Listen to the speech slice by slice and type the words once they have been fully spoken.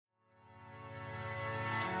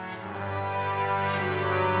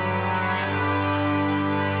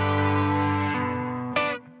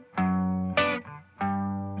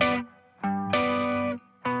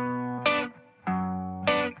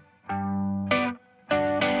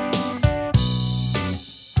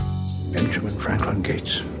Franklin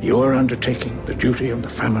Gates, you are undertaking the duty of the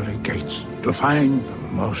family Gates to find the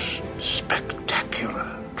most spectacular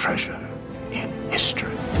treasure in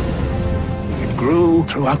history. It grew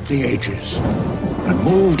throughout the ages and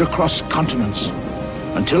moved across continents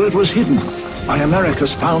until it was hidden by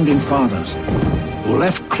America's founding fathers, who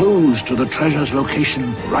left clues to the treasure's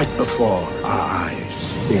location right before our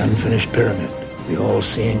eyes. The unfinished pyramid, the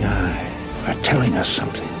all-seeing eye, are telling us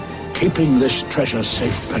something. Keeping this treasure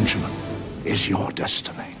safe, Benjamin, is your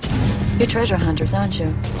destiny. You're treasure hunters, aren't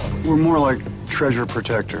you? We're more like treasure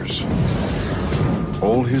protectors.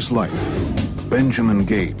 All his life, Benjamin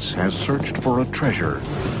Gates has searched for a treasure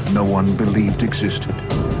no one believed existed.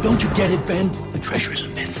 Don't you get it, Ben? The treasure is a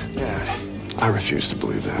myth. Dad, I refuse to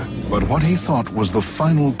believe that. But what he thought was the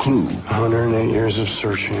final clue 108 years of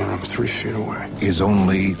searching and I'm 3 feet away. is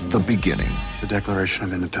only the beginning. The Declaration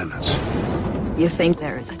of Independence. You think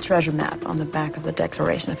there is a treasure map on the back of the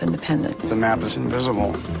Declaration of Independence? The map is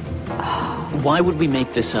invisible. Why would we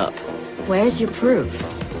make this up? Where's your proof?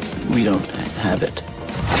 We don't have it.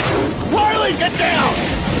 Riley, get down!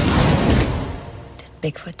 Did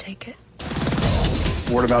Bigfoot take it?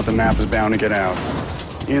 Word about the map is bound to get out.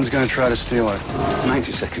 Ian's gonna try to steal it.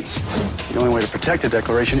 90 seconds. The only way to protect the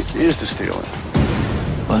Declaration is to steal it.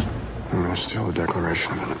 What? I'm gonna steal the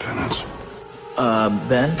Declaration of Independence.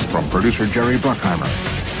 Ben? From producer Jerry Bruckheimer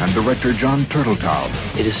and director John Turteltaub.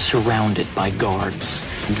 It is surrounded by guards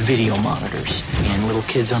and video monitors and little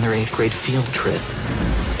kids on their 8th grade field trip.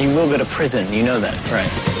 You will go to prison, you know that, right?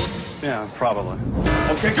 Yeah, probably.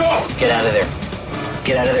 Okay, go! Get out of there.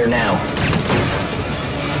 Get out of there now.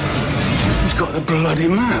 He's got the bloody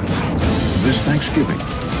map. This Thanksgiving,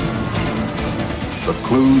 the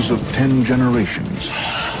clues of 10 generations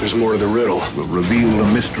There's more to the riddle. will reveal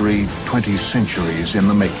a mystery 20 centuries in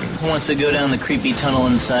the making. Who wants to go down the creepy tunnel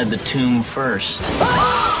inside the tomb first?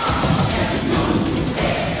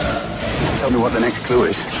 Tell me what the next clue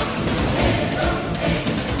is.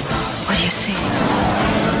 What do you see?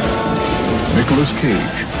 Nicolas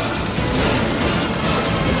Cage,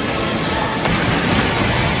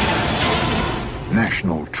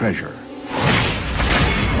 National Treasure.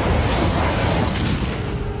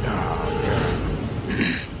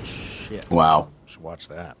 Wow. Should watch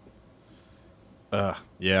that.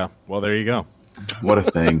 Yeah. Well, there you go. What a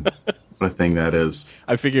thing. What a thing that is.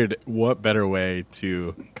 I figured what better way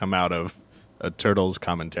to come out of a Turtles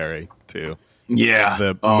commentary to Yeah.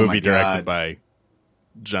 the Oh my movie directed God. by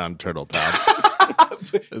John Turteltaub.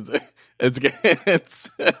 it's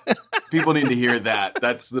People need to hear that.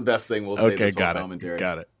 That's the best thing we'll say okay. this whole Got commentary. it.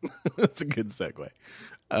 Got it. That's a good segue.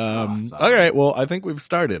 Awesome. All right. Well, I think we've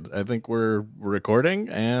started. I think we're recording,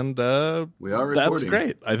 and We are that's recording.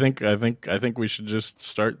 great. I think we should just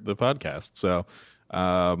start the podcast. So,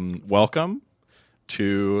 welcome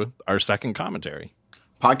to our second commentary.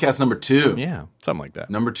 Podcast number 2. Yeah, something like that.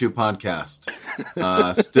 Number 2 podcast.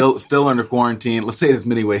 Still under quarantine. Let's say it as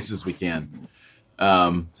many ways as we can.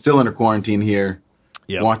 Still under quarantine here.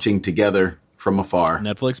 Yep. Watching together from afar.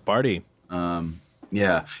 Netflix party.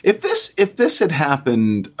 Yeah. If this had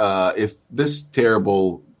happened, if this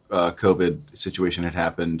terrible COVID situation had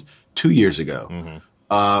happened 2 years ago,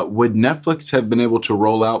 would Netflix have been able to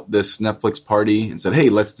roll out this Netflix party and said, "Hey,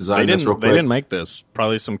 let's design this real quick"? They didn't make this.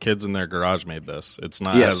 Probably some kids in their garage made this. It's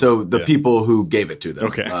not. Yeah. So the people who gave it to them.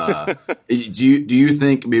 Okay. Do you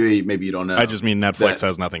think maybe you don't know? I just mean Netflix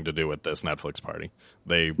has nothing to do with this Netflix party.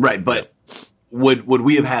 Right, but. Would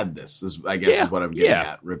we have had this? Is what I'm getting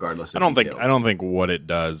at. Regardless, of I don't details. think what it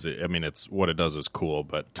does. I mean, it's what it does is cool,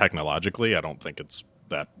 but technologically, I don't think it's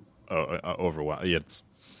that overwhelming.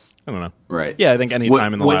 I don't know. Right. Yeah, I think any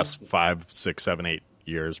time in the last 5, 6, 7, 8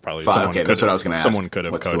 years, probably. That's what I was going to ask. Someone could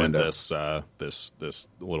have What's the coded window? this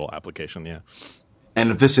little application. Yeah.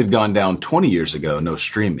 And if this had gone down 20 years ago, no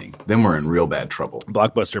streaming, then we're in real bad trouble.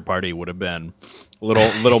 Blockbuster Party would have been a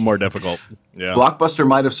little more difficult. Yeah. Blockbuster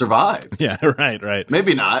might have survived. Yeah, right.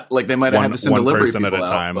 Maybe not. Like they might have had to send one delivery person people at a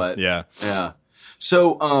time. out. But yeah.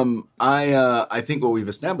 So I think what we've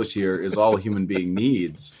established here is all a human being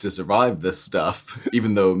needs to survive this stuff,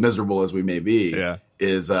 even though miserable as we may be,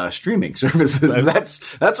 is streaming services.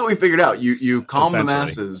 That's what we figured out. You calm the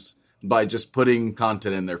masses by just putting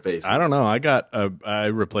content in their faces. I don't know. I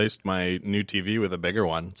replaced my new TV with a bigger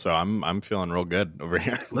one, so I'm feeling real good over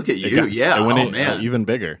here. Look at you, man, even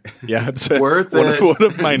bigger. Yeah, it's worth it. One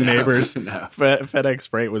of my neighbors, FedEx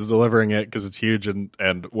Freight, was delivering it because it's huge,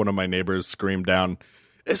 and one of my neighbors screamed down,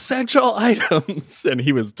 essential items, and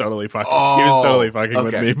he was totally fucking. He was totally fucking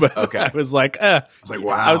with me, but I was like, I was like,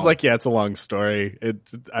 wow. I was like, yeah, it's a long story.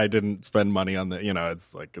 I didn't spend money on the,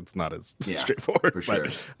 it's like it's not as straightforward. For sure.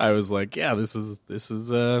 But I was like, yeah, this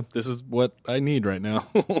is what I need right now.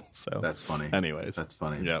 So that's funny. Anyways, that's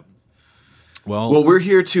funny. Yep. Well, we're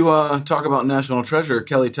here to talk about National Treasure.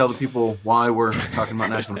 Kelly, tell the people why we're talking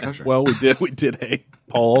about National Treasure. Well, we did a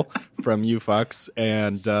poll from you fucks,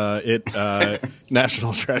 and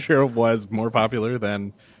National Treasure was more popular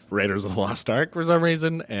than Raiders of the Lost Ark for some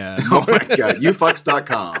reason. And oh my god,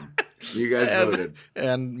 youfux.com. You guys voted.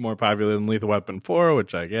 And more popular than Lethal Weapon 4,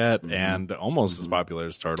 which I get, and almost as popular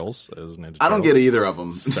as Turtles, as Ninja Turtles. I don't get either of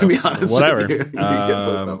them, to be honest. Whatever. With you. You get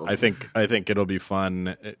both of them. I think it'll be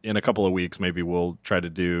fun. In a couple of weeks, maybe we'll try to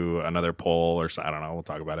do another poll, or I don't know. We'll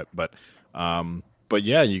talk about it. But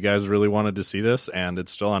yeah, you guys really wanted to see this, and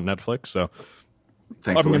it's still on Netflix. So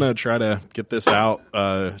thankfully, I'm going to try to get this out.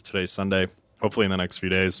 Today's Sunday. Hopefully in the next few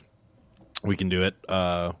days. We can do it.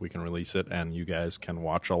 We can release it, and you guys can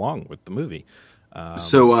watch along with the movie.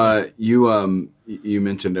 So you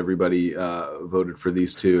mentioned everybody voted for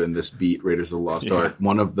these two, and this beat Raiders of the Lost Ark.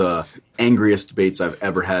 One of the angriest debates I've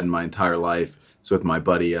ever had in my entire life is with my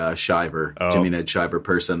buddy Shiver, Jimmy Ned Shiver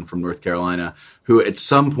person from North Carolina, who at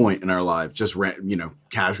some point in our life just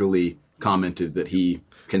casually commented that he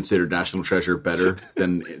considered National Treasure better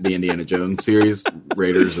than the Indiana Jones series,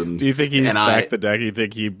 Raiders. And do you think he stacked the deck? You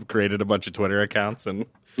think he created a bunch of Twitter accounts and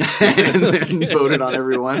then voted on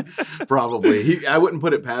everyone? Probably. I wouldn't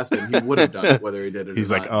put it past him. He would have done it, whether he did it. He's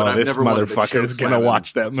or like, not. this motherfucker is gonna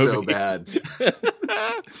watch that movie so bad.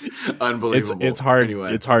 Unbelievable. It's hard.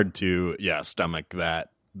 Anyway. It's hard to stomach that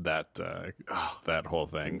whole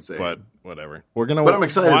thing. Insane. But whatever. But I'm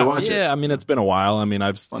excited to watch it. Yeah, I mean, it's been a while. I mean,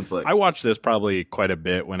 Fun flick. I watched this probably quite a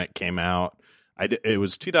bit when it came out. It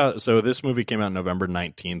was 2000. So this movie came out November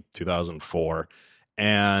 19th, 2004.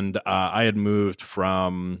 And I had moved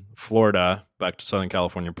from Florida back to Southern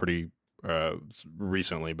California pretty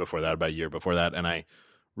recently before that, about a year before that. And I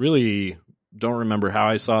really don't remember how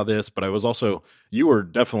I saw this, but I was also, you were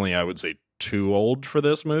definitely, I would say, too old for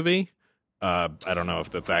this movie. I don't know if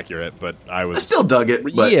that's accurate, but I still dug it.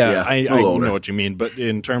 But I know what you mean. But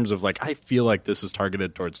in terms of I feel like this is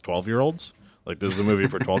targeted towards 12-year-olds. Like this is a movie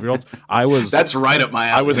for 12-year-olds. That's right up my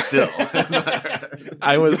alley. I was still.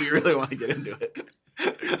 If you really want to get into it.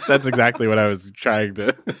 That's exactly what I was trying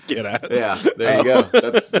to get at. Yeah, there you go.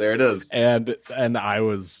 There it is. And I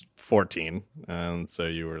was 14, and so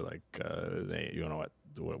you were like, you know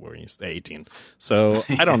what were you? 18. So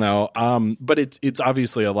I don't know. But it's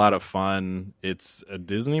obviously a lot of fun. It's a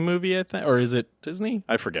Disney movie, I think, or is it Disney?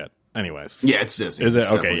 I forget. Anyways, yeah, it's Disney. Is it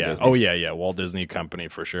it's okay? Yeah. Disney. Oh yeah. Walt Disney Company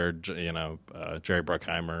for sure. Jerry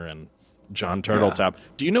Bruckheimer and John Turteltaub. Yeah.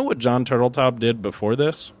 Do you know what John Turteltaub did before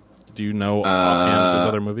this? Do you know offhand his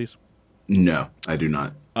other movies? No, I do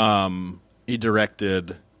not. He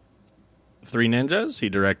directed Three Ninjas. He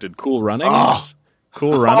directed Cool Runnings.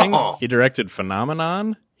 He directed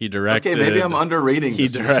Phenomenon. He directed. Okay, maybe I'm underrating. He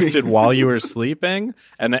directed While You Were Sleeping,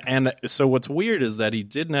 and so what's weird is that he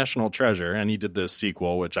did National Treasure, and he did this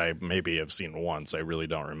sequel, which I maybe have seen once. I really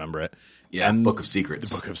don't remember it. Yeah, and Book of Secrets.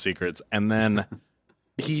 The Book of Secrets, and then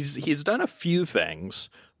he's done a few things,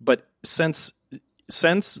 but since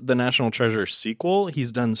the National Treasure sequel,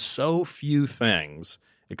 he's done so few things,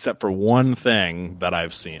 except for one thing that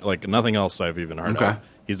I've seen, like nothing else I've even heard of.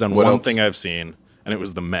 He's done one thing I've seen, and it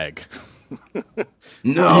was The Meg.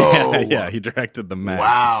 No. Yeah, he directed The Meg.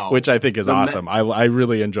 Wow. Which I think is awesome. I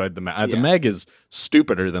really enjoyed The Meg. The Meg is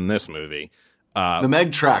stupider than this movie. The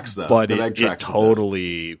Meg tracks, though. But it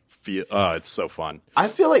totally it's so fun. I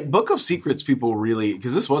feel like Book of Secrets people really,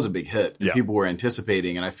 because this was a big hit, and people were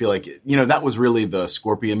anticipating, and I feel like, that was really the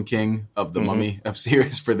Scorpion King of the Mummy F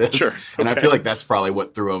series for this. Sure. And I feel like that's probably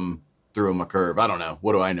what threw him a curve. I don't know.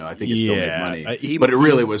 What do I know? I think it still made money. But it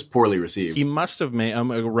really was poorly received. He must have made,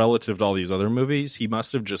 relative to all these other movies, he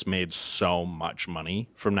must have just made so much money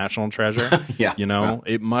from National Treasure. Yeah.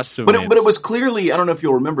 It must have But it was clearly, I don't know if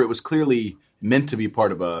you'll remember, it was clearly meant to be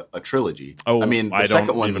part of a trilogy. Oh, I mean, the second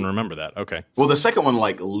don't one, even remember that. Okay. Well, the second one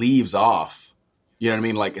leaves off. You know what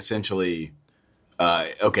I mean? Essentially,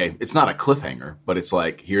 okay, it's not a cliffhanger, but it's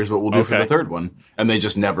here's what we'll do for the third one, and they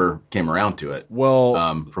just never came around to it.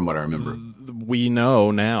 Well, from what I remember, we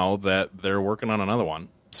know now that they're working on another one.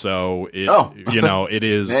 So it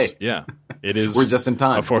is. Hey. Yeah, it is. We're just in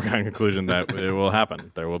time. A foregone conclusion that it will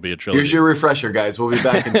happen. There will be a trilogy. Here's your refresher, guys. We'll be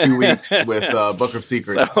back in 2 weeks with Book of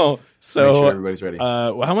Secrets. So make sure everybody's ready.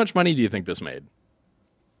 How much money do you think this made?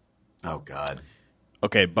 Oh God,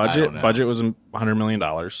 Okay, budget was $100 million.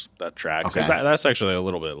 That tracks. Okay. That's actually a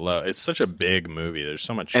little bit low. It's such a big movie. There's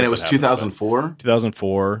so much. And it was 2004.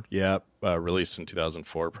 2004. Yeah, released in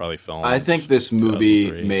 2004. Probably filmed. I think this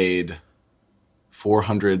movie made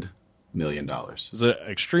 $400 million. It's an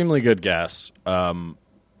extremely good guess.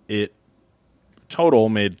 It total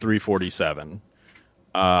made 347.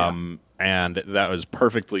 And that was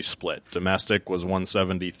perfectly split. Domestic was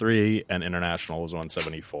 173 and international was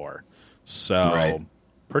 174. So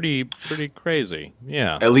pretty crazy.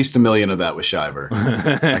 Yeah. At least $1 million of that was Shiver.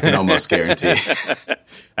 I can almost guarantee.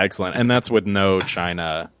 Excellent. And that's with no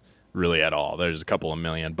China really at all. There's a couple of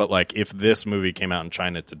million. But like if this movie came out in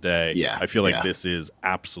China today, I feel like this is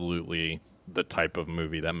absolutely the type of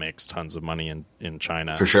movie that makes tons of money in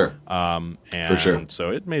China. For sure.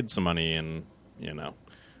 So it made some money in, I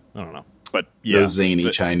don't know. But those zany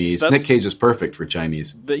Chinese. Nick Cage is perfect for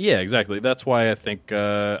Chinese. Yeah, exactly. That's why I think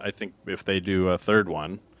if they do a third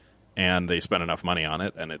one and they spend enough money on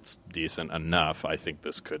it and it's decent enough, I think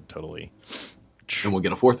this could totally. And we'll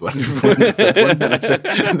get a fourth one. That's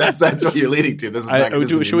what you're leading to. This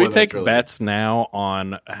is should we take bets now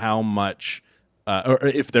on how much? Or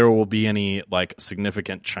if there will be any like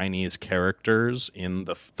significant Chinese characters in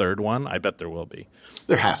the third one. I bet there will be.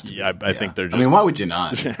 There has to be. I think they're just. I mean, why would you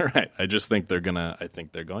not? Right. I just think they're gonna. I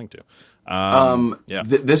think they're going to.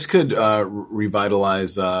 This could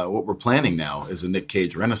revitalize what we're planning now is a Nick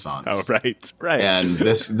Cage renaissance. Oh, right. And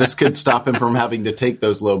this could stop him from having to take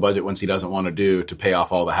those low budget ones he doesn't want to do to pay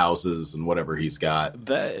off all the houses and whatever he's got.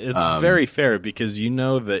 It's very fair because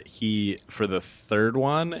that for the third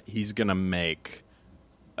one he's gonna make.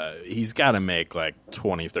 He's got to make like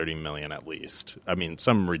 20-30 million at least. I mean,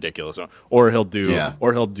 some ridiculous, or he'll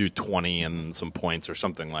do 20 and some points or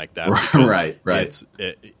something like that. Right.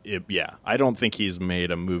 I don't think he's made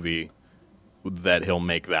a movie that he'll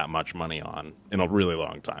make that much money on in a really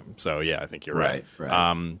long time. So yeah, I think you're right.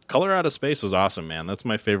 Color Out of Space was awesome, man. That's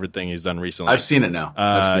my favorite thing he's done recently. I've seen it now.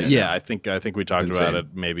 I think we talked about it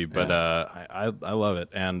maybe, but I love it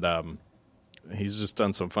and. He's just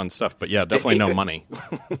done some fun stuff, but yeah, definitely no money.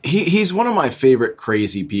 He's one of my favorite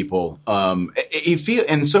crazy people.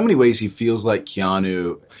 In so many ways, he feels like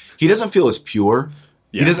Keanu. He doesn't feel as pure.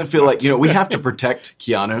 Yeah. He doesn't feel like, we have to protect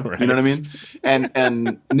Keanu. Right. You know what I mean?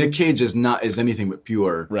 And Nick Cage is anything but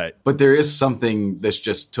pure. Right. But there is something that's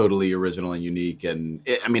just totally original and unique. And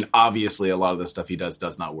obviously a lot of the stuff he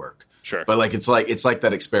does not work. Sure. But it's like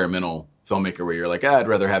that experimental filmmaker where you're like, I'd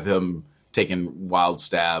rather have him taking wild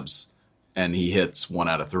stabs. And he hits 1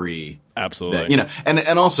 out of 3. Absolutely.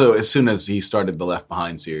 And also as soon as he started the Left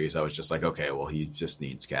Behind series, I was just like, okay, well, he just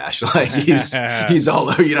needs cash. Like he's all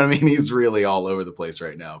over, you know what I mean? He's really all over the place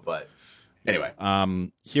right now. But anyway,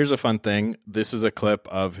 here's a fun thing. This is a clip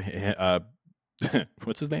of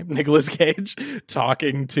what's his name? Nicolas Cage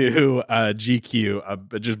talking to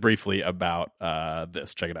GQ just briefly about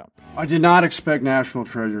this. Check it out. I did not expect National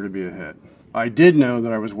Treasure to be a hit. I did know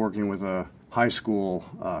that I was working with a high school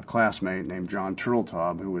classmate named John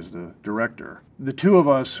Turteltaub, who was the director. The two of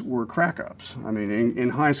us were crack-ups. I mean, in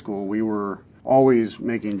high school, we were always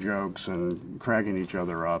making jokes and cracking each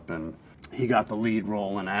other up, and he got the lead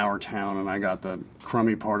role in Our Town, and I got the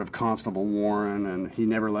crummy part of Constable Warren, and he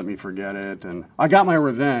never let me forget it. And I got my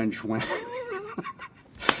revenge when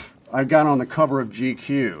I got on the cover of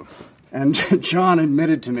GQ. And John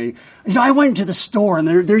admitted to me, I went into the store and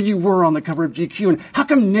there you were on the cover of GQ, and how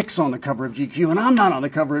come Nick's on the cover of GQ and I'm not on the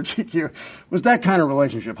cover of GQ? It was that kind of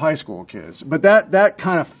relationship, high school kids. But that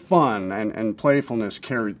kind of fun and playfulness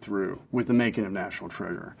carried through with the making of National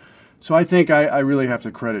Treasure. So I think I really have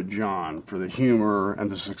to credit John for the humor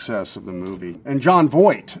and the success of the movie. And John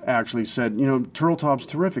Voight actually said, Turteltaub's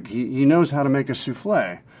terrific. He knows how to make a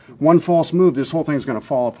souffle. One false move, this whole thing's going to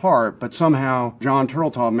fall apart, but somehow John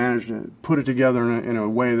Turteltaub managed to put it together in a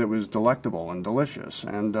way that was delectable and delicious.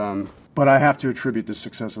 And but I have to attribute the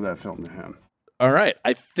success of that film to him. All right.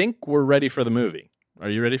 I think we're ready for the movie. Are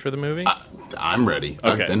you ready for the movie? I'm ready.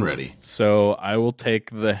 Okay. I've been ready. So I will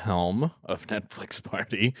take the helm of Netflix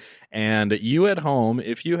Party. And you at home,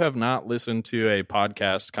 if you have not listened to a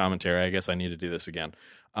podcast commentary, I guess I need to do this again.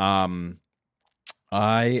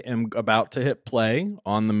 I am about to hit play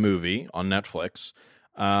on the movie on Netflix,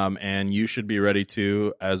 and you should be ready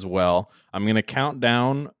to as well. I'm going to count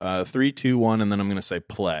down 3, 2, 1, and then I'm going to say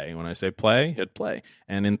play. When I say play, hit play.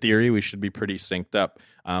 And in theory, we should be pretty synced up.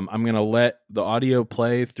 I'm going to let the audio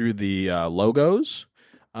play through the logos,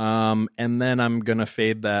 and then I'm going to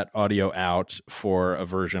fade that audio out for a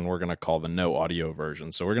version we're going to call the no audio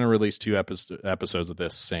version. So we're going to release 2 episodes of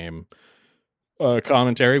this same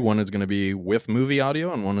commentary. One is going to be with movie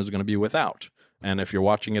audio and one is going to be without. And if you're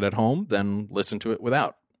watching it at home, then listen to it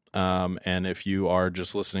without. And if you are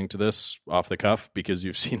just listening to this off the cuff because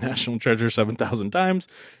you've seen National Treasure 7,000 times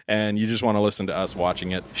and you just want to listen to us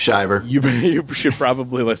watching it, Shiver. You should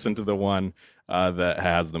probably listen to the one that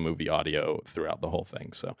has the movie audio throughout the whole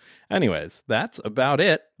thing. So anyways, that's about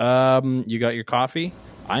it. You got your coffee?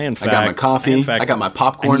 I got my coffee. I got my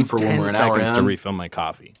popcorn for when we're an hour in. To refill my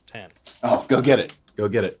coffee. 10. Oh, go get it. Go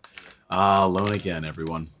get it. Alone again,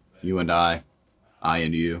 everyone. You and I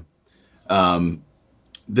and you.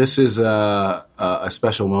 This is a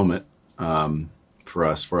special moment for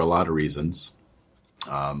us for a lot of reasons.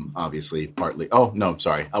 Obviously, partly. Oh no,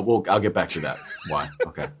 sorry. I'll get back to that. Why?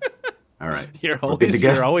 Okay. All right. You're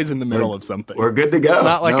always in the middle of something. We're good to go. It's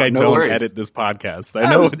not like I don't edit this podcast. I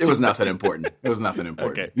know it was nothing important. It was nothing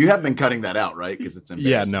important. Okay. You have been cutting that out, right? Because it's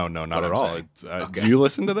embarrassing. Yeah, no, not at all. Okay. Do you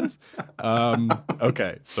listen to this?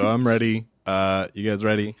 Okay, so I'm ready. You guys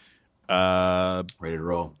ready? Ready to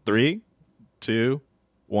roll. 3, 2,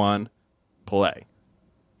 1, play.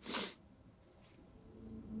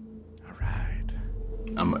 All right.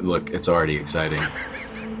 Look, it's already exciting.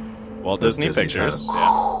 Walt Disney Pictures.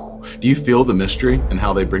 Do you feel the mystery and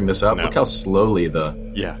how they bring this up? No. Look how slowly the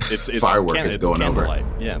firework is going over.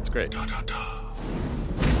 Yeah, it's great. Jerry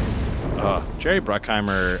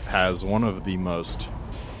Bruckheimer has one of the most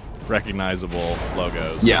recognizable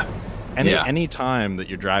logos. Yeah. Any time that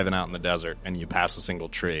you're driving out in the desert and you pass a single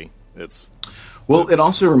tree, it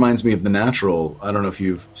also reminds me of The Natural. I don't know if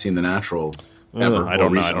you've seen The Natural ever. I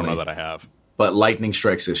don't know that I have. But lightning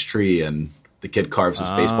strikes this tree and the kid carves his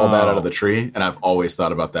baseball bat out of the tree, and I've always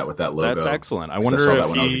thought about that with that logo. That's excellent. I wonder saw if that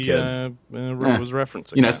when I was a kid was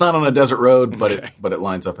referencing. It's not on a desert road, but it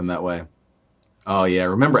lines up in that way. Oh yeah,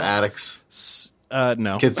 remember Attics?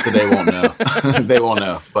 No, kids today won't know. They won't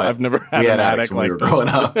know. But I've never had an attic when like we were growing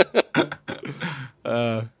up.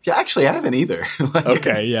 Yeah, actually, I haven't either.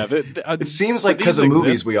 Okay, yeah. It seems like because of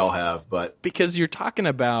movies we all have, but because you're talking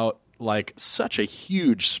about like such a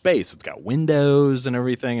huge space. It's got windows and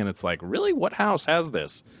everything, and it's like, really, what house has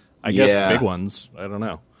this? I guess big ones. I don't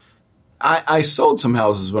know. I sold some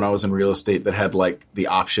houses when I was in real estate that had like the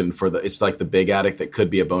option for it's like the big attic that could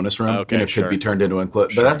be a bonus room. Okay, could be turned into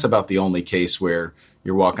but that's about the only case where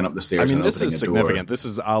you're walking up the stairs. I mean, and this is significant. This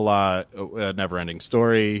is a la Never-Ending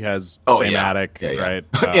Story. Has same attic, right?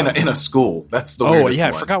 in a school. That's the weirdest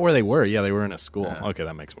one. I forgot where they were. Yeah, they were in a school. Yeah. Okay,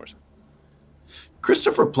 that makes more sense.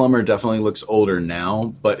 Christopher Plummer definitely looks older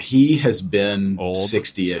now, but he has been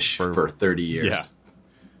 60-ish for 30 years. Yeah.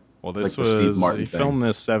 Well, this was Steve Martin he filmed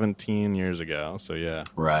this 17 years ago, so yeah.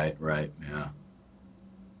 Right, yeah.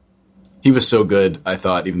 He was so good, I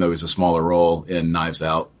thought, even though he was a smaller role in Knives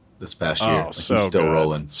Out this past year. Oh, so he's still good.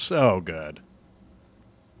 rolling. So good.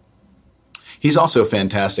 He's also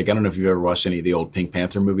fantastic. I don't know if you've ever watched any of the old Pink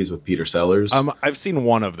Panther movies with Peter Sellers. I've seen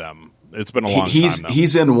one of them. It's been a long time, though.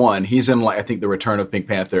 He's in one. He's in, I think, The Return of Pink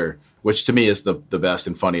Panther, which to me is the best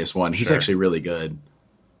and funniest one. He's actually really good.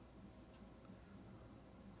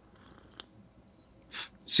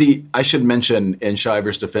 See, I should mention, in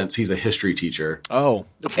Shiver's defense, he's a history teacher. Oh,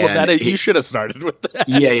 well, you should have started with that.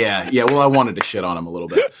 Yeah. Well, I wanted to shit on him a little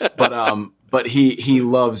bit, but he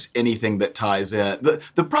loves anything that ties in.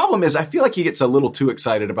 The problem is, I feel like he gets a little too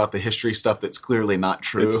excited about the history stuff that's clearly not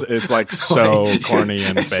true. It's like so corny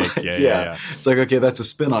and fake. Like, yeah. It's like, okay, that's a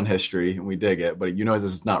spin on history, and we dig it, but this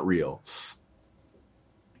is not real.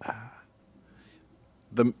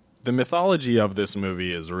 The mythology of this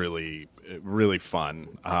movie is really, really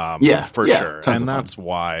fun. For sure, and that's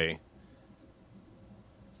why.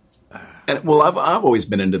 And I've always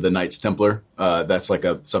been into the Knights Templar. That's like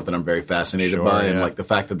something I'm very fascinated by, and like the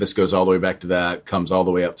fact that this goes all the way back to that, comes all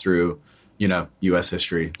the way up through, U.S.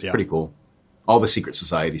 history. It's pretty cool. All the secret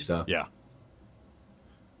society stuff. Yeah.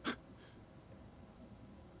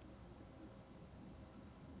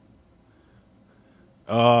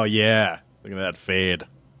 Oh yeah! Look at that fade.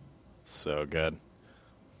 So good.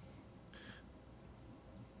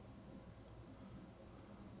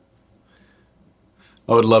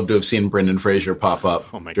 I would love to have seen Brendan Fraser pop up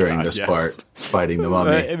during this part, fighting the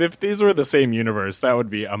mummy. And if these were the same universe, that would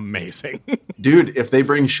be amazing. Dude, if they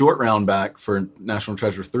bring Short Round back for National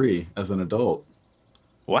Treasure 3 as an adult.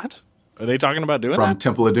 What? Are they talking about doing From that?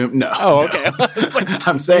 Temple of Doom? No. Oh, okay. No.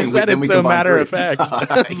 I'm saying you said it's so matter of fact.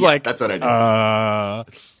 It's like, that's what I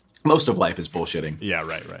do. Most of life is bullshitting. Yeah,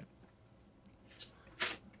 right.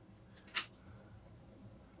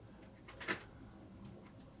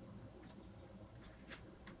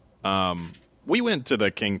 We went to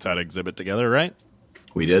the King Tut exhibit together, right?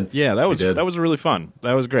 We did. Yeah, that was really fun.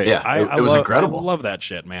 That was great. Yeah, it was incredible. I love that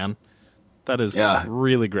shit, man. That is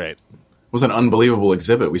really great. was an unbelievable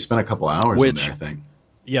exhibit. We spent a couple hours in there, I think.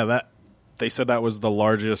 Yeah, they said that was the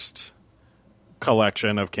largest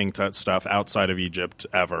collection of King Tut stuff outside of Egypt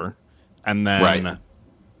ever. And then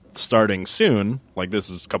starting soon, like this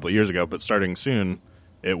is a couple of years ago, but starting soon,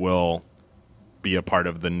 it will be a part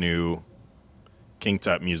of the new King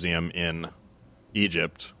Tut Museum in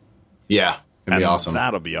Egypt. Yeah, it'd be awesome.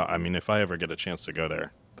 That'll be, I mean, if I ever get a chance to go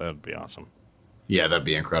there, that'd be awesome. Yeah, that'd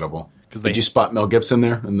be incredible. Did you spot Mel Gibson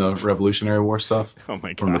there in the Revolutionary War stuff? Oh my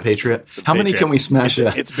god! From The Patriot. How many can we smash?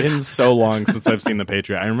 It's been so long since I've seen The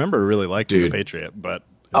Patriot. I remember really liking The Patriot, but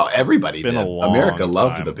everybody did. America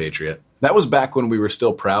loved time. The Patriot. That was back when we were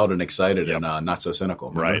still proud and excited and not so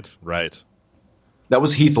cynical. Remember? Right. That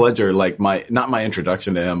was Heath Ledger. Like not my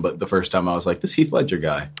introduction to him, but the first time I was like, this Heath Ledger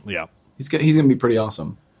guy. Yeah, he's gonna be pretty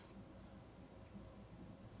awesome.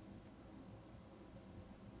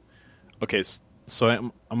 Okay. So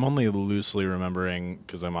I'm only loosely remembering,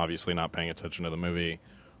 because I'm obviously not paying attention to the movie.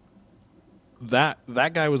 That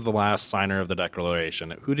guy was the last signer of the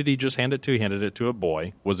Declaration. Who did he just hand it to? He handed it to a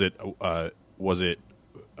boy. It was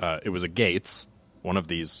a Gates, one of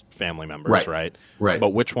these family members, right? Right. But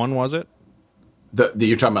which one was it?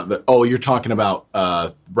 You're talking about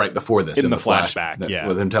right before this in the flashback,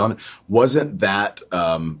 with him telling. Wasn't that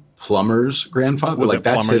Plummer's grandfather? Was it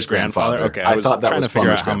that's Plummer's his grandfather? Okay, I thought that trying was to figure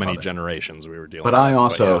Plummer's out how many grandfather. generations we were dealing But with. I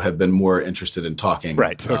also have been more interested in talking.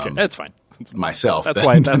 Right. Okay. That's fine. Myself.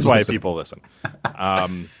 That's why people listen.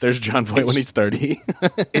 There's John Voight when he's 30.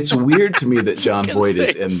 It's weird to me that John Voight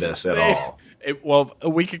is in this at all. Well,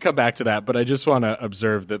 we could come back to that, but I just want to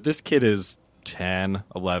observe that this kid is 10,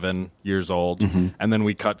 11 years old, and then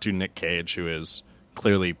we cut to Nick Cage, who is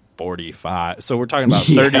clearly 45. So we're talking about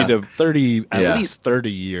 30 to 30, at least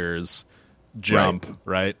 30 years jump,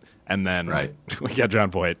 right? And then we got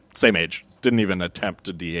John Voight, same age. Didn't even attempt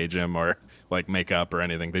to de-age him or like makeup or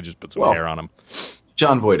anything. They just put some hair on him.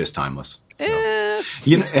 John Voight is timeless. So.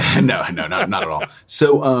 No, not at all.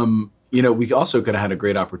 So, we also could have had a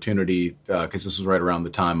great opportunity because this was right around the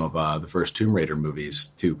time of the first Tomb Raider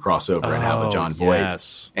movies to cross over and have a John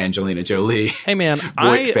Voight, Angelina Jolie. Hey man,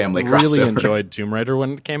 I family really crossover. enjoyed Tomb Raider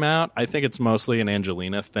when it came out. I think it's mostly an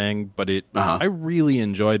Angelina thing, but I really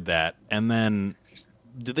enjoyed that. And then,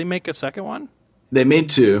 did they make a second one? They made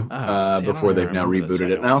two before they've now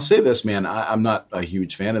rebooted it. And I'll say this, man, I'm not a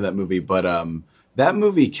huge fan of that movie, but that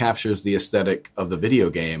movie captures the aesthetic of the video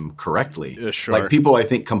game correctly. Sure. Like people, I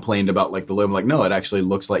think, complained about like the look. Like, no, it actually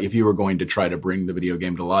looks like if you were going to try to bring the video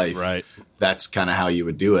game to life, right? That's kind of how you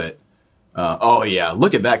would do it.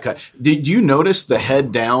 Look at that cut. Did you notice the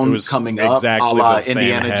head down coming exactly up, a la the same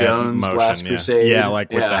Indiana Jones motion, Last Crusade? Yeah,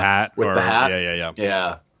 like with the hat. With the hat.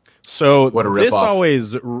 Yeah. So what a this rip-off.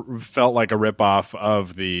 always felt like a ripoff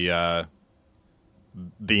of the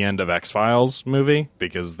end of X-Files movie,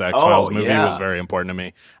 because the X-Files movie was very important to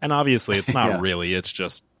me. And obviously it's not really, it's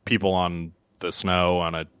just people on the snow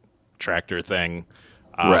on a tractor thing.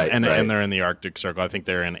 And they're in the Arctic Circle. I think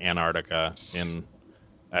they're in Antarctica in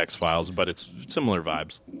X-Files, but it's similar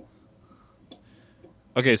vibes.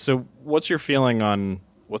 Okay, so what's your feeling on,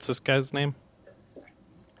 what's this guy's name?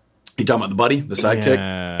 You talking about the buddy, the sidekick?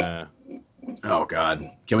 Yeah. Oh, God.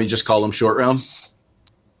 Can we just call him Short Round?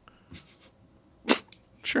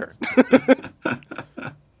 Sure.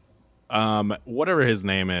 Whatever his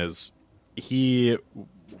name is, he,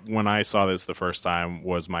 when I saw this the first time,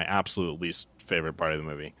 was my absolute least favorite part of the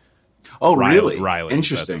movie. Oh, really? Riley.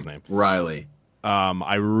 Interesting. That's his name. Riley.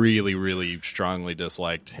 I really, really strongly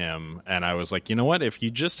disliked him, and I was like, you know what? If you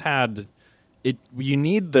just had it, you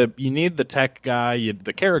need the tech guy.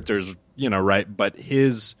 The character's, right, but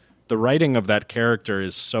the writing of that character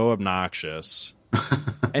is so obnoxious.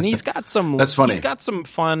 And he's got some. That's funny. He's got some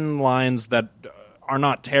fun lines that are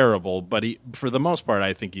not terrible, but for the most part,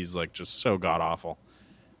 I think he's like just so god awful.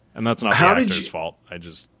 And that's not the actor's fault. I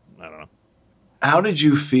don't know. How did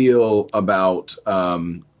you feel about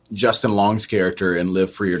Justin Long's character in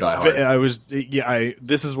Live Free or Die Hard?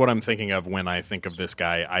 This is what I'm thinking of when I think of this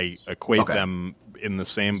guy. I equate them in the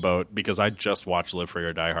same boat because I just watched Live Free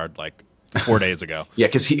or Die Hard like 4 days ago. Yeah,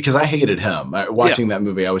 because I hated him. Watching that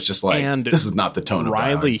movie, I was just like, this is not the tone of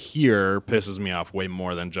Riley Die Hard. here pisses me off way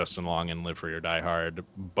more than Justin Long in Live Free or Die Hard,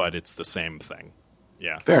 but it's the same thing.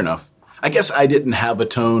 Yeah. Fair enough. I guess I didn't have a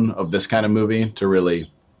tone of this kind of movie to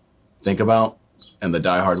really think about. And the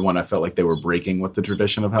Die Hard one, I felt like they were breaking with the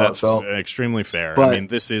tradition of how it felt. Extremely fair. But, I mean,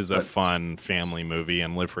 this is a fun family movie,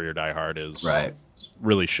 and Live Free or Die Hard is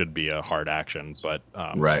really should be a hard action. But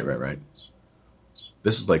right.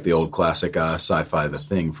 This is like the old classic sci-fi The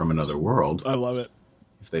Thing from Another World. I love it.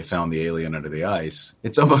 if they found the alien under the ice.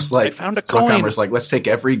 It's almost like found a coin. Bruckheimer's like, let's take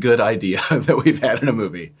every good idea that we've had in a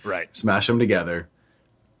movie, right? Smash them together.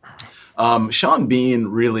 Sean Bean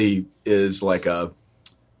really is like a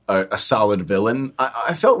solid villain.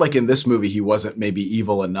 I felt like in this movie he wasn't maybe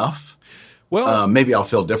evil enough. Well, maybe I'll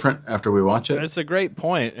feel different after we watch it. It's a great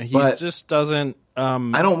point. He just doesn't.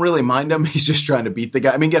 I don't really mind him. He's just trying to beat the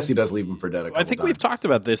guy. I mean, guess he does leave him for dead a couple I think times. we've talked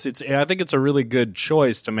about this. I think it's a really good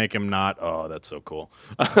choice to make him not. Oh, that's so cool.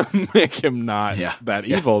 Make him not that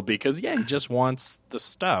evil because he just wants the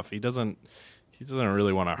stuff. He doesn't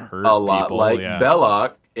really want to hurt a lot people. like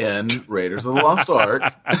Belloc in Raiders of the Lost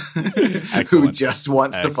Ark, who just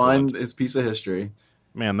wants to find his piece of history.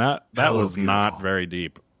 Man, that was not very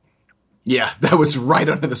deep. Yeah, that was right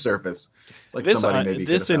under the surface. Like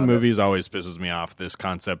this in movies always pisses me off. This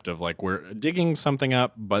concept of like we're digging something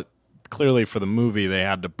up, but clearly for the movie they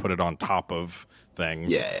had to put it on top of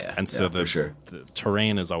things. Yeah, and so for sure. The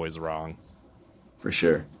terrain is always wrong. For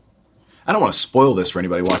sure. I don't want to spoil this for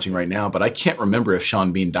anybody watching right now, but I can't remember if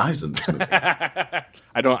Sean Bean dies in this movie.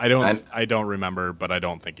 I don't remember, but I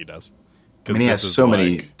don't think he does. I mean, he has so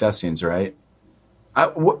many death scenes, right?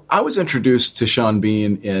 I was introduced to Sean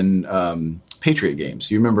Bean in Patriot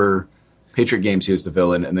Games. You remember Patriot Games? He was the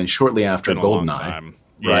villain, and then shortly after GoldenEye,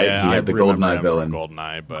 right? Yeah, he had the GoldenEye villain,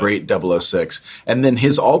 GoldenEye, but... great 006. And then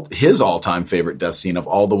his all-time favorite death scene of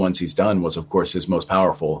all the ones he's done was, of course, his most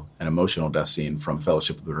powerful and emotional death scene from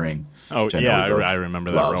Fellowship of the Ring. Oh, yeah, I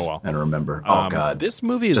remember that real well. And remember, oh God, this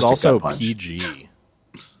movie is also PG.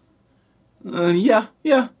 Yeah.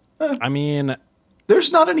 I mean,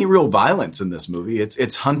 there's not any real violence in this movie.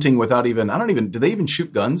 It's hunting without even. Do they even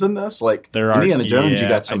shoot guns in this? Like Indiana Jones, you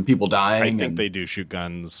got some people dying. I think they do shoot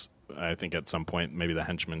guns. I think at some point maybe the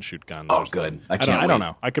henchmen shoot guns. Oh, good. I don't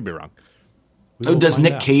know. I could be wrong. Does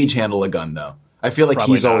Nick Cage handle a gun though? I feel like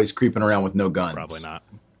he's always creeping around with no guns. Probably not.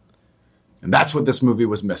 And that's what this movie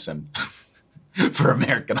was missing for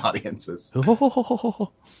American audiences.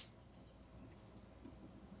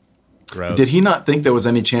 Gross. Did he not think there was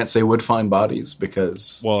any chance they would find bodies?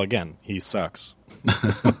 Because well, again, he sucks.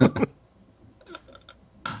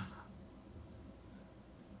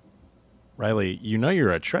 Riley, you know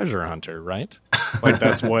you're a treasure hunter, right? Like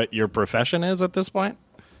that's what your profession is at this point.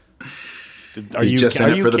 Are you just in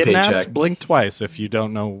it for the paycheck? Blink twice if you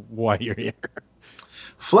don't know why you're here.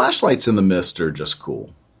 Flashlights in the mist are just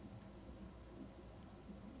cool.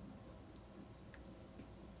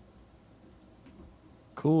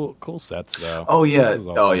 Cool sets though. Oh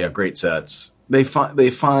yeah, great sets. They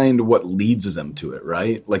find what leads them to it,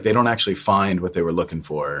 right? Like they don't actually find what they were looking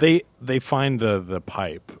for. They find the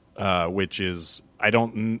pipe, which is I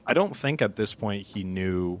don't think at this point he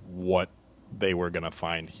knew what they were going to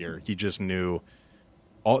find here. He just knew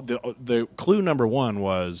the clue number one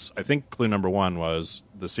was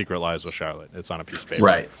the secret lies with Charlotte. It's on a piece of paper,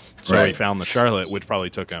 right? So he found the Charlotte, which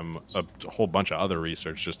probably took him a whole bunch of other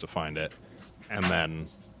research just to find it. And then,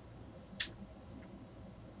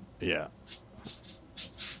 yeah,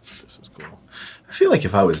 this is cool. I feel like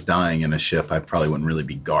if I was dying in a ship, I probably wouldn't really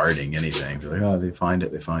be guarding anything. Be like, oh, they find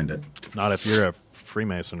it. Not if you're a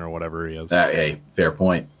Freemason or whatever he is. Hey, fair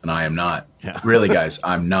point. And I am not. Yeah. Really, guys,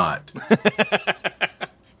 I'm not.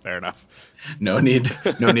 Fair enough. No need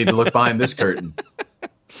to look behind this curtain.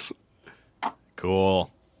 Cool.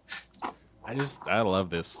 I love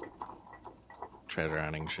this treasure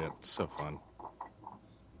hunting shit. It's so fun.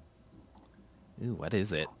 Ooh, what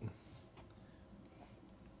is it?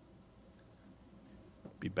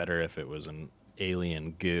 Be better if it was an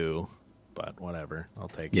alien goo, but whatever. I'll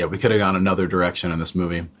take it. Yeah, we could have gone another direction in this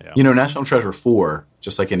movie. Yeah. You know, National Treasure 4,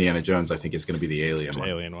 just like Indiana Jones, I think is going to be the alien one.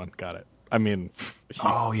 Alien one, got it. I mean...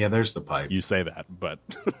 Oh, yeah, there's the pipe. You say that, but...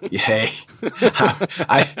 Yay.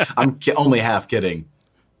 I'm only half kidding.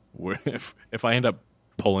 If I end up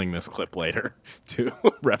pulling this clip later to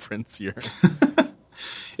reference your...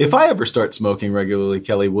 If I ever start smoking regularly,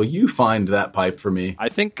 Kelly, will you find that pipe for me? I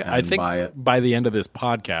think by the end of this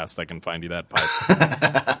podcast, I can find you that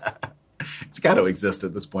pipe. It's got to exist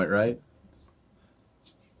at this point, right?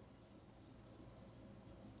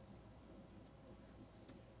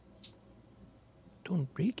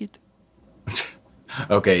 Don't break it.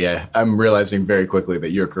 Okay, yeah. I'm realizing very quickly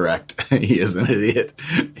that you're correct. He is an idiot.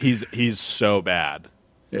 He's so bad.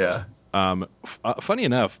 Yeah. Funny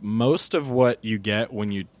enough, most of what you get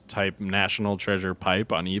when you type National Treasure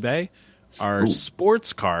Pipe on eBay are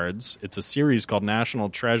sports cards. It's a series called National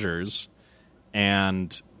Treasures,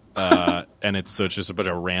 and it's just a bunch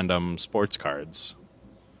of random sports cards.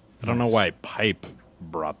 I don't know why Pipe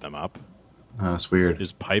brought them up. Oh, that's weird.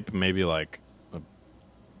 Is Pipe maybe like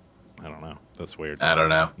I don't know. That's weird. I don't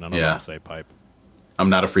know. None of them say Pipe. I'm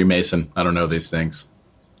not a Freemason. I don't know these things.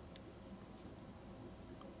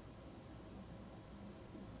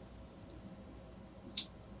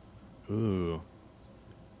 Ooh.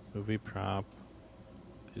 Movie prop.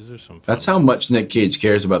 These are some fun. That's how much Nick Cage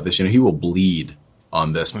cares about this. You know, he will bleed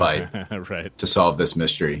on this pipe right. to solve this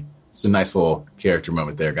mystery. It's a nice little character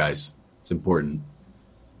moment there, guys. It's important.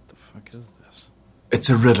 What the fuck is this? It's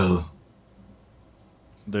a riddle.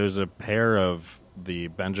 There's a pair of the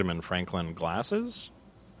Benjamin Franklin glasses,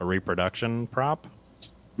 a reproduction prop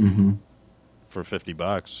for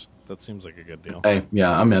 $50. That seems like a good deal. Hey,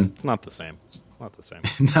 yeah, I'm in. It's not the same. It's not the same.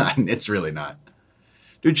 It's really not.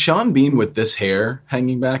 Dude, Sean Bean with this hair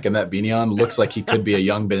hanging back and that beanie on looks like he could be a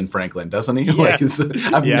young Ben Franklin, doesn't he? Yes.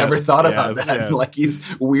 Like I've never thought about that. Yes. Like he's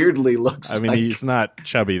weirdly looks. I mean, he's not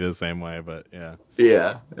chubby the same way, but yeah.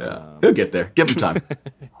 Yeah. He'll get there. Give him time.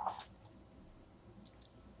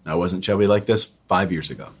 I wasn't chubby like this 5 years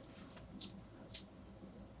ago.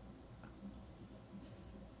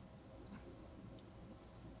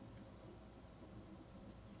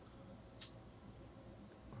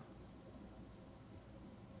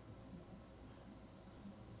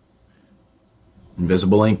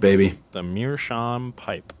 Invisible ink, baby. The Meerschaum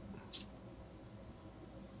pipe.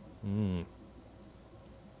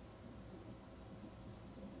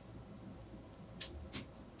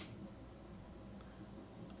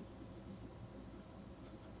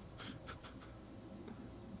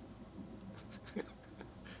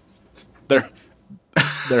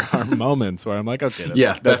 There are moments where I'm like, okay,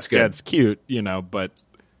 that's good. That's cute, you know, but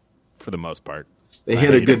for the most part, they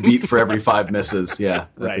hit a good beat for every 5 misses. Yeah,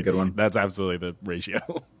 that's a good one. That's absolutely the ratio.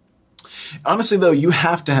 Honestly, though, you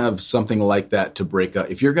have to have something like that to break up.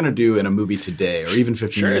 If you're going to do in a movie today, or even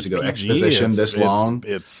 15 years ago, PG, exposition this long,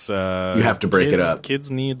 you have to break it up. Kids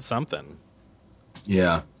need something.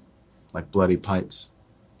 Yeah, like bloody pipes.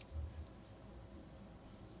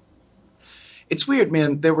 It's weird,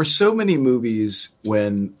 man. There were so many movies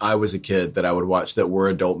when I was a kid that I would watch that were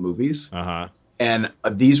adult movies. Uh-huh. And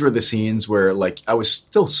these were the scenes where, like, I was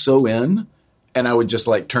still so in, and I would just,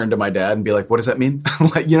 like, turn to my dad and be like, what does that mean?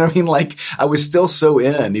 Like, you know what I mean? Like, I was still so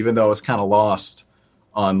in, even though I was kind of lost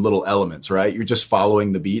on little elements, right? You're just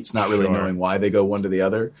following the beats, not really knowing why they go one to the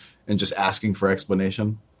other, and just asking for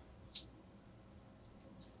explanation.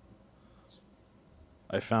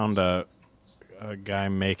 I found a guy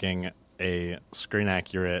making a screen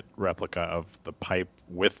accurate replica of the pipe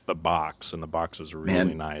with the box, and the box is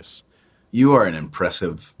really nice. You are an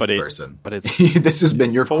impressive person. But it's this has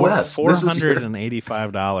been your quest.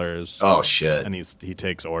 $485. Oh shit! And he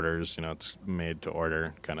takes orders. You know, it's made to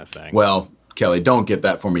order kind of thing. Well, Kelly, don't get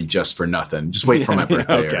that for me just for nothing. Just wait for my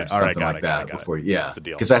birthday or something like that before. Yeah, it's a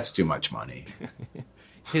deal. Because that's too much money.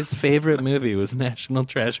 His favorite movie was National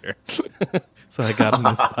Treasure, so I got him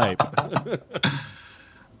this pipe.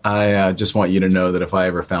 I just want you to know that if I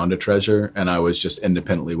ever found a treasure and I was just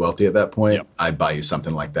independently wealthy at that point, I'd buy you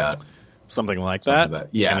something like that. Something like that?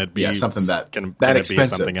 Yeah, can it be, something that can expensive. Be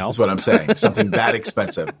something else? Is what I'm saying. Something that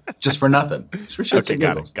expensive, just for nothing. Just for shits and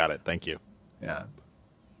giggles. Got it. Thank you. Yeah.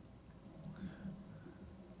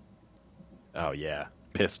 Oh yeah,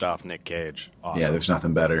 pissed off Nick Cage. Awesome. Yeah, there's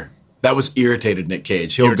nothing better. That was irritated Nick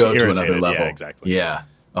Cage. He'll go to another level. Yeah, exactly. Yeah.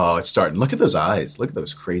 Oh, it's starting. Look at those eyes. Look at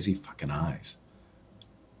those crazy fucking eyes.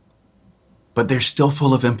 But they're still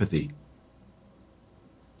full of empathy.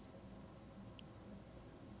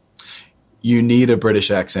 You need a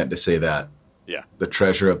British accent to say that. Yeah. The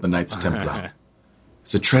treasure of the Knights Templar.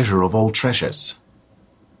 It's a treasure of all treasures.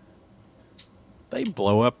 They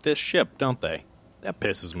blow up this ship, don't they? That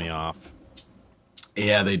pisses me off.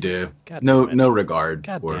 Yeah, they do. No regard.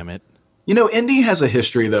 God damn it. You know, Indy has a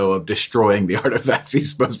history, though, of destroying the artifacts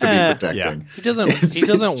he's supposed to be protecting. Yeah. He doesn't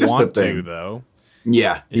want to, though.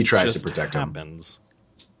 Yeah, he tries to protect happens.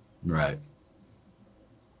 Him. Right.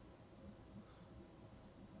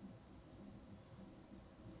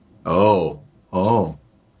 Oh.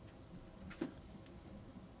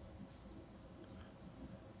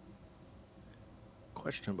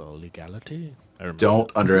 Questionable legality.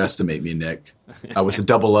 Don't underestimate me, Nick. I was a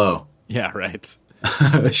 00. Yeah, right.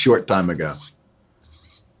 A short time ago.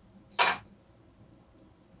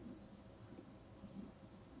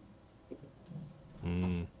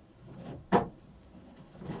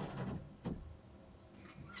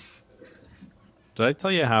 Did I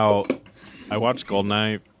tell you how I watched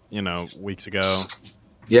GoldenEye, weeks ago?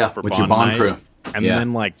 Yeah, with your Bond crew. And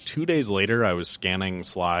then, 2 days later, I was scanning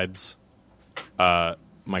slides,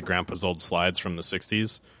 my grandpa's old slides from the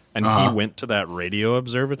 60s, and he went to that radio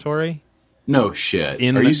observatory. No shit.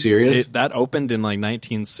 Are you serious? That opened in,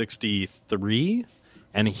 1963,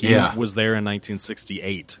 and he was there in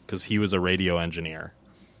 1968 because he was a radio engineer.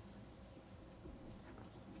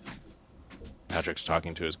 Patrick's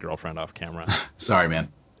talking to his girlfriend off camera. Sorry,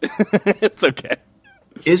 man. It's okay.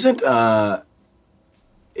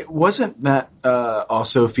 Wasn't that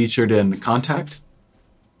also featured in Contact?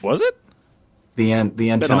 Was it? The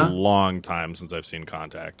antenna? It's been a long time since I've seen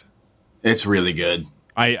Contact. It's really good.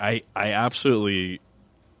 I absolutely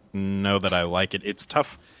know that I like it. It's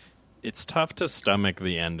tough. It's tough to stomach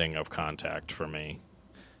the ending of Contact for me.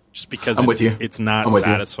 Just because it's not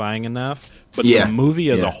satisfying enough. But the movie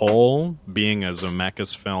as a whole, being a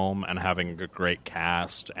Zemeckis film and having a great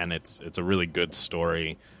cast, and it's a really good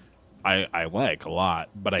story, I like a lot.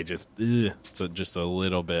 But I just it's just a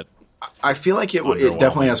little bit. I feel like it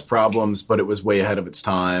definitely has problems, but it was way ahead of its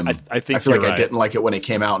time. I feel like I didn't like it when it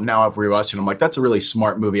came out. Now I've rewatched it. I'm like, that's a really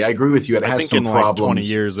smart movie. I agree with you. It has some problems. Like 20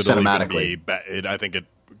 years, cinematically. I think it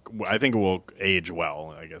will age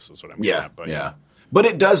well. I guess is what I'm getting at. But But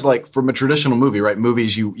it does, like, from a traditional movie, right?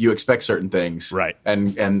 Movies, you expect certain things. Right.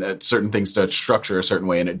 And certain things to structure a certain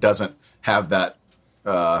way, and it doesn't have that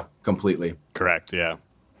completely. Correct, yeah.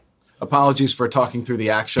 Apologies for talking through the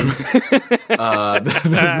action.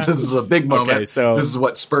 This is a big moment. Okay, so this is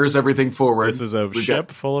what spurs everything forward. This is a ship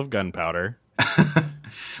full of gunpowder.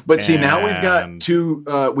 But see, now we've got two.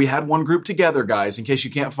 We had one group together, guys. In case you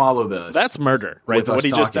can't follow this, that's murder, right? What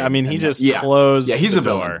he just. I mean, he just closed. Yeah, he's the a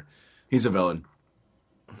villain. door. He's a villain.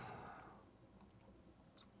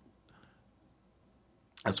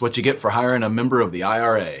 That's what you get for hiring a member of the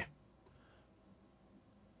IRA.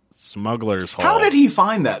 Smuggler's hole. How did he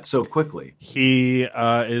find that so quickly? He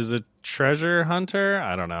is a treasure hunter.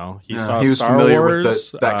 I don't know. He saw he was Star familiar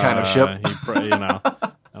Wars. with that kind of ship.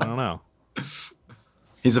 I don't know.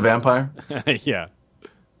 He's a vampire? Yeah.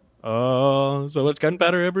 Oh, so much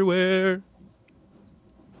gunpowder everywhere.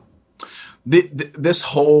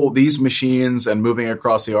 These machines and moving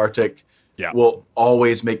across the Arctic will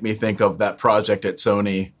always make me think of that project at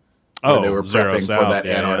Sony where they were prepping for that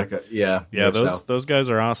Antarctica. Yeah, those guys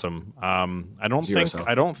are awesome. I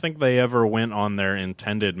don't think they ever went on their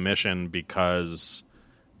intended mission because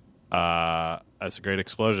that's a great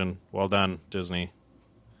explosion. Well done, Disney.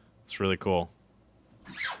 It's really cool.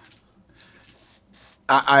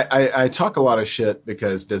 I talk a lot of shit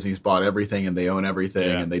because Disney's bought everything and they own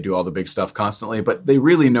everything and they do all the big stuff constantly, but they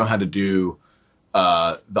really know how to do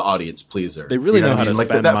the audience pleaser. They really know how to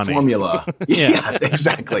spend that money. Formula. Yeah,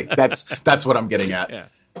 exactly. That's what I'm getting at. Yeah.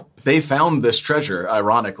 They found this treasure,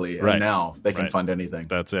 ironically, and now they can fund anything.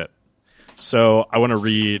 That's it. So I want to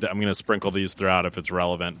read, I'm going to sprinkle these throughout if it's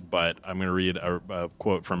relevant, but I'm going to read a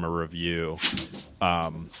quote from a review.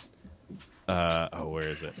 Where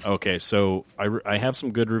is it? Okay, so I have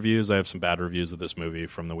some good reviews. I have some bad reviews of this movie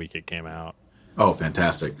from the week it came out. Oh,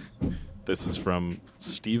 fantastic. This is from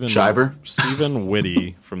Stephen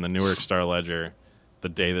Whitty from the Newark Star-Ledger the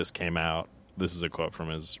day this came out. This is a quote from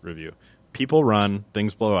his review. People run,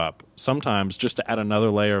 things blow up. Sometimes, just to add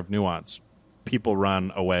another layer of nuance, people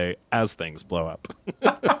run away as things blow up.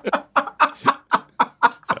 So,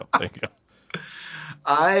 there you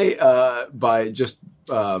go. By just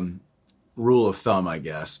rule of thumb, I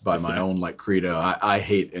guess, by my own credo, I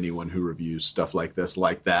hate anyone who reviews stuff like this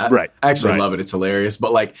like that. Right. I actually love it. It's hilarious.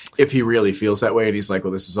 But if he really feels that way and he's like,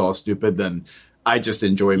 well, this is all stupid, then I just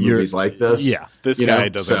enjoy movies like this. Yeah. This guy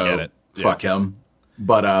doesn't get it. Fuck him.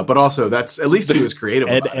 But also that's at least he was creative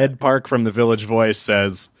about it. Ed Park from The Village Voice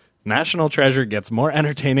says, National Treasure gets more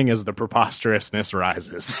entertaining as the preposterousness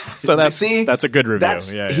rises. So that's a good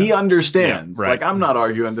review. He understands. Yeah, right. I'm not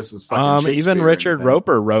arguing this is fucking Shakespeare. Even Richard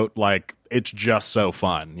Roper wrote it's just so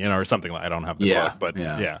fun, or something like I don't have the book, but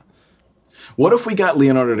yeah. What if we got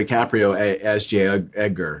Leonardo DiCaprio as J.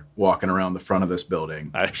 Edgar walking around the front of this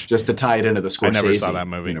building just to tie it into the Scorsese I never saw that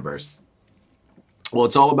movie. Universe? Well,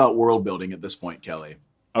 it's all about world building at this point, Kelly.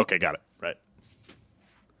 Okay, got it. Right.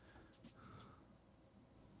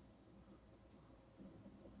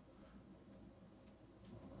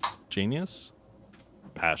 Genius?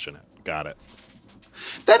 Passionate. Got it.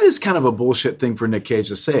 That is kind of a bullshit thing for Nick Cage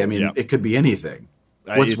to say. I mean, it could be anything.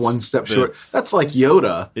 What's one step short? That's like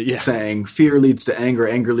Yoda saying fear leads to anger,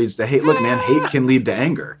 anger leads to hate. Look, man, hate can lead to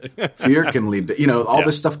anger. Fear can lead to, all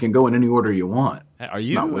this stuff can go in any order you want. It's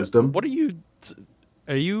not wisdom. What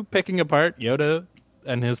are you picking apart Yoda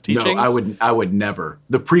and his teachings? No, I would never.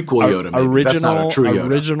 The prequel Yoda, maybe. That's not a true Yoda.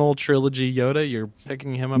 Original trilogy Yoda, you're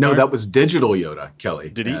picking him apart? No, that was digital Yoda, Kelly.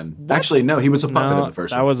 Did he? Actually, no, he was a puppet in the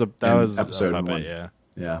first one. That was episode a puppet, 1. yeah.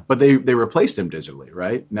 Yeah, but they replaced him digitally,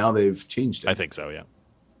 right? Now they've changed it. I think so, yeah.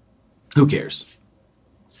 Who cares?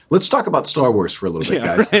 Let's talk about Star Wars for a little bit,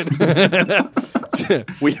 guys.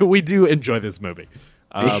 Right. we do enjoy this movie.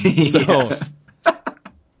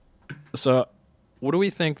 So, what do we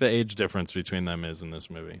think the age difference between them is in this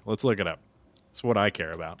movie? Let's look it up. It's what I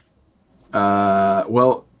care about.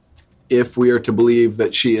 Well, if we are to believe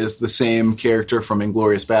that she is the same character from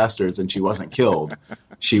Inglourious Bastards and she wasn't killed,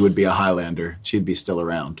 she would be a Highlander. She'd be still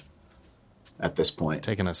around at this point.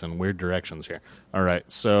 Taking us in weird directions here. All right,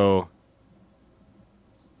 so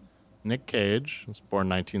Nick Cage was born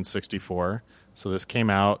 1964. So this came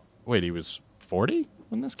out. Wait, he was 40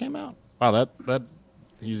 when this came out? Wow, that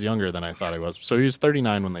he's younger than I thought he was. So he was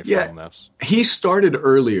 39 when they filmed this. He started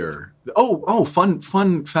earlier.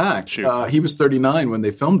 Fun fact. He was 39 when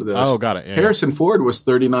they filmed this. Oh, got it. Yeah, Harrison Ford was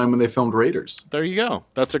 39 when they filmed Raiders. There you go.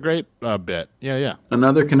 That's a great bit. Yeah.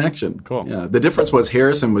 Another connection. Cool. Yeah. The difference was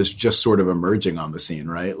Harrison was just sort of emerging on the scene,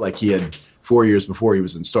 right? Like he had 4 years before he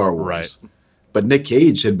was in Star Wars. Right. But Nick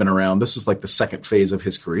Cage had been around. This was like the second phase of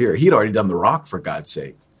his career. He'd already done The Rock, for God's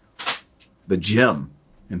sake. The gem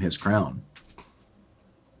in his crown.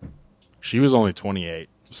 She was only 28,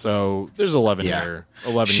 so there's 11 year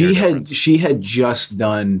difference. She had just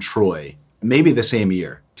done Troy, maybe the same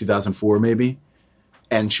year, 2004 maybe,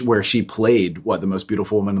 and where she played the most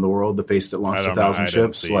beautiful woman in the world, the face that launched 1,000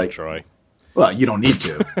 ships. Like Troy. Well, you don't need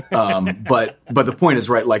to, but the point is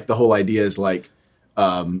right. Like the whole idea is like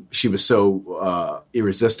she was so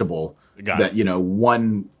irresistible that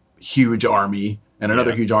one huge army and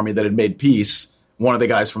another huge army that had made peace. One of the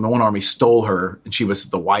guys from the one army stole her, and she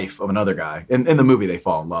was the wife of another guy. In the movie, they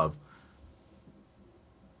fall in love.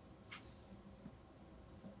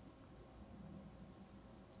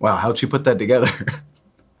 Wow, how'd she put that together?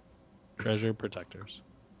 Treasure protectors.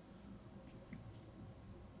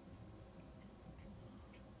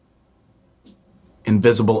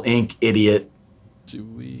 Invisible ink, idiot. Do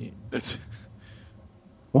we...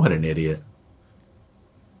 What an idiot.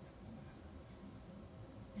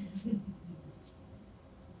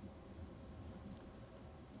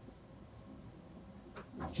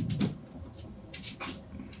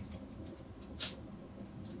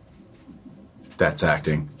 That's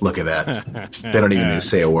acting. Look at that. They don't even need to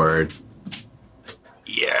say a word.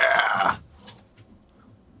 Yeah.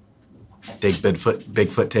 Dig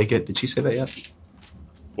Bigfoot take it. Did she say that yet?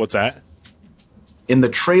 What's that? In the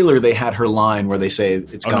trailer, they had her line where they say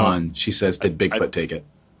it's gone. No. She says, "Did Bigfoot take it?"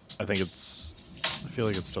 I feel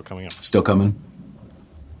like it's still coming up. Still coming?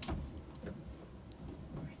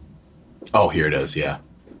 Oh, here it is. Yeah.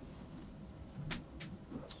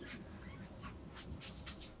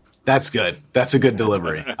 That's good. That's a good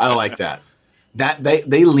delivery. I like that. That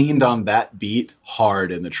they leaned on that beat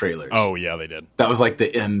hard in the trailers. Oh yeah, they did. That was like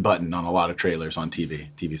the end button on a lot of trailers on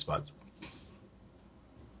TV spots.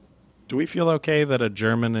 Do we feel okay that a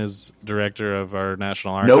German is director of our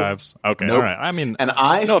National Archives? Nope. Okay, nope. all right. I mean,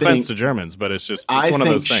 no offense to Germans, but it's one of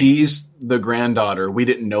those things. She's the granddaughter. We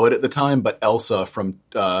didn't know it at the time, but Elsa from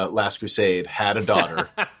Last Crusade had a daughter.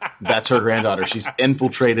 That's her granddaughter. She's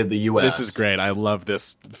infiltrated the U.S. This is great. I love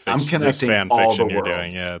this fiction. I'm connecting this fan all fiction the you're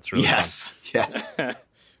worlds. doing. Yeah, it's really yes. fun. Yes.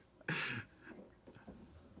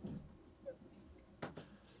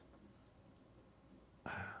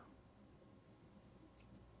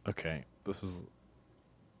 Okay, this is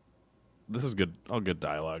good. All good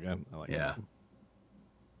dialogue. I like it.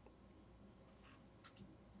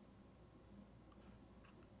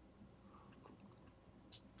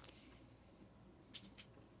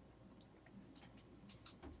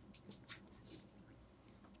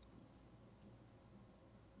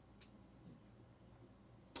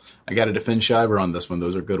 I got to defend Shiver on this one.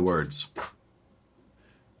 Those are good words.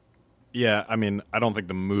 Yeah, I mean, I don't think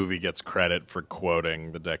the movie gets credit for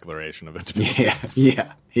quoting the Declaration of Independence.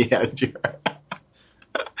 Yeah.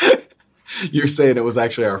 You're saying it was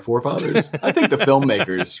actually our forefathers? I think the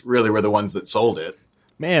filmmakers really were the ones that sold it.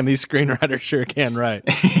 Man, these screenwriters sure can write.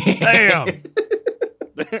 Damn!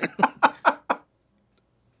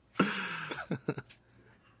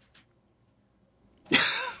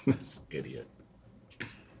 This idiot.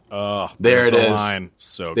 Oh, there it is. Line.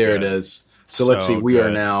 So there good. it is. So let's see. We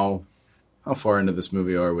are now. How far into this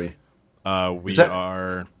movie are we? We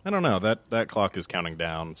are. I don't know. That clock is counting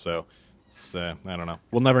down. So I don't know.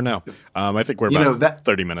 We'll never know. I think we're about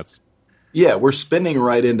 30 minutes. Yeah, we're spinning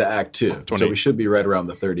right into Act 2. So we should be right around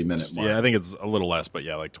the 30-minute mark. Yeah, I think it's a little less, but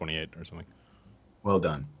yeah, like 28 or something. Well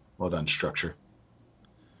done. Well done, structure.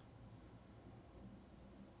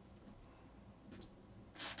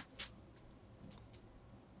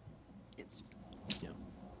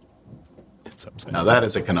 It's upside now down. that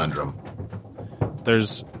is a conundrum.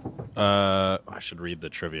 There's I should read the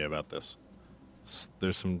trivia about this.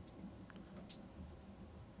 There's some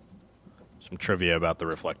trivia about the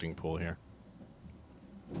reflecting pool here.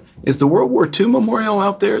 Is the World War II memorial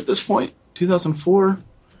out there at this point? 2004?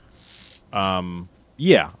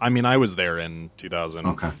 Yeah. I mean, I was there in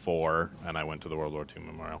 2004, and I went to the World War II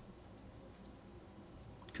memorial.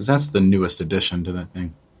 Because that's the newest addition to that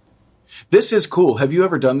thing. This is cool. Have you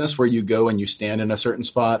ever done this where you go and you stand in a certain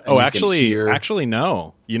spot? And actually,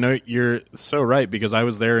 no. You know, you're so right, because I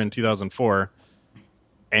was there in 2004,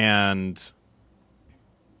 and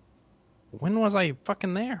when was I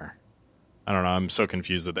fucking there? I don't know. I'm so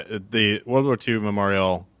confused. The World War II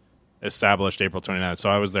memorial established April 29th, so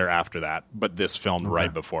I was there after that, but this filmed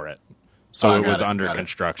right before it. So it was under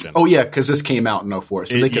construction. Oh, yeah, because this came out in 2004,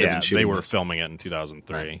 so they could have been shooting they were this. filming it in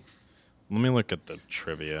 2003. Right. Let me look at the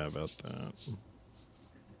trivia about that.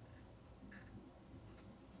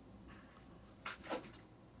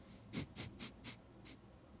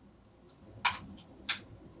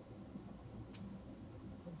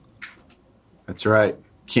 That's right.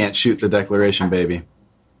 Can't shoot the Declaration, baby.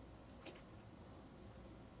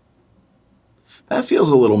 That feels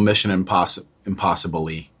a little Mission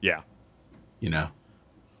Impossible-y. Yeah. You know?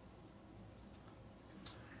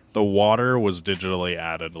 The water was digitally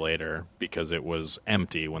added later because it was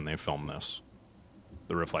empty when they filmed this.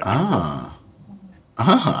 The reflection.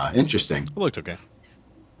 Interesting. It looked okay.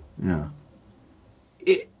 Yeah.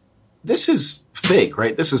 This is fake,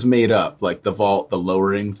 right? This is made up, like the vault, the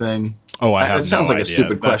lowering thing. Oh, I have It sounds no like idea. a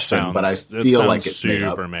stupid question, but I feel like it's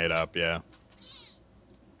super made up. Yeah.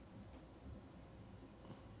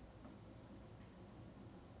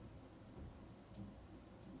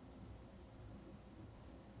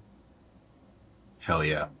 Hell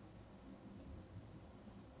yeah.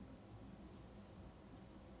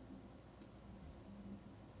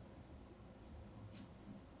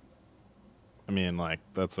 I mean, like,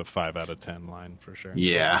 that's a 5 out of 10 line for sure.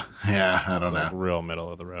 Yeah. I don't know. Real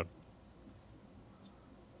middle of the road.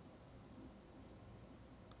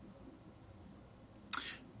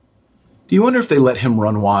 Do you wonder if they let him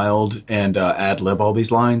run wild and ad-lib all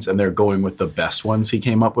these lines, and they're going with the best ones he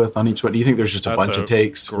came up with on each one? Do you think there's just a bunch of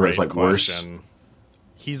takes where it's like question. Worse?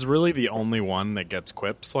 He's really the only one that gets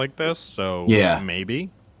quips like this, so yeah,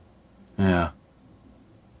 maybe. Yeah.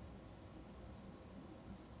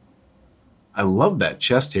 I love that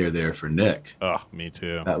chest hair there for Nick. Oh, me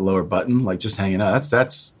too. That lower button, like just hanging out.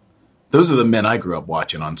 That's those are the men I grew up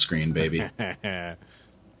watching on screen, baby.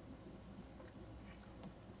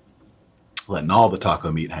 Letting all the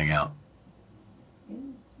taco meat hang out.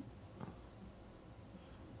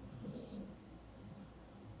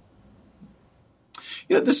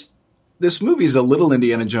 You know, this movie is a little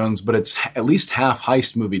Indiana Jones, but it's at least half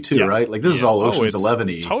heist movie too, right? Like this is all Ocean's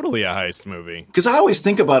 11-y. Totally a heist movie. Because I always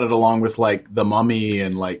think about it along with like The Mummy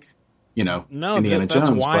and like, you know, Indiana Jones.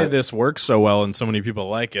 That's why this works so well and so many people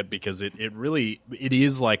like it, because it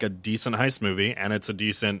is like a decent heist movie, and it's a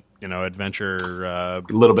decent, you know, adventure, a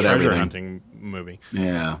little bit treasure everything. Hunting movie.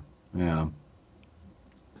 Yeah.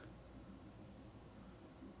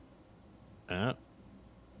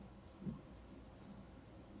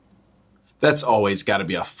 That's always got to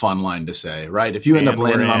be a fun line to say, right? If you end up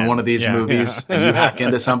landing on one of these movies and you hack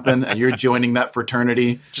into something and you're joining that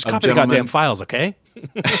fraternity, just copy the goddamn files, okay?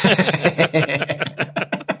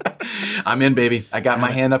 I'm in, baby. I got my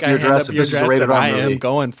hand up your dress. If this is a rated R movie, I am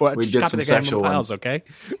going for it. We did some sexual files, ones. Okay?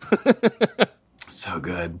 So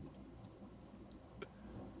good.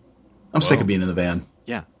 I'm sick of being in the van.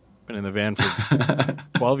 Yeah. Been in the van for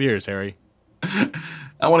 12 years, Harry.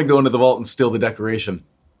 I want to go into the vault and steal the decoration.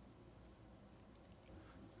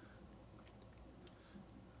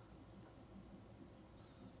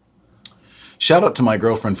 Shout out to my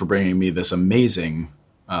girlfriend for bringing me this amazing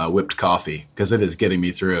whipped coffee, because it is getting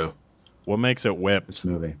me through. What makes it whipped? This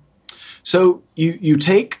movie. So you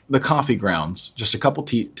take the coffee grounds, just a couple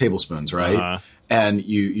tablespoons, right? Uh-huh. And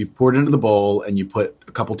you pour it into the bowl, and you put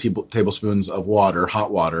a couple tablespoons of water,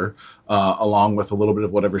 hot water, along with a little bit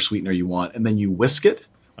of whatever sweetener you want, and then you whisk it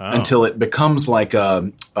until it becomes like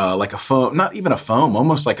a foam, not even a foam,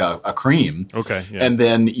 almost like a cream. Okay. Yeah. And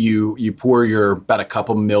then you pour about a cup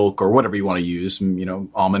of milk or whatever you want to use, you know,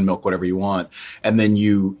 almond milk, whatever you want, and then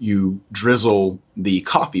you drizzle the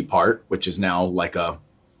coffee part, which is now like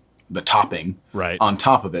the topping, right, on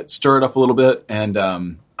top of it. Stir it up a little bit, and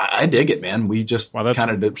I dig it, man. We just kind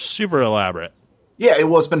of did super elaborate. Yeah,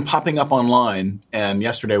 it's been popping up online, and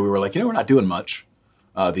yesterday we were like, we're not doing much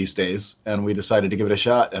these days, and we decided to give it a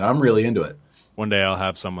shot, and I'm really into it. One day I'll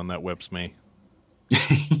have someone that whips me.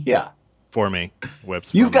 Yeah. For me.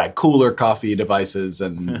 Whips. You've got cooler coffee devices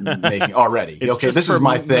and making already. Okay, this is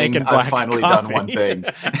my thing. I've finally done one thing.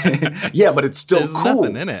 Yeah, but it's still There's cool.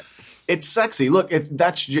 Nothing in it. It's sexy. Look,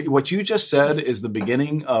 that's what you just said is the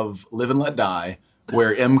beginning of Live and Let Die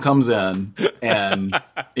where M comes in and,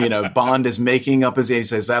 Bond is making up he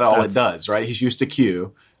says, that all it does, right? He's used to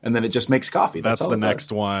Q. And then it just makes coffee. That's the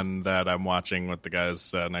next one that I'm watching with the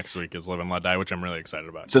guys next week is Live and Let Die, which I'm really excited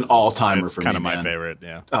about. It's an all-timer for me, kind of my favorite,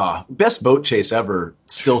 yeah. Best boat chase ever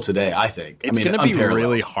still today, I think. It's going to be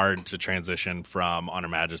really hard to transition from On Her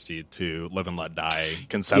Majesty to Live and Let Die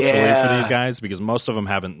conceptually for these guys because most of them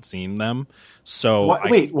haven't seen them. So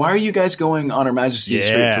why are you guys going On Her Majesty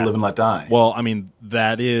straight to Live and Let Die? Well, I mean,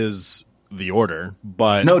 that is the order,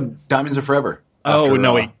 but... No, Diamonds Are Forever.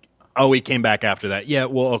 He came back after that. Yeah,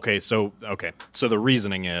 well, okay. So the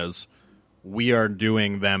reasoning is we are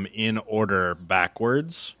doing them in order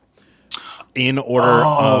backwards, in order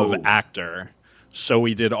of actor. So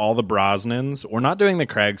we did all the Brosnans. We're not doing the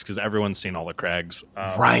Craigs because everyone's seen all the Craigs.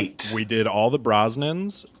 Right. We did all the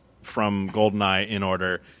Brosnans from GoldenEye in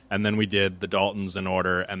order, and then we did the Daltons in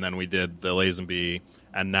order, and then we did the Lazenby,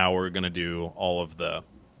 and now we're going to do all of the...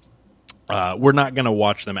 we're not going to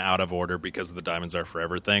watch them out of order because of the Diamonds Are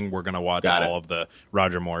Forever thing. We're going to watch all of the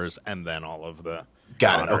Roger Moores and then all of the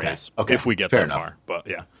Connerys. Okay. If we get that far. But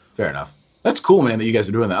yeah. Fair enough. That's cool, man, that you guys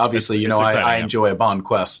are doing that. Obviously, I enjoy a Bond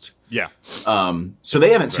quest. Yeah. So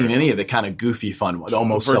they haven't seen any of the kind of goofy, fun,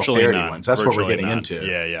 almost self-parody ones. That's what we're getting into.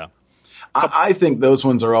 Yeah. I think those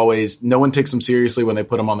ones are always, no one takes them seriously when they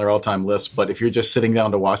put them on their all-time list, but if you're just sitting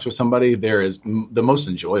down to watch with somebody, they're the most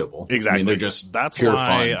enjoyable. Exactly. I mean, they're just That's pure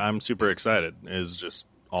why fun. I'm super excited, is just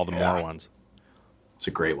all the Moore ones. It's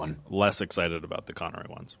a great one. Less excited about the Connery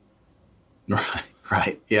ones.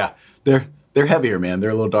 Right. Yeah. They're heavier, man.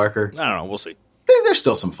 They're a little darker. I don't know. We'll see. There's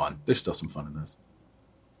still some fun. There's still some fun in this.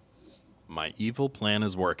 My evil plan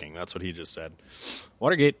is working. That's what he just said.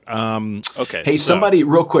 Watergate. Okay. Hey, somebody,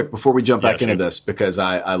 real quick before we jump back into this, because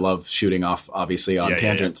I love shooting off, obviously, on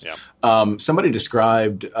tangents. Yeah. Somebody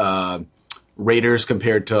described Raiders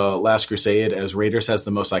compared to Last Crusade as Raiders has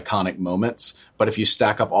the most iconic moments, but if you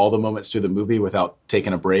stack up all the moments through the movie without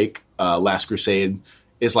taking a break, Last Crusade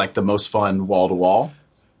is like the most fun wall to wall.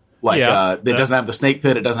 It doesn't have the snake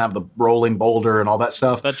pit, it doesn't have the rolling boulder and all that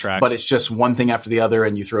stuff. That tracks. But it's just one thing after the other,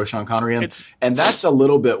 and you throw Sean Connery in. And that's a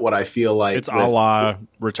little bit what I feel like. It's a la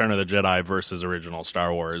Return of the Jedi versus original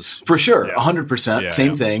Star Wars. For sure, 100%.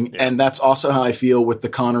 Same thing. Yeah. And that's also how I feel with the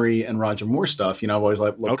Connery and Roger Moore stuff. I've always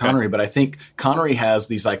loved Connery, but I think Connery has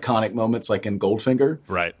these iconic moments like in Goldfinger.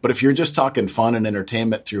 Right. But if you're just talking fun and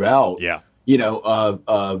entertainment throughout, Spy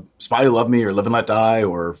Who Loved Me or Live and Let Die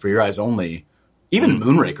or For Your Eyes Only, even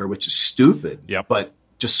Moonraker, which is stupid, but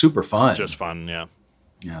just super fun. Just fun, yeah.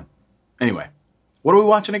 Yeah. Anyway, what are we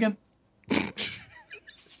watching again?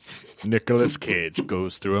 Nicolas Cage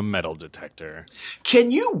goes through a metal detector.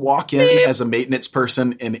 Can you walk in as a maintenance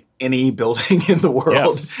person in any building in the world?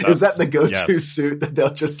 Yes, is that the go-to suit that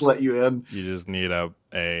they'll just let you in? You just need a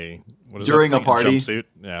during a party jumpsuit.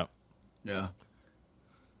 Yeah. Yeah.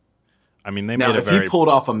 I mean, they now, made if he pulled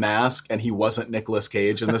off a mask and he wasn't Nicolas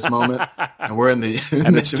Cage in this moment, and we're in the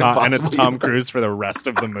and it's Tom Cruise for the rest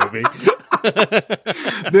of the movie,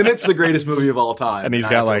 then it's the greatest movie of all time. And he's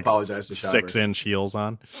got like 6-inch heels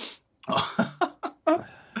on.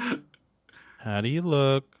 How do you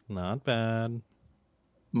look? Not bad.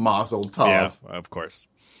 Mazel tov. Yeah, of course.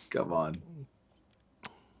 Come on.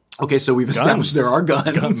 Okay, so we've established there are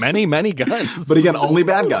guns. Many guns. But again, only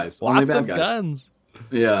bad guys. Lots only bad of guys. Guns.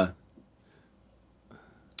 Yeah.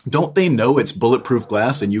 Don't they know it's bulletproof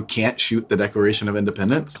glass and you can't shoot the Declaration of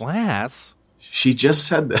Independence? Glass? She just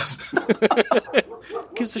said this.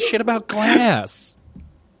 Gives a shit about glass.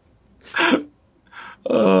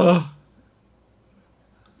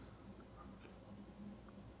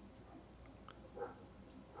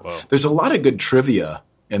 There's a lot of good trivia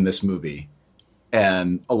in this movie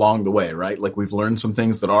and along the way, right? Like we've learned some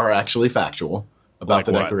things that are actually factual about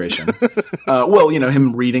the Declaration.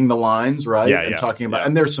 Him reading the lines, right? And talking about,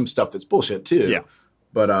 and there's some stuff that's bullshit too. Yeah.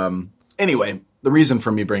 But anyway, the reason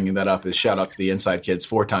for me bringing that up is shout out to the Inside Kids,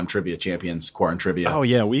 4-time trivia champions, Quarren Trivia. Oh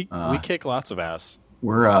yeah, we kick lots of ass.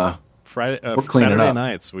 We're Friday, we're cleaning Saturday up.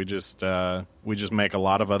 Nights. We just make a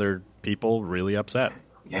lot of other people really upset.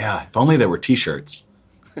 Yeah, if only there were T-shirts.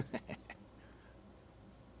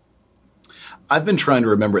 I've been trying to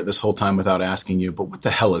remember it this whole time without asking you, but what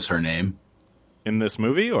the hell is her name? In this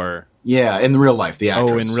movie, or? Yeah, in real life, the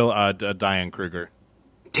actress. Oh, in real, Diane Kruger.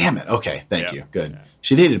 Damn it. Okay, thank you. Good. Yeah.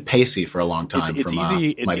 She dated Pacey for a long time. It's from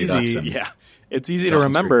easy. Mighty Ducks. Yeah, it's easy to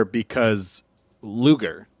remember because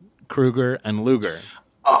Kruger and Luger.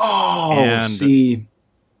 Oh, see,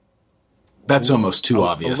 that's almost too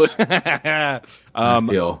obvious. I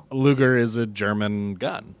feel Luger is a German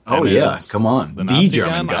gun. Oh yeah, come on, the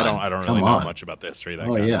German gun. I don't really know much about the history of that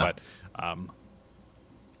gun, but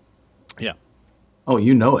yeah. Oh,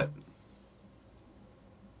 you know it.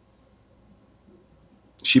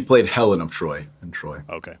 She played Helen of Troy in Troy.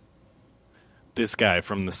 Okay. This guy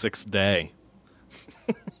from The Sixth Day.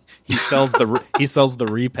 He sells the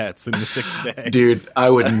repets in The Sixth Day. Dude, I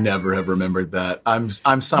would never have remembered that. I'm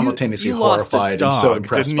simultaneously horrified and so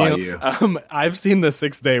impressed by you. I've seen The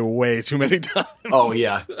Sixth Day way too many times. Oh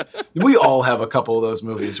yeah, we all have a couple of those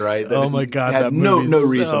movies, right? Oh my god, had that no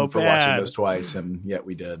reason so for bad. watching those twice, and yet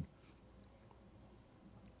we did.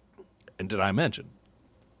 And did I mention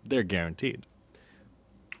they're guaranteed?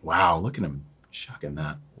 Wow, look at him shucking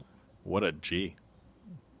that. What a G.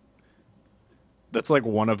 That's like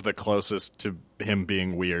one of the closest to him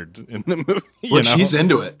being weird in the movie. Well, she's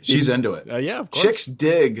into it. She's into it. Yeah, of course. Chicks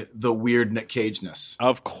dig the weird Nick Cage-ness.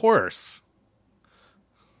 Of course.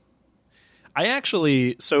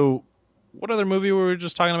 So what other movie were we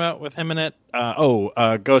just talking about with him in it?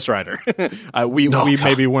 Ghost Rider. We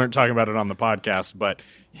maybe weren't talking about it on the podcast, but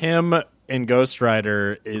him in Ghost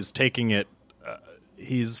Rider is taking it.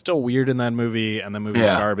 He's still weird in that movie, and the movie's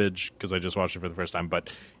garbage because I just watched it for the first time, but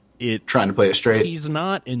trying to play it straight. He's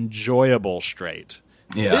not enjoyable straight.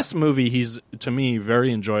 Yeah. This movie, he's, to me,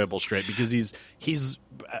 very enjoyable straight because he's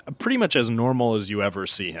pretty much as normal as you ever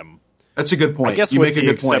see him. That's a good point. I guess you with make a the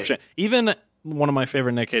good exception, point. even one of my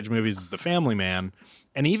favorite Nick Cage movies is The Family Man,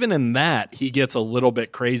 and even in that, he gets a little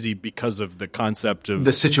bit crazy because of the concept of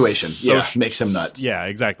the situation. Makes him nuts. Yeah,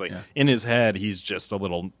 exactly. Yeah. In his head, he's just a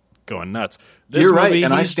little going nuts. You're right,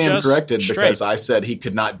 and I stand corrected because I said he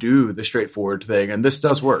could not do the straightforward thing, and this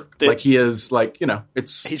does work. He is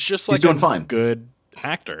he's doing fine. Good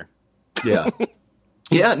actor. Yeah,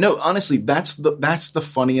 yeah. No, honestly, that's the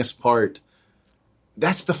funniest part.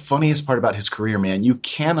 That's the funniest part about his career, man. You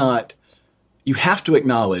have to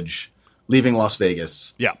acknowledge Leaving Las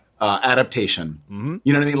Vegas. Yeah, adaptation. Mm-hmm.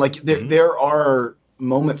 You know what I mean? Like there are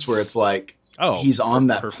moments where it's like. Oh, he's on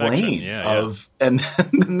that plane and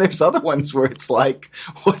then there's other ones where it's like,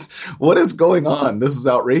 what is going on? This is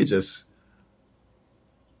outrageous.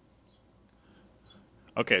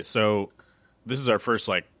 Okay, so this is our first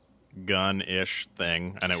like gun-ish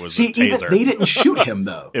thing, and it was a taser. They didn't shoot him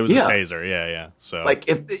though. It was a taser, yeah. So like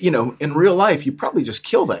if in real life, you probably just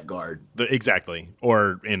kill that guard. Exactly,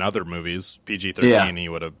 or in other movies, PG-13, he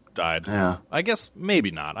would have died. Yeah, I guess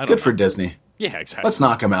maybe not. I don't know. Good for Disney. Yeah, exactly. Let's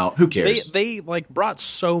knock him out. Who cares? They like brought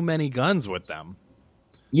so many guns with them.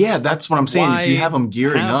 Yeah, that's what I'm saying. Why if you have them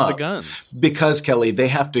gearing up, the guns? Because Kelly, they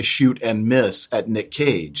have to shoot and miss at Nick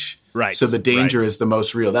Cage, right? So the danger is the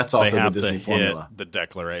most real. That's also the Disney formula. The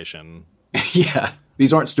declaration. Yeah,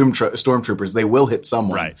 these aren't stormtroopers. They will hit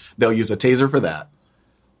someone. Right. They'll use a taser for that.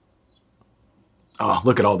 Oh,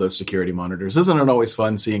 look at all those security monitors! Isn't it always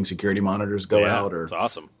fun seeing security monitors go out? Or it's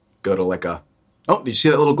awesome. Go to like a. Oh, did you see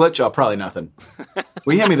that little glitch? Oh, probably nothing.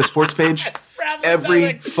 Will you hand me the sports page?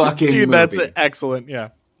 Every fucking dude, movie. That's excellent. Yeah,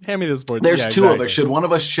 hand me the sports. There's two of us. Should one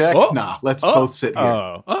of us check? Nah, let's both sit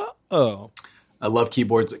here. I love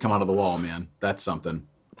keyboards that come out of the wall, man. That's something.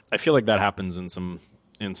 I feel like that happens in some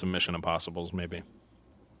Mission Impossibles, maybe.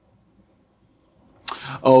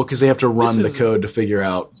 Oh, because they have to run the code to figure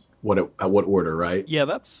out what order, right? Yeah,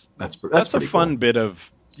 that's a fun bit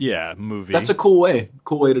of movie. That's a cool way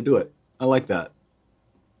to do it. I like that.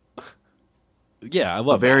 Yeah, I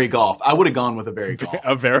love a very golf. I would have gone with a very golf.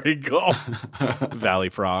 A very golf. Valley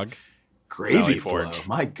Frog. Gravy Flow.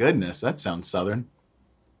 My goodness, that sounds southern.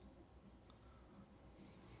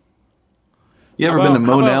 You ever been to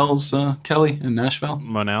Monell's, Kelly, in Nashville?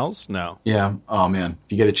 Monell's? No. Yeah. Oh, man.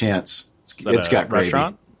 If you get a chance, it's got gravy.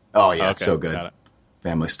 Restaurant? Oh, yeah. It's so good. Got it.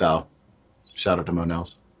 Family style. Shout out to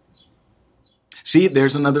Monell's. See,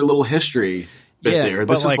 there's another little history bit there.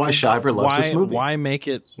 This is why Shiver loves this movie. Why make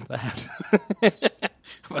it that?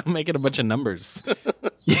 Why make it a bunch of numbers?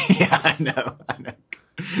 Yeah, I know.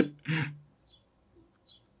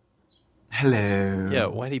 Hello. Yeah,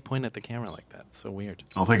 why did he point at the camera like that? It's so weird.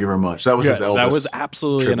 Oh, thank you very much. That was his Elvis. That was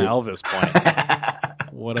absolutely tribute. An Elvis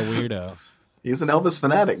point. What a weirdo. He's an Elvis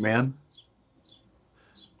fanatic, man.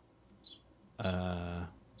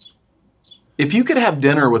 If you could have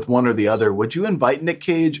dinner with one or the other, would you invite Nick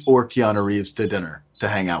Cage or Keanu Reeves to dinner to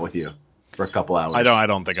hang out with you for a couple hours? I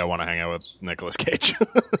don't think I want to hang out with Nicolas Cage.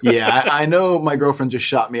 Yeah, I know my girlfriend just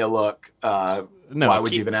shot me a look. No, why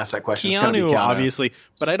would you even ask that question? Keanu, obviously,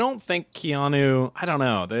 but I don't think Keanu. I don't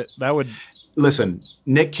know that would. Listen,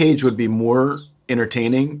 Nick Cage would be more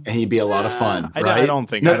entertaining, and he'd be a lot of fun. Right? I don't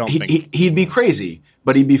think. He'd be crazy,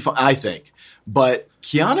 but he'd be fun. I think, but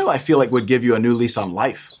Keanu, I feel like would give you a new lease on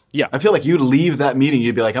life. Yeah, I feel like you'd leave that meeting,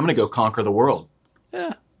 you'd be like, "I'm going to go conquer the world."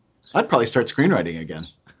 Yeah, I'd probably start screenwriting again.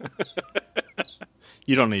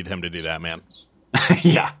 You don't need him to do that, man.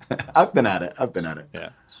 Yeah, I've been at it. Yeah.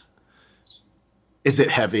 Is it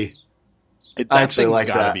heavy? I actually like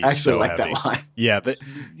that. I actually like that line. Yeah,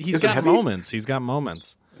 he's got moments. He's got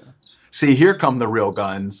moments. See, here come the real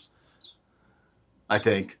guns, I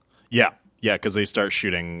think. Yeah, because they start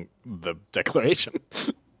shooting the Declaration.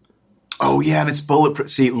 Oh, yeah, and it's bulletproof.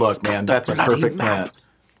 See, look, man, that's a perfect plan.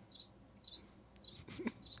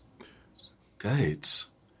 Gates.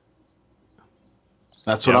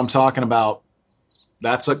 That's what I'm talking about.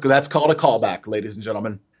 That's called a callback, ladies and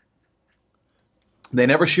gentlemen. They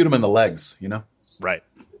never shoot him in the legs, you know? Right.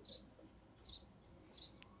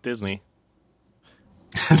 Disney.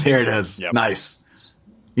 There it is. Yep. Nice.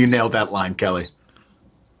 You nailed that line, Kelly.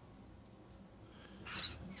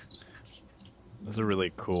 This is a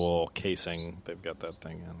really cool casing. They've got that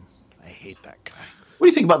thing in. I hate that guy. What do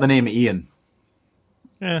you think about the name Ian?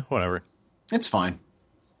 Whatever. It's fine.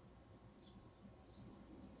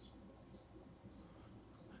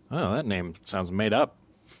 Oh, that name sounds made up.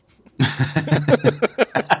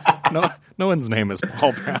 No one's name is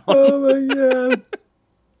Paul Brown. Oh my god!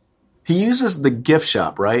 He uses the gift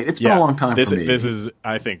shop, right? It's been a long time for me.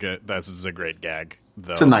 I think this is a great gag.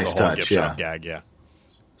 Though, it's a nice touch. Gift shop gag, yeah.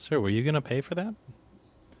 Sir, were you going to pay for that?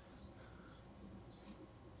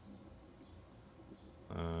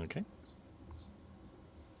 Okay.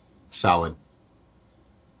 Solid.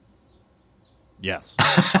 Yes.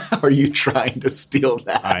 Are you trying to steal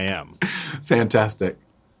that? I am. Fantastic.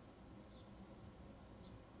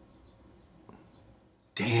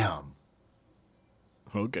 Damn.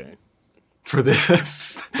 Okay. For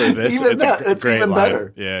this. Even it's even line.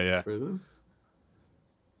 better. Yeah. For this?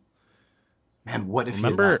 Man, what if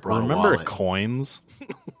remember a coins?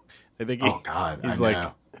 I think he's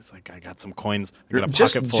like, I got some coins. I got a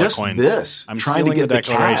just, pocket full just of coins. This. I'm trying stealing to get the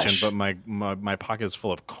Declaration, cash. but my pocket is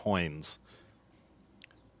full of coins.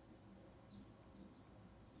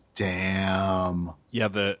 Damn.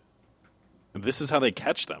 Yeah, this is how they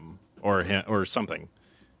catch them, or something.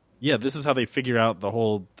 Yeah, this is how they figure out the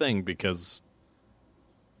whole thing, because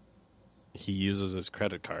he uses his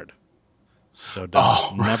credit card. So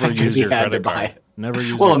never use your credit card. Never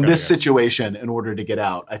use. Well, in this situation, in order to get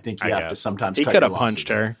out, I think you have to sometimes. He could have punched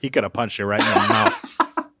her. He could have punched her right in the mouth.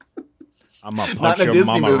 I'm gonna punch your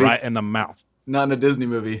mama right in the mouth. Not in a Disney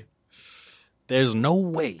movie. There's no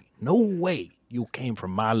way you came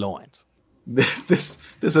from my loins. This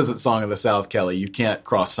isn't Song of the South, Kelly. You can't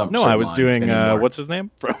cross some. No, I was doing what's his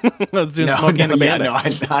name? I was doing Smokey and the Bandit.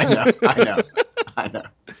 I know.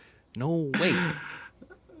 No way.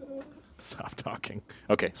 Stop talking.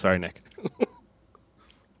 Okay, sorry, Nick.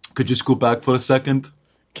 Could you scoot back for a second?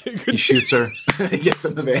 He shoots her. He gets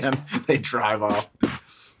in the van. They drive off.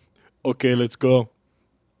 Okay, let's go.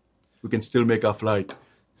 We can still make our flight.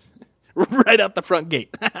 Right out the front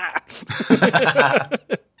gate.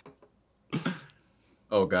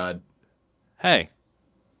 Oh, God. Hey.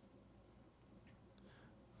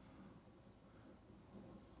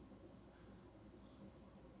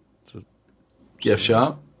 It's a gift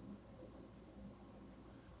shop.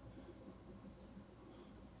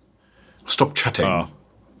 Stop chatting. Oh.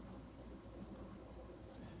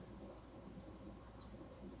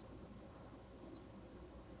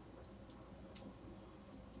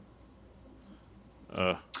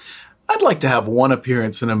 I'd like to have one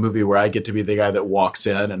appearance in a movie where I get to be the guy that walks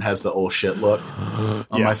in and has the old shit look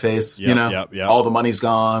on my face. Yep. All the money's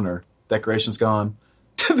gone or decoration's gone.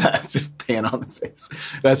 That's a pan on the face.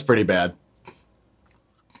 That's pretty bad.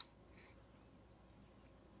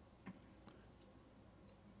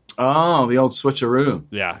 Oh, the old switcheroo.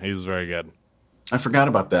 Yeah, he was very good. I forgot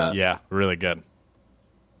about that. Yeah, really good.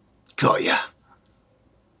 Oh, yeah.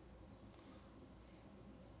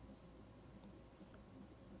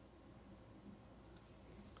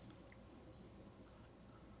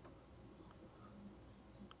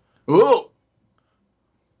 Ooh.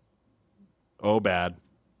 Oh, bad.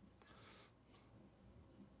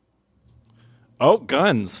 Oh,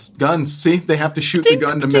 guns. Guns. See, they have to shoot the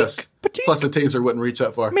gun to miss. Plus, the taser wouldn't reach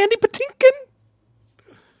that far. Mandy Patinkin.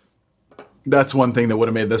 That's one thing that would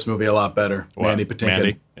have made this movie a lot better. What? Mandy Patinkin.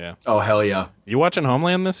 Mandy? Yeah. Oh, hell yeah. You watching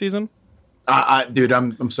Homeland this season? Dude,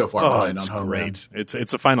 I'm so far behind on Homeland. Great.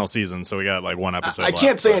 It's the final season, so we got like one episode I left,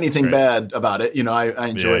 can't say anything bad about it. You know, I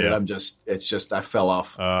enjoyed it. It's just I fell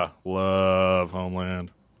off. Love Homeland.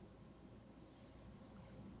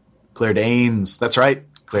 Claire Danes. That's right.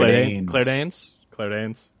 Claire Danes. Claire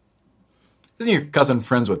Danes. Isn't your cousin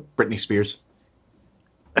friends with Britney Spears?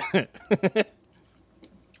 He's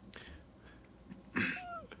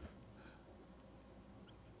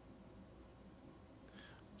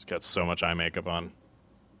got so much eye makeup on.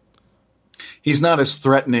 He's not as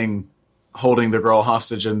threatening holding the girl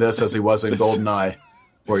hostage in this as he was in Goldeneye,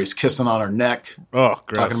 where he's kissing on her neck. Oh,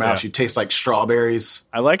 gross, talking about how she tastes like strawberries.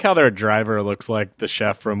 I like how their driver looks like the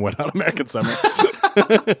chef from Wet Hot American Summer.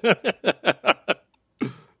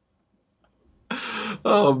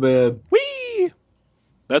 Oh man, whee!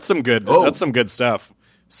 That's some good. Oh. That's some good stuff.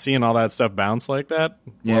 Seeing all that stuff bounce like that.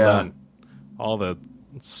 Yeah, well done. All the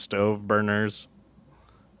stove burners.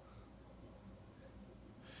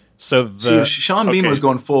 So if Sean Bean was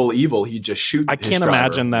going full evil, he'd just shoot. I can't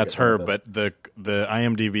imagine that's her, but the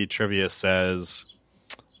IMDb trivia says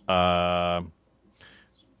Diane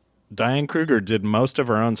Kruger did most of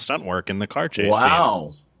her own stunt work in the car chase.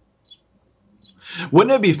 Wow. Scene.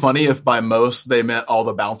 Wouldn't it be funny if by most they meant all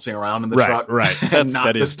the bouncing around in the truck? Right.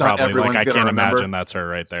 That is probably like I can't imagine that's her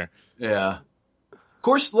right there. Yeah. Of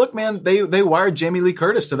course, look, man, they wired Jamie Lee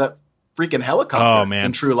Curtis to that freaking helicopter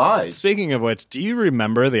in True Lies. Speaking of which, do you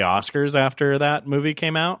remember the Oscars after that movie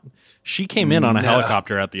came out? She came in on a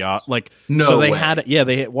helicopter at the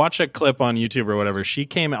they watch a clip on YouTube or whatever. She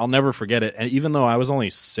came, I'll never forget it. And even though I was only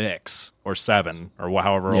 6 or 7 or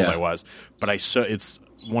however old I was, but it's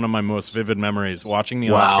one of my most vivid memories watching the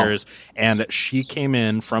Oscars, and she came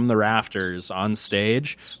in from the rafters on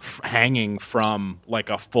stage hanging from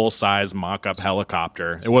like a full-size mock-up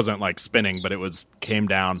helicopter. It wasn't like spinning, but it came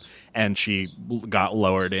down, and she got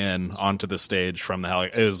lowered in onto the stage from the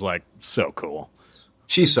helicopter. It was like so cool.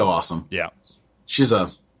 She's so awesome. Yeah. She's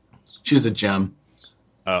a gem.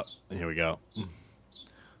 Oh, here we go.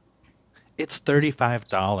 It's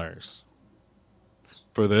 $35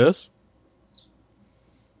 for this.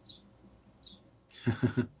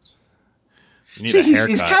 See,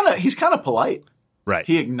 he's kind of polite. Right.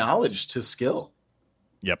 He acknowledged his skill.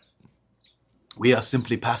 Yep. We are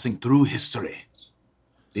simply passing through history.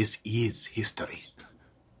 This is history.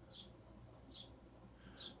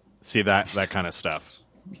 See that kind of stuff.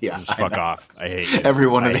 Yeah. Just fuck off. I hate you. Every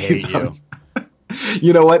one of these. You.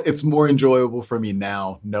 You know what? It's more enjoyable for me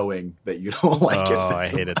now knowing that you don't like it. Oh, I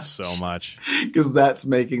hate it so much. Because that's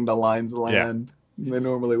making the lines land. Yeah. They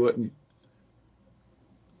normally wouldn't.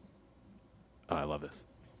 Oh, I love this.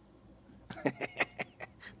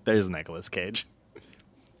 There's Nicolas Cage.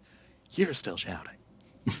 You're still shouting.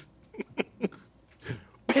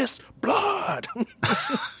 Piss blood.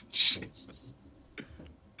 Jesus.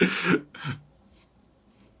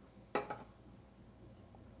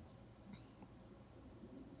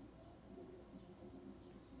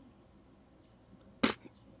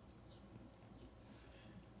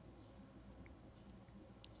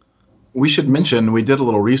 We should mention we did a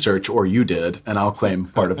little research, or you did, and I'll claim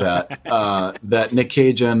part of that, that Nick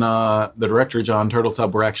Cage and the director, John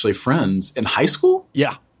Turteltaub, were actually friends in high school?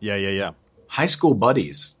 Yeah. High school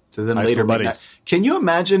buddies. To then later buddies. Can you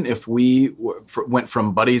imagine if we went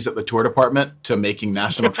from buddies at the tour department to making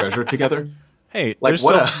National Treasure together? Hey, like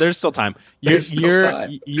there's still time. There's still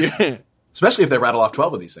time. Especially if they rattle off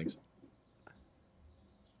 12 of these things.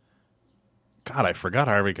 God, I forgot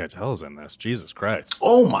Harvey Keitel's in this. Jesus Christ.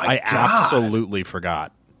 Oh, my God. I absolutely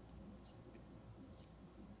forgot.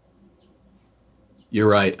 You're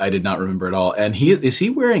right. I did not remember at all. And is he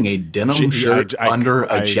wearing a denim shirt under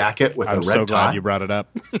a jacket with a red tie? I'm so glad you brought it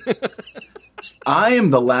up. I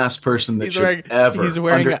am the last person that should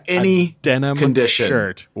ever, under any denim condition,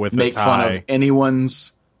 shirt with make a tie. fun of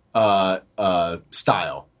anyone's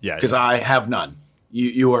style. Yeah, because I have none.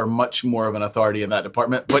 You are much more of an authority in that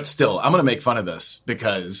department. But still, I'm going to make fun of this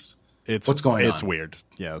because what's going on? It's weird.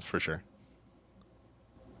 Yeah, for sure.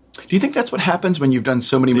 Do you think that's what happens when you've done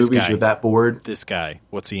so many movies you're that bored? This guy,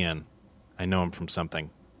 what's he in? I know him from something.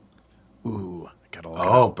 Ooh, I gotta look it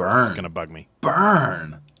up. Burn. It's gonna bug me.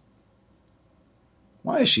 Burn.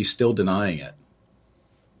 Why is she still denying it?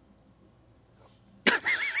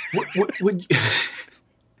 Would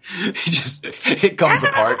it comes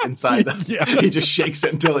apart inside them. Yeah. He just shakes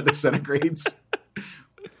it until it disintegrates.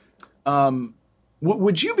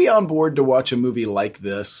 Would you be on board to watch a movie like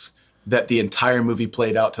this? That the entire movie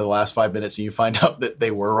played out to the last 5 minutes and you find out that they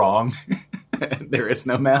were wrong. There is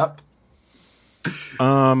no map.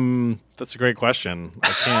 That's a great question.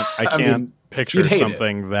 I can't picture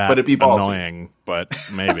something that but it'd be annoying, but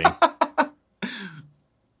maybe.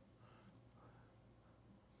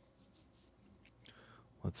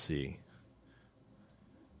 Let's see.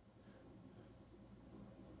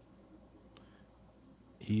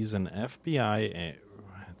 He's an FBI.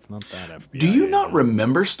 It's not that FBI. Do you not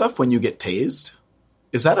remember stuff when you get tased?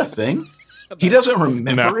 Is that a thing? He doesn't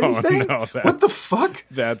remember anything? No, what the fuck?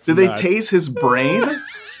 Did they tase his brain?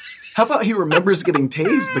 How about he remembers getting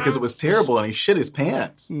tased because it was terrible and he shit his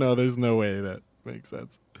pants? No, there's no way that makes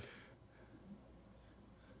sense.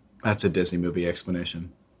 That's a Disney movie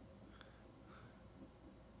explanation.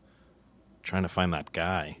 trying to find that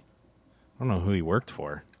guy. I don't know who he worked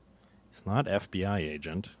for. He's not FBI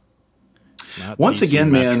agent. Not Once DC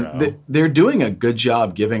again, Metro. man, they're doing a good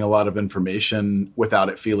job giving a lot of information without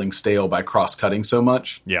it feeling stale by cross-cutting so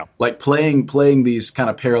much. Yeah. Like playing these kind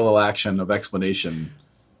of parallel action of explanation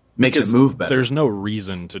makes it move better. There's no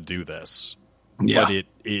reason to do this. Yeah. But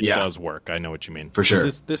it does work. I know what you mean. For sure.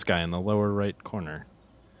 This guy in the lower right corner.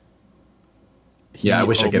 I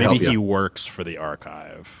wish I could help you. Maybe he works for the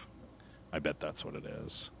archive. I bet that's what it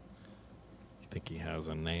is. You think he has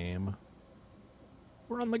a name?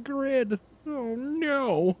 We're on the grid. Oh,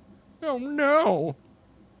 no. Oh, no.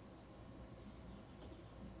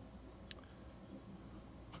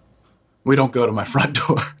 We don't go to my front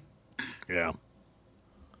door. Yeah.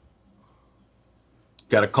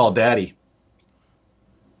 Got to call Daddy.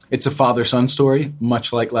 It's a father-son story,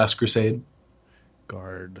 much like Last Crusade.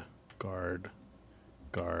 Guard. God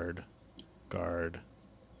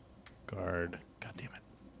damn it.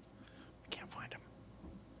 I can't find him.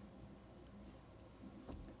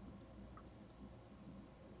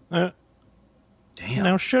 Damn.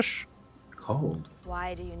 Now shush. Cold.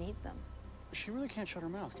 Why do you need them? She really can't shut her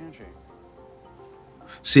mouth, can she?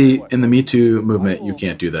 See, in the Me Too movement, you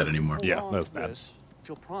can't do that anymore. Yeah, that's bad. If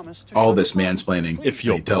you'll promise to All shut this her mouth. mansplaining. If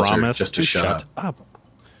you'll he tells her promise just to shut up.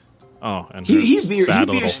 Oh, and He her sad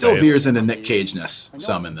little still face. veers into Nick Cage-ness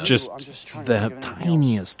some in this. Just I'm trying to the think of anything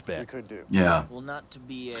tiniest else we bit. could do. Yeah. Well, not to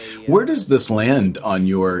be a. Where does this land on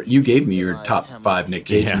your... You gave me your top 5 Nick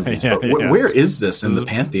Cage movies, but where is this in the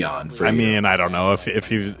pantheon for I you? mean, I don't know.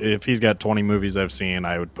 If he's got 20 movies I've seen,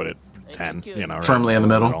 I would put it 10. You know, right Firmly in the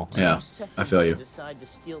middle? middle. Yeah, I feel you.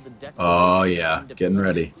 Oh, yeah. Getting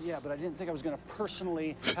ready. Yeah, but I didn't think I was going to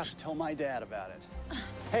personally have to tell my dad about it.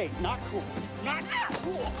 Hey, not cool. Not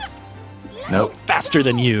cool. Nope. Faster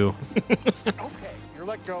than you. Okay, you're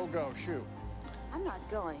let go, shoot. I'm not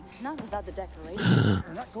going. Not without the declaration.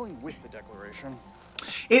 You're not going with the declaration.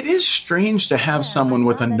 It is strange to have someone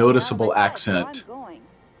with a noticeable accent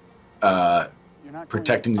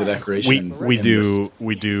protecting the Declaration. We do.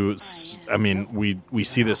 I mean, we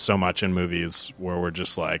see this so much in movies where we're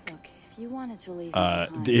just like, Look, if you wanted to leave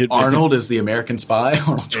Arnold is the American spy.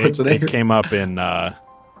 Arnold Schwarzenegger. It came up in that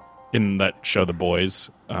show, The Boys.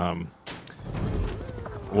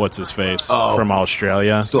 What's his face from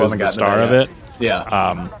Australia? Still was haven't the gotten star to of that it. yet.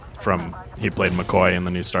 Yeah. He played McCoy in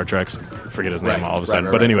the new Star Treks. I forget his name all of a sudden.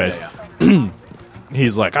 Right, but anyways,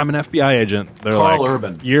 he's like, I'm an FBI agent. They're Carl like,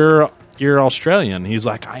 Urban. You're Australian. He's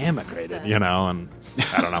like, I emigrated, and I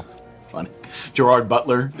don't know. It's funny. Gerard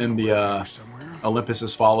Butler in the Olympus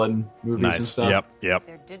Has Fallen movies and stuff. Yep.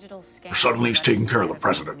 Suddenly he's taking care of the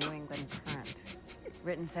president.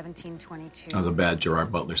 Written 1722. That was a bad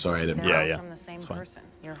Gerard Butler. Sorry, I didn't. Yeah, yeah. From the same It's fine. person.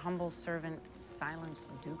 Your humble servant, Silence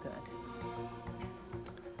Dogood.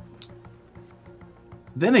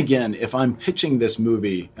 Then again, if I'm pitching this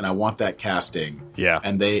movie and I want that casting,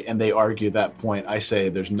 and they argue that point, I say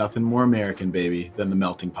there's nothing more American, baby, than the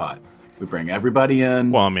melting pot. We bring everybody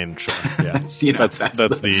in. Well, I mean, sure, yeah. that's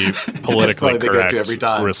the politically that's correct every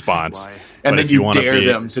time. response. And But then if you wanna dare be,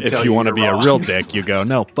 them to if tell you you want to you're be a wrong. real dick, you go,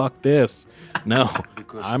 no, fuck this. No,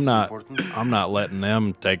 I'm not letting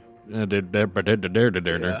them take. Yeah.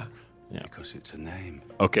 Yeah. Because it's a name.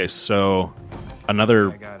 Okay, so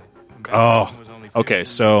another. Oh, okay,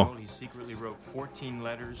 so He secretly wrote 14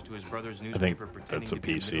 letters to his brother's I think newspaper that's a pretending to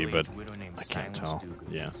be PC, middle-aged but widow named I can't Silence tell.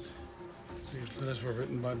 Dogood. Yeah, These letters were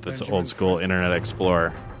written by that's Benjamin old school Franklin. Internet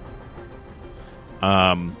Explorer.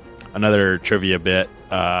 Another trivia bit.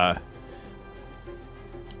 Okay.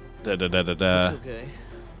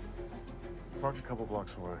 Park a couple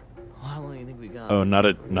blocks away. Well, how long do you think we got? Oh, not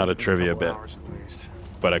a trivia bit, Hours at least.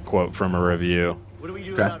 but a quote from a review. What do we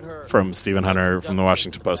do Okay. about her? From Stephen Hunter from the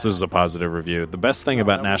Washington Post. This is a positive review. The best thing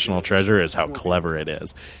about National Treasure is how clever it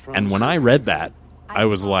is. And when I read that, I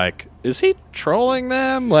was like, is he trolling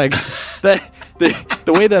them? Like, the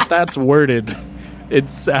way that's worded, it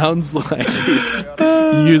sounds like he's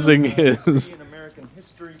using his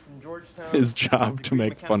job to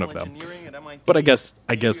make fun of them. But I guess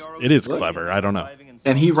it is clever. I don't know.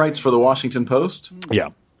 And he writes for the Washington Post. Yeah.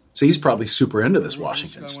 So he's probably super into this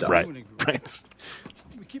Washington stuff. Right.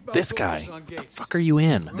 This guy, the fuck are you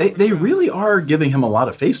in? They really are giving him a lot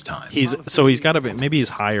of face time. He's got to be, maybe he's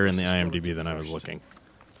higher in the IMDb than I was looking.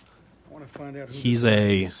 I want to find out who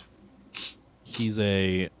He's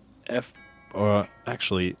a or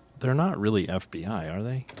actually, they're not really FBI, are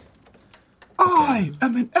they? I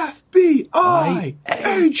am an FBI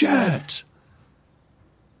agent.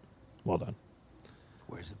 Well done.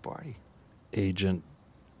 Where's the party? Agent.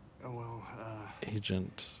 Oh, well,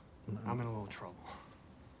 Agent. I'm in a little trouble.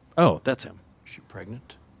 Oh, that's him. Is she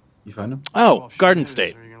pregnant? You find him? Oh, Garden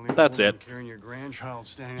State. That's it. Carrying your grandchild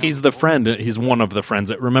standing out He's in the friend. He's one of the friends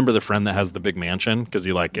that remember the friend that has the big mansion because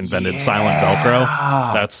he like invented silent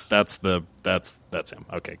Velcro. That's him.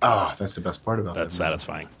 Okay. Cool. Oh, that's the best part about That's that.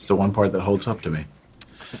 satisfying. It's the one part that holds up to me.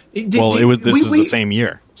 This was the same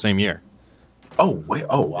year. Same year. Oh wait!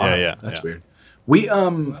 Oh wow! Yeah. That's weird. We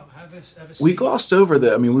glossed over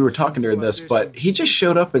the. I mean, we were talking during this, but he just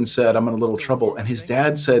showed up and said, "I'm in a little trouble." And his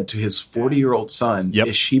dad said to his 40-year-old son,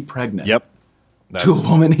 "Is she pregnant?" Yep. To a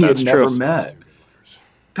woman he had never true. met.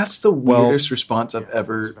 That's the weirdest response I've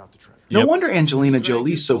ever. No wonder Angelina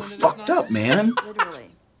Jolie's so fucked up, man.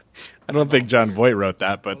 I don't think John Voight wrote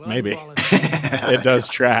that, but maybe it does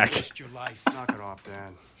track. Knock it off,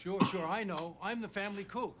 Dad. Sure, I know. I'm the family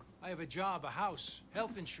kook. I have a job, a house,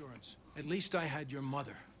 health insurance. At least I had your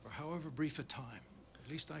mother, for however brief a time.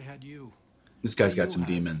 At least I had you. This guy's got some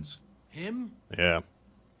demons. Him? Yeah.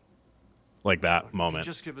 Like that moment.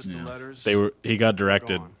 Just give us the letters. He got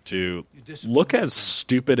directed to look as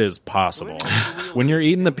stupid as possible. When you're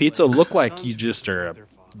eating the pizza, look like you just are a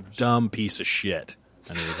dumb piece of shit.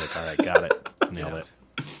 And he was like, all right, got it. Nailed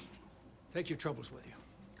it. Take your troubles with you.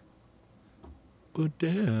 But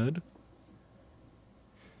Dad.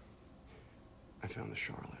 I found the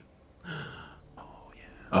Charlotte.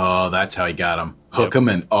 Oh, that's how he got him. Hook him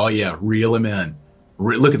in. Oh yeah, reel him in.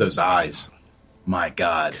 Look at those eyes. My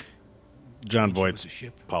God. John Voight's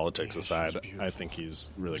politics aside, I think he's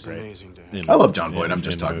really great. I love John Voight. I'm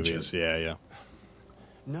just talking movies. shit. Yeah.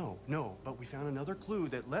 No, but we found another clue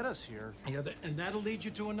that led us here. Yeah, and that'll lead you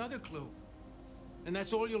to another clue. And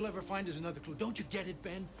that's all you'll ever find is another clue. Don't you get it,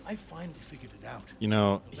 Ben? I finally figured it out. You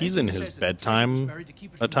know, he's in his bedtime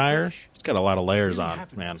attire. He's got a lot of layers on,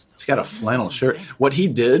 man. He's got a flannel shirt. What he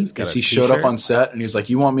did is he showed up on set and he was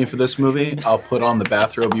like, "You want me for this movie? I'll put on the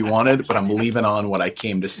bathrobe you wanted, but I'm leaving on what I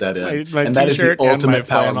came to set in." My and that is the t-shirt and ultimate my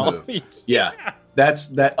power flannel. move. Yeah, that's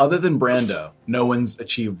that. Other than Brando, no one's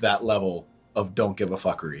achieved that level of don't give a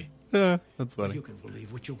fuckery. Yeah, that's funny. You can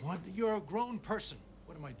believe what you want. You're a grown person.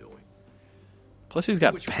 What am I doing? Plus, he's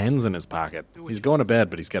got pens in his pocket. He's going to bed,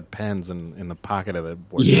 but he's got pens in the pocket of the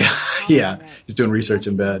board. Yeah. He's doing research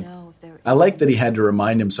in bed. I like that he had to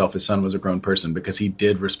remind himself his son was a grown person because he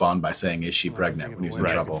did respond by saying, "Is she pregnant?" when he was in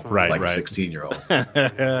trouble, like a 16-year-old.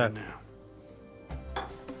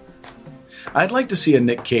 I'd like to see a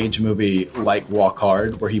Nick Cage movie like Walk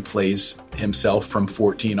Hard, where he plays himself from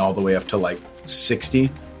 14 all the way up to like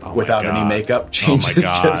 60 without any makeup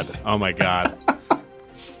changes. Oh my god.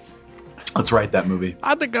 Let's write that movie.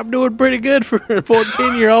 I think I'm doing pretty good for a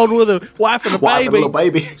 14-year-old with a wife and a baby. And a little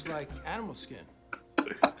baby. Looks like animal skin.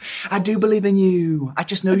 I do believe in you. I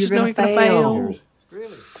just know you're going to fail.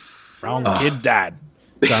 Really? Wrong kid dad.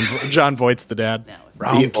 John Voight's the dad.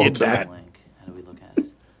 Wrong kid dad. How do we look at it?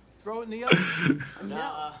 Throw it in the oven.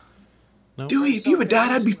 No. Dewey, if you had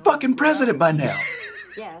died, I'd be fucking president by now.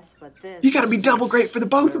 Yes, but this. You got to be double great for the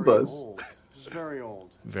both of us. This is very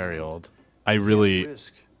old. Very old. I really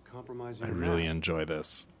Compromising enjoy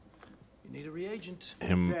this. You need a reagent.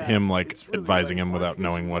 Him like advising him without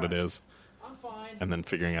knowing what it is, I'm fine. and then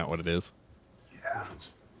figuring out what it is. Yeah.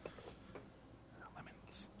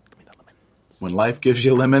 Lemons. Give me the lemons. When life gives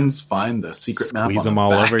you lemons, find the secret map. Squeeze on them the all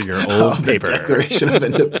back over your of old the paper. Declaration of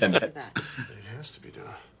Independence. It has to be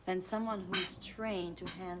done. And someone who's trained to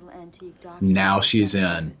handle antique documents. Now she's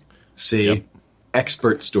in. See?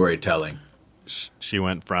 Expert storytelling. She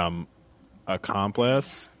went from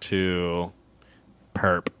accomplice to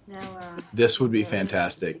perp. Now, This would be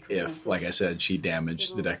fantastic if, like I said, she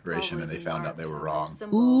damaged the Declaration and they found out they were wrong.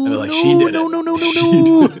 Ooh, and they're like, she did it. No.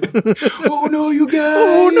 She did it. Oh, no, you guys.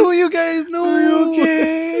 Oh, no, you guys. No. Are you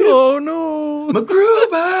okay? Oh, no.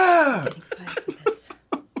 MacGruber.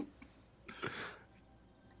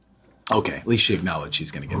 Okay, at least she acknowledged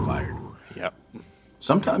she's going to get fired. Yep.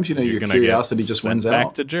 Sometimes, your gonna curiosity get just sent wins back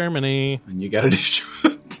out. to Germany. And you got to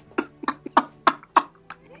destroy it.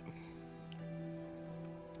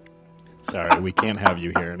 Sorry, we can't have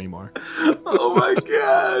you here anymore. Oh, my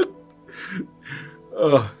God.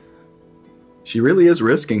 Oh. She really is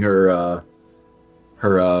risking her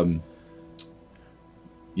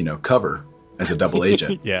cover as a double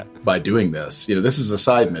agent. Yeah. By doing this. This is a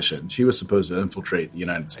side mission. She was supposed to infiltrate the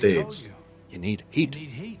United States. You need heat. You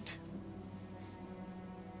need heat.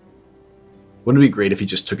 Wouldn't it be great if he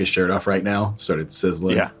just took his shirt off right now, started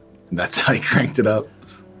sizzling? Yeah. And that's how he cranked it up.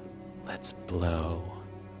 Let's blow.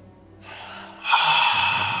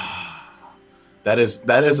 That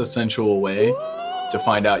is a sensual way to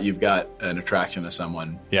find out you've got an attraction to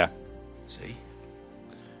someone. Yeah. See?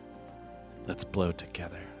 Let's blow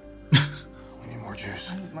together. When you more juice.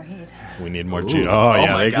 I need more heat. We need more juice. Oh,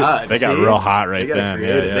 yeah, my they God. got See? real hot right They got then.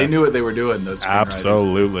 creative. Yeah. They knew what they were doing, those screenwriters.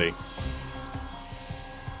 Absolutely.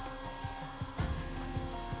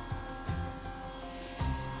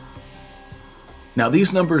 Now,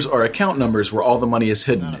 these numbers are account numbers where all the money is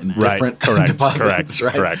hidden in different deposits,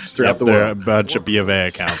 right? Correct. Throughout the There are a world. bunch of B of A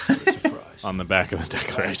accounts on the back of the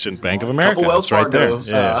Declaration. Bank of America. Couple Wells It's right there.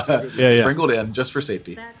 Fargos Yeah. sprinkled in just for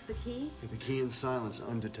safety. That's the key? The key in silence,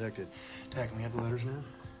 undetected. Dad, can we have the letters now?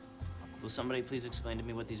 Will somebody please explain to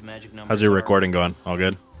me what these magic numbers How's your are? recording going? All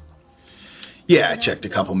good? Yeah, I checked a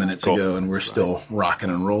couple minutes ago, and we're still rocking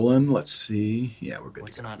and rolling. Let's see. Yeah, we're good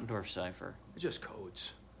What's to go. an Ottendorf cipher? Just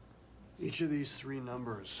codes. Each of these three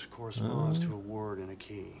numbers corresponds to a word and a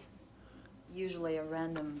key. Usually a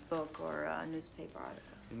random book or a newspaper article.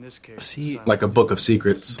 In this case, See, Like a book of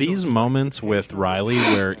secrets. these moments with Riley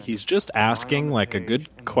where he's just asking like a good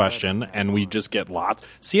question and we just get lots.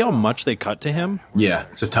 See how much they cut to him? Yeah,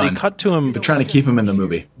 it's a ton. They cut to him They're trying to keep him in the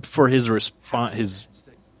movie. for his response. His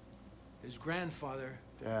His grandfather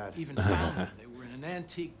Dad. even found them. They were in an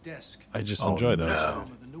antique desk. I just enjoy those. Of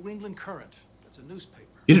the New England Current. That's a newspaper.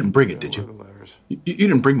 You didn't bring it, did The you? letters. You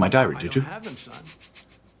didn't bring my diary, I did don't you? have them, son.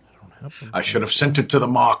 I should have sent it to the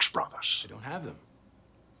Marx Brothers. I don't have them.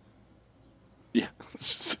 Yeah,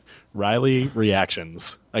 Riley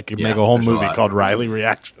reactions. I could Yeah, make a whole there's a movie lot. called Riley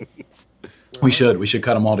Reactions. We should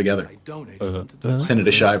cut them all together. I donated them to the Send it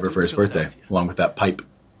to Shiver for his birthday, along with that pipe.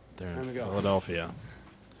 They're in Philadelphia.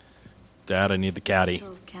 Dad, I need the caddy.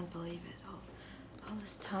 Still can't believe it. All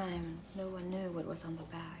this time, no one knew what was on the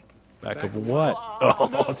bag. Back of what?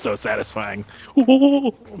 Oh, so satisfying.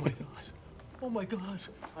 Oh my god. Oh my god.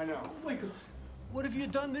 I know. Oh my god. What have you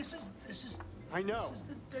done? This is I know.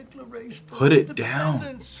 the Declaration. Put of it down.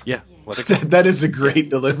 Independence. Yeah, let it go. That is a great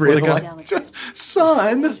delivery. Let it go. Like, just,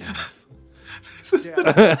 son. This is the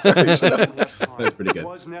Declaration. That's pretty It good.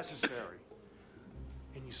 was necessary.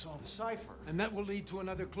 And you saw the cipher. And that will lead to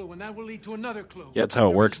another clue, and that will lead to another clue. Yeah, that's how it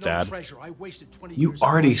There works, is no Dad. treasure. I wasted 20 You years of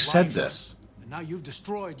already my said life, this. and now you've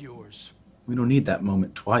destroyed yours. We don't need that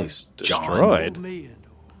moment twice, John. Destroyed. Pulled me into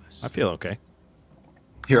all this. I feel okay.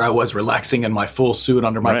 Here I was relaxing in my full suit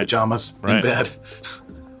under my Right. pajamas in Right. bed.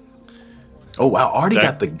 Oh, wow. Already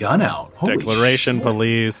got the gun out. Holy Declaration, shit.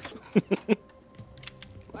 police.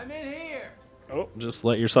 I'm in here. Oh, just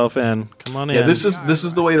let yourself in. Come on in. Yeah, this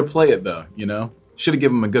is the way to play it, though, you know? Should have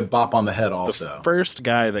given him a good bop on the head also. the first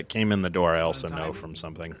guy that came in the door. I also know from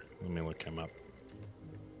something. Let me look him up.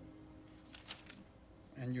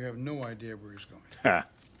 And you have no idea where he's going. Ha.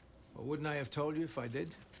 Well, wouldn't I have told you if I did?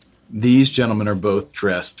 These gentlemen are both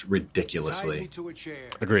dressed Tied me ridiculously. to a chair.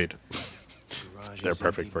 Agreed. They're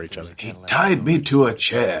perfect for each other. He tied me to a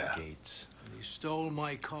chair. And he stole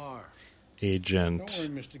my car. Agent. Don't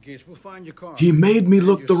worry, Mr. Gates. We'll find your car. He made me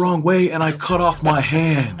look the wrong way, and I cut off my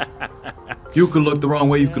hand. You could look the wrong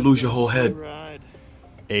way, you could lose your whole head.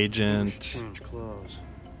 Agent Change clothes.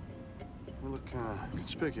 We look kind of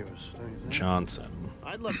conspicuous, don't you think? Johnson.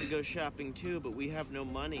 I'd love to go shopping too, but we have no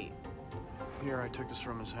money. Here, I took this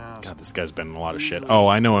from his house. God, this guy's been in a lot of shit. Oh,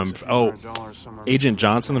 I know him. Oh, Agent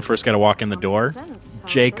Johnson, the first guy to walk in the door.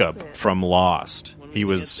 Jacob from Lost. He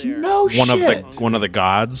was one of the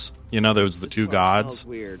gods. You know, there was the two gods.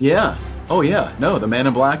 Yeah. Oh, yeah. No, the man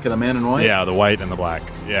in black and the man in white. Yeah, the white and the black.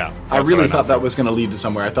 Yeah. I that's really what thought know. that was going to lead to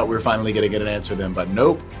somewhere. I thought we were finally going to get an answer then, but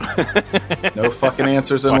nope. No fucking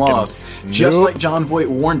answers in Fucking Lost. Just nope. like John Voight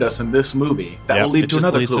warned us in this movie. That Yep, will lead it to just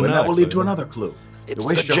another leads clue, to and that another will lead clue. to another clue. It's You the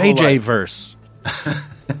waste your whole JJ life. verse.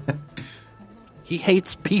 He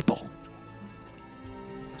hates people.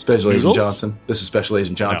 Special Agent Eagles? Johnson. This is Special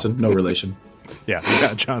Agent Johnson. No relation.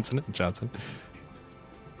 Yeah, Johnson. Johnson.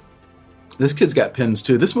 This kid's got pins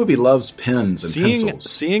too. This movie loves pins and pencils.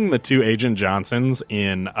 Seeing the two Agent Johnsons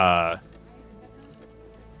in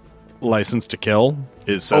License to Kill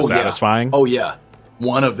is so satisfying. Oh yeah,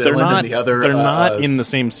 one a villain They're not, and the other. They're not in the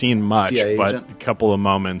same scene much, CIA but agent. a couple of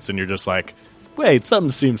moments, and you're just like, wait, something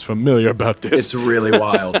seems familiar about this. It's really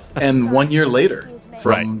wild. And 1 year later,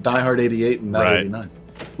 from Right. Die Hard 88 and that Right. 89.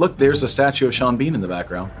 Look, there's a statue of Sean Bean in the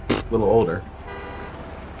background. A little older.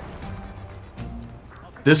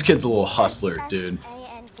 This kid's a little hustler, dude.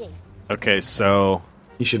 Okay, so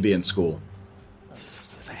he should be in school.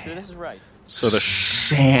 Sure, this is right. So the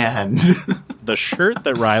sand. The shirt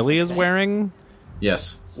that Riley is wearing,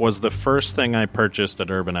 yes, was the first thing I purchased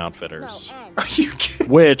at Urban Outfitters. Are you kidding?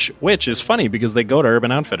 Which is funny because they go to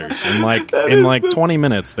Urban Outfitters in like 20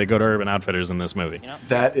 minutes. They go to Urban Outfitters in this movie.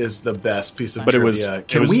 That is the best piece of But it trivia. was-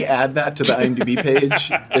 Can we add that to the IMDb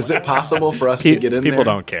page? Is it possible for us to get in there? People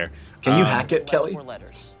don't care. Can you hack it, Kelly?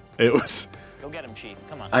 Letters. It was. Go get him, Chief.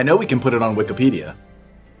 Come on. I know we can put it on Wikipedia.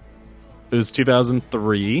 It was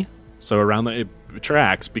 2003, so around it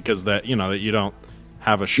tracks because that you don't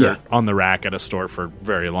have a shirt on the rack at a store for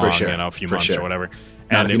very long, a few months or whatever.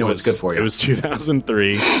 And it was good for you. It was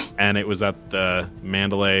 2003, and it was at the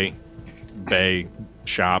Mandalay Bay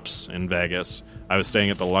shops in Vegas. I was staying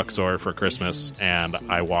at the Luxor for Christmas, and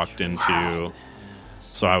I walked into...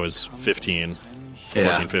 So I was 14,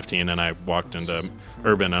 15, and I walked into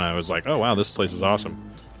Urban, and I was like, oh, wow, this place is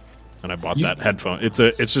awesome. And I bought that headphone.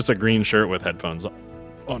 It's just a green shirt with headphones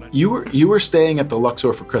on it. You were staying at the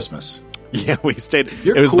Luxor for Christmas. Yeah, we stayed.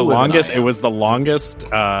 It was the longest. It was the longest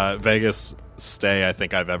Vegas stay I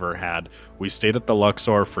think I've ever had. We stayed at the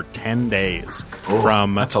Luxor for 10 days.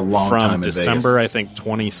 That's a long time in December, Vegas. I think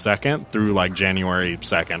 22nd through like January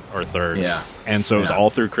 2nd or 3rd. Yeah. And so it was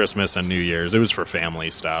all through Christmas and New Year's. It was for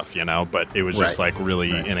family stuff, but it was just like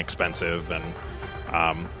really inexpensive, and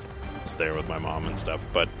I was there with my mom and stuff.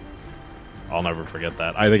 But I'll never forget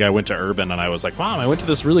that. I think I went to Urban and I was like, Mom, I went to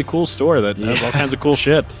this really cool store that has all kinds of cool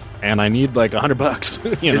shit, and I need like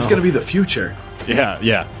 $100. It's going to be the future.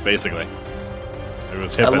 Yeah, basically. It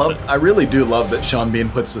was hip. I really do love that Sean Bean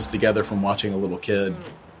puts this together from watching a little kid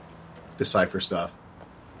decipher stuff.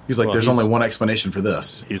 He's like, there's only one explanation for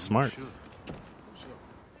this. He's smart.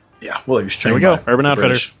 Yeah, well, he was trained. Here we go. by Urban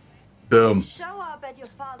British. Outfitters. Boom. Show up at your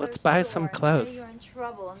father's Let's buy store some and clothes. say you're in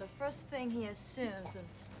trouble, and the first thing he assumes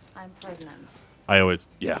is I'm pregnant. I always,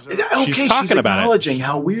 Okay, she's talking about acknowledging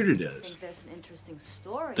how weird it is. There's an interesting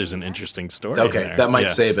story. There's an interesting story. Okay, in there. that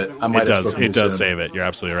might save it. I might it have does. spoken It too does soon. save it. You're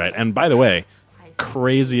absolutely right. And by the way,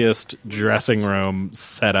 craziest dressing room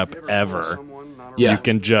setup ever. Yeah. You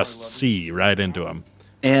can just see right into them.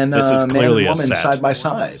 And this is clearly man a and woman set. side by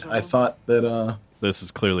side. I thought that. This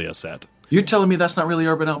is clearly a set. You're telling me that's not really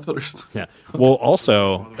Urban Outfitters? Yeah. Well,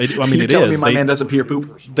 also, I mean, You're it telling is. me my man doesn't pee or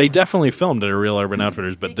poop? They definitely filmed at a real Urban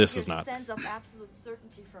Outfitters, but this is not. Sense of absolute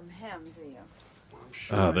certainty from him, do you?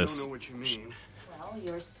 Oh, this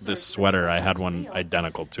sweater, I had one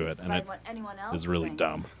identical to it, and it is really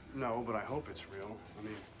dumb. No, but I hope it's real. I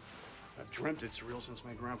mean, I've dreamt it's real since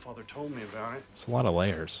my grandfather told me about it. It's a lot of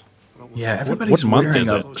layers. Yeah, everybody's what month wearing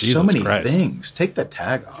is it? so Jesus many Christ. things. Take the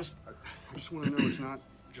tag off. I just want to know it's not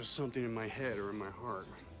just something in my head or in my heart.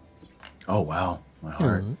 Oh, wow. My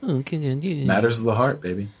heart. Okay. Matters of the heart,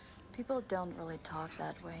 baby. People don't really talk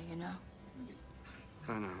that way, you know?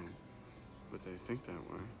 I know, but they think that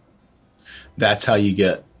way. That's how you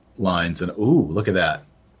get lines. And, ooh, look at that.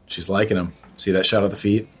 She's liking them. See that shot of the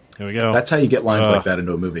feet? Here we go. That's how you get lines like that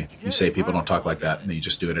into a movie. You say people don't talk like that, and then you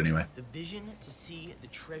just do it anyway. The vision to see the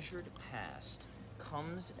treasured past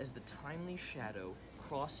comes as the timely shadow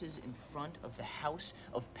crosses in front of the house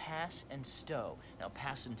of Pass and Stowe. Now,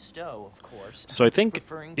 Pass and Stowe, of course. So I think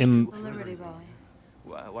in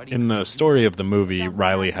the story of the movie,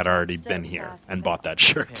 Riley had already been here and bought that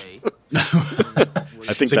shirt.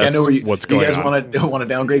 I think that's what's going on. You guys want to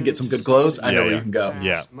downgrade, get some good clothes? I know where you can go.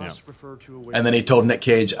 Yeah. And then he told Nick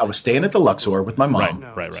Cage, I was staying at the Luxor with my mom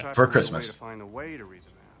right. for Christmas. And the way to read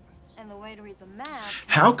the map.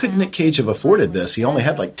 How could Nick Cage have afforded this? He only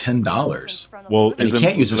had like $10. Well, and he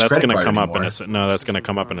can't use his that's credit going to card come up anymore. that's going to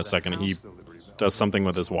come up in a second. He does something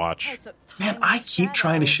with his watch. Man, I keep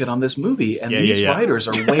trying to shit on this movie, and Yeah, these yeah. writers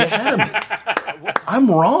are way ahead of me. I'm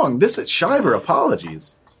wrong. This is Shiver.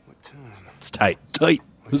 Apologies. It's tight. This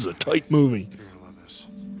is a tight movie.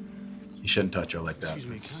 You shouldn't touch her like that.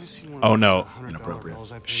 Oh no, inappropriate.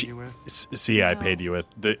 See, I paid you with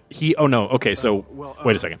the he. Oh no. Okay, so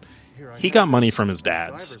wait a second. He got money from his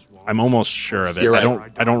dad's. I'm almost sure of it. You're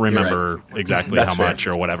right. I don't remember exactly That's how fair. much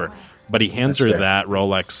or whatever. But he hands That's her fair. that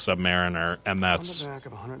Rolex Submariner, and that's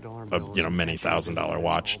a many $1,000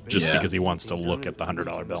 watch just Yeah. because he wants to look at the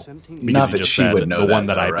 $100 bill. Because Not he that just she said would know the that, one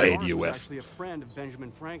that though, I right? paid you with. Actually a friend of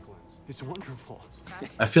Benjamin Franklin's. It's wonderful.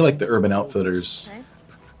 I feel like the Urban Outfitters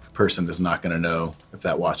person is not going to know if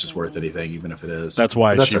that watch is worth anything, even if it is. That's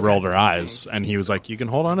why she okay. rolled her eyes, and he was like, "You can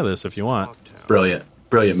hold on to this if you want." Brilliant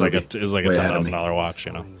It's like movie. it's like a Way ahead of me. $10,000 watch,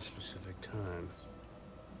 you know.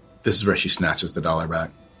 This is where she snatches the dollar back.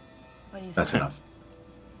 What do you That's think? enough.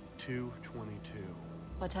 2:22.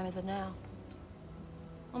 What time is it now?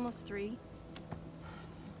 Almost 3.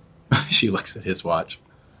 She looks at his watch.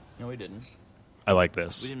 No, we didn't. I like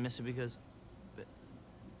this. We didn't miss it because... But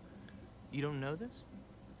you don't know this?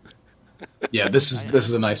 Yeah, this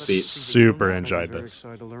is a nice beat. Super enjoyed Very this.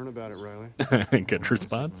 excited to learn about it, Riley. Good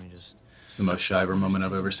response. It's the most Shiver moment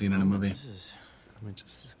I've ever seen in a movie. This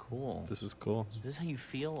is cool. This is cool. Is this how you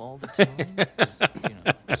feel all the time?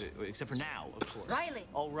 'Cause, except for now, of course. Riley.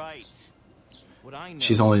 All right. What I know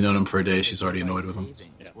She's only known him for a day. She's already annoyed with him.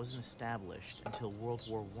 savings wasn't established until World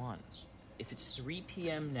War I. if it's 3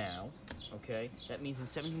 p.m. now, okay, that means in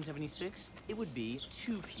 1776, it would be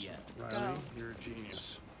 2 p.m. Riley, you're a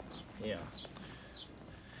genius. Yeah.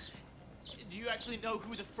 Do you actually know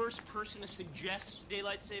who the first person to suggest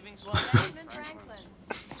daylight savings was? Benjamin Franklin.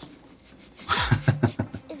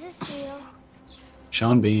 Is this real?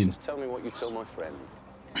 Sean Bean. Just tell me what you told my friend.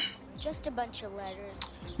 Just a bunch of letters.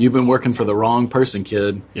 You've been working for the wrong person,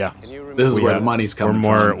 kid. Yeah. This is where the money's coming We're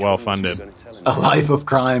more from. well funded. A life of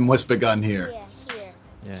crime was begun here.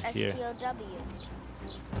 Yeah, here. S-T-O-W.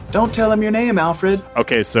 Don't tell him your name, Alfred.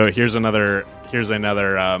 Okay, so here's another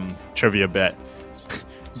trivia bit.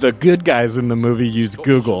 The good guys in the movie use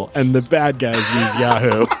Google, and the bad guys use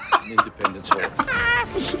Yahoo. Independence Hall.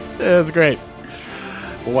 That's great.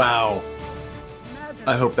 Wow.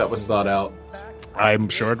 I hope that was thought out. I'm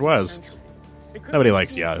sure it was. Nobody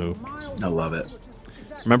likes Yahoo. I love it.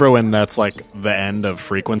 Remember when that's like the end of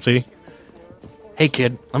Frequency? Hey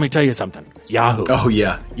kid, let me tell you something. Yahoo. Oh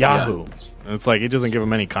yeah. Yahoo. And it's like it doesn't give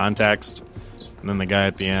him any context. And then the guy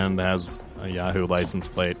at the end has a Yahoo license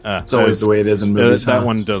plate. It's always the way it is in movies. That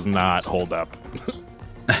one does not hold up.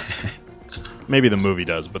 Maybe the movie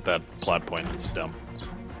does, but that plot point is dumb.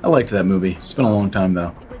 I liked that movie. It's been a long time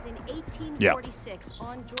though. Yeah.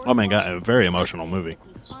 Oh my god, a very emotional movie.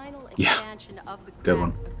 Yeah. Good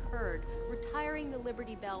one. Occurred, retiring the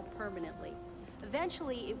Liberty Bell permanently.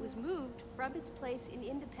 Eventually, it was moved from its place in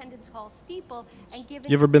Independence Hall steeple and given.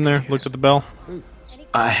 You ever been there? Looked at the bell?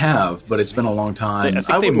 I have, but it's been a long time.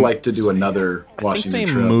 I would like to do another Washington I think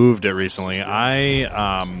they trip. moved it recently.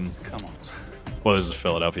 Well, this is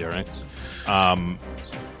Philadelphia, right?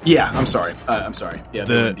 Yeah, I'm sorry. Yeah,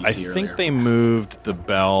 they were in DC I think earlier. they moved the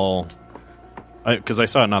bell because I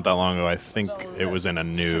saw it not that long ago. I think it was in a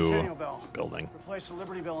new Centennial Bell. building. Replaced the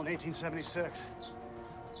Liberty Bell in 1876.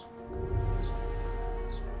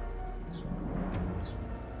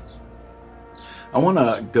 I want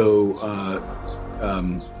to go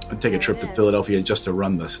take a trip to Philadelphia just to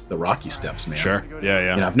run the Rocky Steps, man. Sure.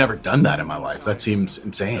 Yeah. I've never done that in my life. That seems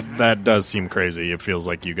insane. That does seem crazy. It feels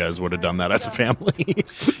like you guys would have done that as a family.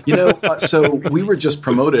 So we were just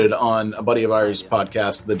promoted on a buddy of ours'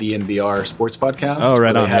 podcast, the DNVR Sports Podcast. Oh,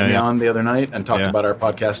 right They on. had Yeah, me yeah. on the other night and talked Yeah. about our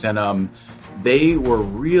podcast, and they were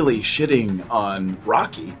really shitting on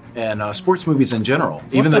Rocky and sports movies in general,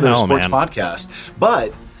 even though the they're a hell, sports man? podcast.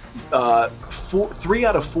 But 3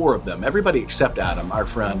 out of 4 of them, everybody except Adam, our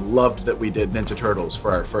friend, loved that we did Ninja Turtles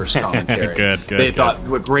for our first commentary. Good. They thought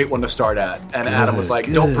a great one to start at, and Adam was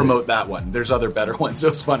like, "Don't promote that one. There's other better ones." It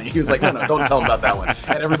was funny. He was like, "No, don't tell them about that one."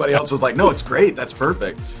 And everybody else was like, "No, it's great. That's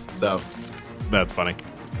perfect." So That's funny.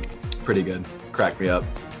 pretty good. Cracked me up.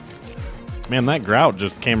 Man, that grout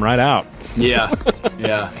just came right out. Yeah.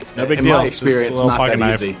 No big In deal. my Just a experience, little not pocket that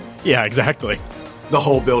knife. easy. Yeah, exactly. The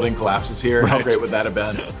whole building collapses here. How Right. great would that have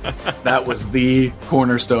been? That was the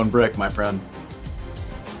cornerstone brick, my friend.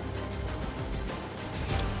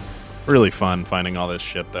 Really fun finding all this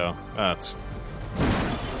shit, though. It's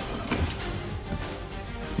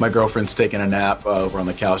My girlfriend's taking a nap over on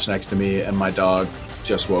the couch next to me, and my dog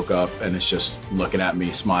just woke up and is just looking at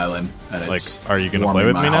me, smiling. And like, it's are you going to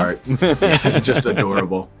warming play with my me now? heart. Yeah, just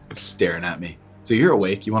adorable, staring at me. So you're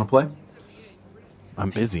awake? You want to play? I'm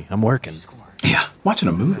busy. I'm working. Yeah, watching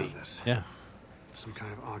a movie. Yeah. Some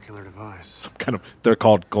kind of ocular device. Some kind of. They're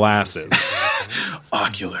called glasses.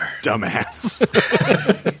 Ocular. Dumbass.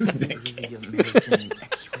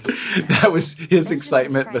 That was his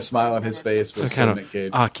excitement. The smile on his face Some was kind so of Nick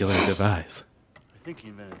Cage. ocular device. I think he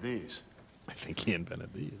invented these. I think he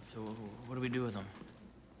invented these. So what do we do with them?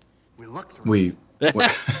 We looked through. We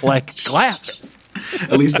Like glasses.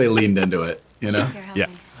 at least they leaned into it, you know. Yeah.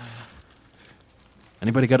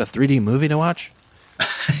 Anybody got a 3D movie to watch?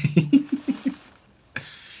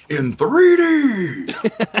 In 3D.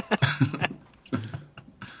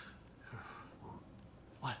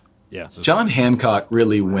 Yeah. John Hancock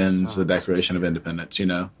really wins the Declaration of Independence, you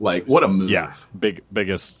know? Like, what a move. Yeah.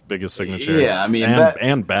 Biggest signature. Yeah, I mean,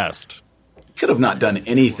 and best. Could have not done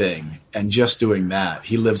anything, and just doing that,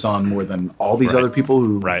 he lives on more than all these other people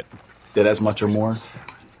who did as much or more.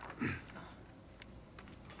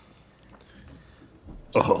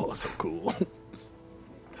 Oh, so cool.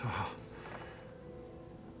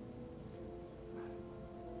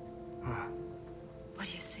 What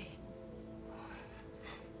do you see?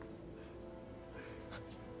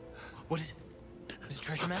 What is it? Is it a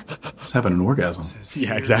treasure map? He's having an orgasm.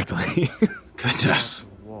 Yeah, exactly. Goodness.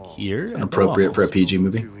 Here? It's inappropriate for a PG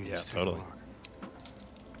movie. Yeah, totally.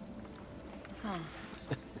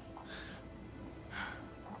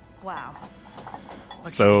 Wow.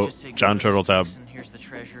 So John Turteltaub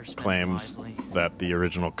claims that the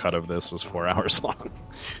original cut of this was 4 hours long.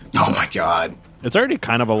 Oh my god. It's already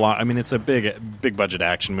kind of a lot. I mean, it's a big budget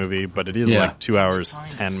action movie, but it is like 2 hours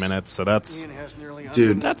 10 minutes. So that's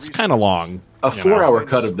kind of long. A 4 hour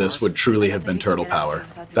cut of this would truly have been Turtle Power.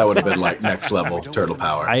 That would have been like next level Turtle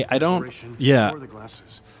Power. I don't. Yeah.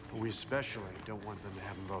 We especially don't want them to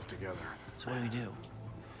have them both together. So what do we do?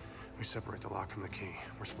 We separate the lock from the key.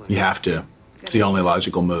 We're splitting. You have to. It's the only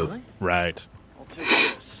logical move. Right. I'll take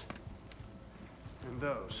this. And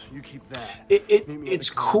those. You keep that.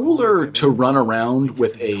 It's cooler to run around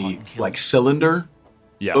with a like cylinder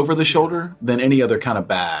over the shoulder than any other kind of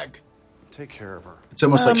bag. Take care of her. It's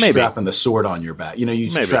almost like maybe. strapping the sword on your back. You know,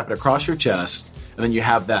 you strap it across your chest, and then you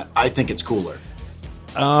have that. I think it's cooler.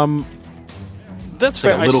 That's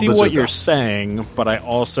fair. I see what you're saying, but I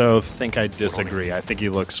also think I disagree. I think he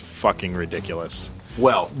looks fucking ridiculous.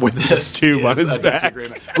 Well, with this tube on his back.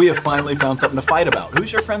 We have finally found something to fight about.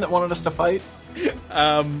 Who's your friend that wanted us to fight?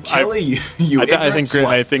 Kelly, I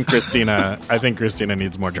think Christina. I think Christina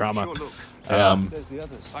needs more drama. There's the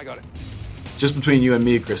others. I got it. Just between you and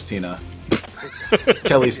me, Christina,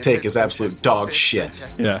 Kelly's take is absolute dog shit.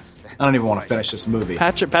 Yeah, I don't even want to finish this movie.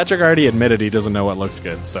 Patrick already admitted he doesn't know what looks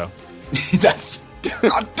good. So that's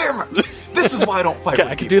god damn it. This is why I don't fight.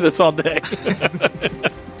 I could do this all day.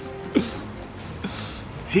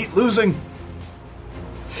 Heat losing.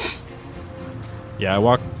 Yeah, I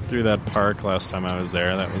walked through that park last time I was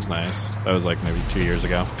there. That was nice. That was like maybe 2 years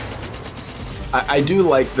ago. I do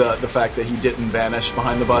like the fact that he didn't vanish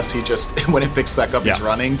behind the bus. He just, when it picks back up, he's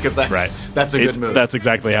running, because that's a good move. That's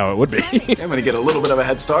exactly how it would be. I'm going to get a little bit of a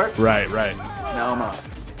head start. Right. Now I'm up.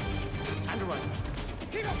 Time to run.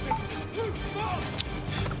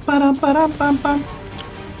 Ba-dum.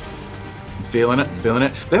 Feeling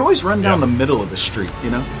it. They always run down the middle of the street,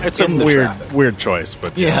 you know? It's a weird choice,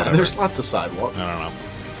 but there's lots of sidewalk. I don't know.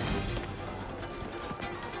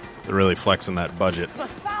 They're really flexing that budget.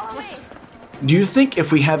 Do you think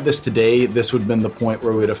if we had this today, this would have been the point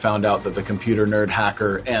where we would have found out that the computer nerd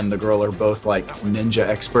hacker and the girl are both like ninja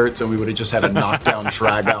experts, and we would have just had a knockdown,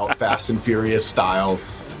 drag out, Fast and Furious style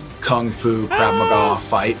kung fu Krav Maga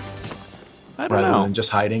fight? I don't rather know. than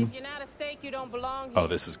just hiding. Oh,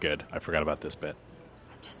 this is good. I forgot about this bit.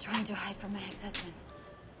 I'm just trying to hide from my ex-husband.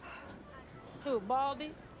 Who,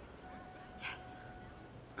 Baldy?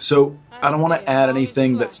 So I don't want to add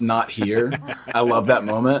anything that's not here. I love that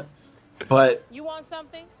moment. But you want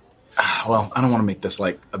something? Well, I don't want to make this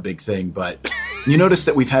like a big thing, but you notice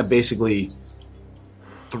that we've had basically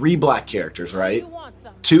 3 black characters, right?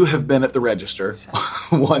 2 have been at the register.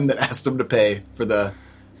 One that asked them to pay for the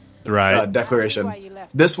declaration.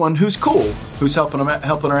 This one, who's cool, who's helping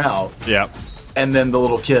her out. Yeah. And then the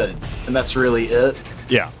little kid, and that's really it.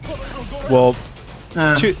 Yeah. Well,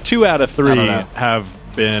 2 out of 3 have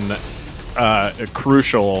been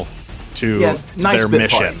crucial to their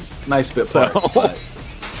mission. Parts. Nice bit parts. But...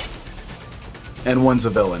 And one's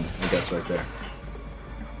a villain, I guess, right there.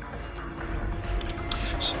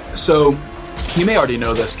 So, you may already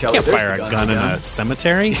know this, Kelly. You can't fire a gun in a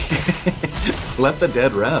cemetery. Let the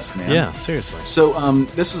dead rest, man. Yeah, seriously. So,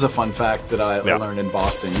 this is a fun fact that I learned in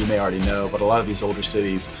Boston. You may already know, but a lot of these older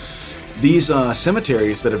cities, these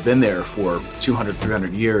cemeteries that have been there for 200,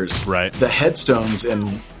 300 years, the headstones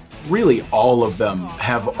and really all of them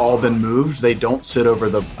have all been moved. They don't sit over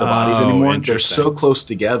the bodies anymore. They're so close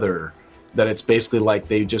together that it's basically like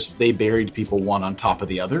they buried people one on top of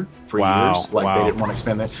the other for years. Like they didn't want to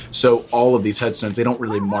expand that. So all of these headstones, they don't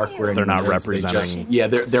really mark where they're not is. representing.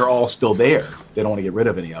 They're all still there. They don't want to get rid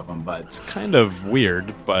of any of them. But it's kind of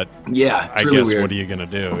weird. But yeah, I really guess weird. What are you gonna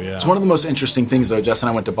do? Yeah, it's one of the most interesting things though. Jess and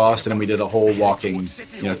I went to Boston and we did a whole walking,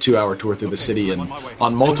 2-hour tour through the city, and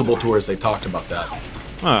on multiple tours they talked about that.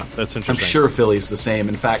 Huh, that's interesting. I'm sure Philly's the same.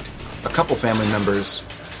 In fact, a couple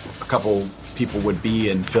people would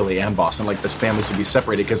be in Philly and Boston. Like, this families would be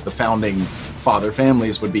separated because the founding father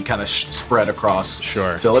families would be kind of spread across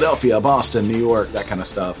Philadelphia, Boston, New York, that kind of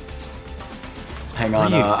stuff. Hang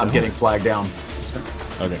on, I'm getting flagged down.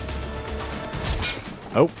 Okay.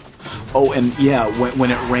 Oh, and yeah,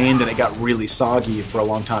 when it rained and it got really soggy for a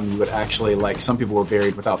long time, you would actually, like, some people were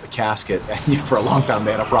buried without the casket, and for a long time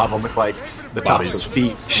they had a problem with, like, the tops of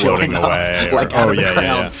feet showing up, away, like, out of the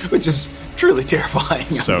ground, which is truly terrifying.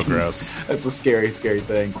 So gross. That's a scary, scary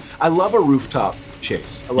thing. I love a rooftop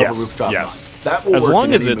chase. I love a rooftop run. That will as work long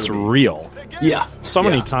in as any it's movie. real. Yeah. So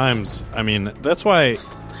many times. I mean, that's why.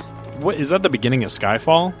 What is that? The beginning of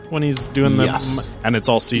Skyfall when he's doing the and it's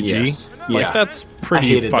all CG. Yes. Like Yeah. that's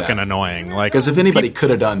pretty fucking annoying. Like, because if anybody could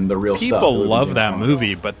have done the real stuff, people love that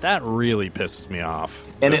movie, but that really pisses me off.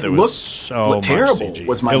 And it looked much terrible. CG.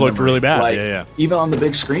 Was my it looked memory. really bad. Like, yeah. Even on the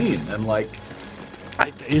big screen, and like,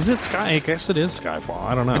 is it Sky? I guess it is Skyfall.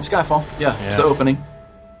 I don't know. It's Skyfall. Yeah, it's the opening.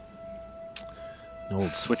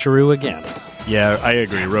 Old switcheroo again. Yeah, I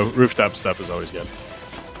agree. Rooftop stuff is always good.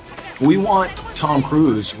 We want Tom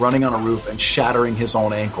Cruise running on a roof and shattering his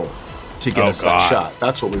own ankle to get us that shot.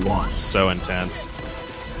 That's what we want. So intense.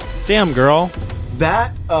 Damn, girl.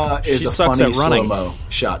 That is She a sucks funny at running. slow-mo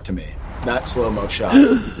shot to me. That slow-mo shot.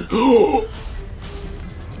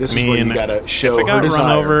 This is where you gotta show if it got her desire.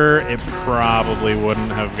 run over, it probably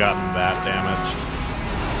wouldn't have gotten that damaged.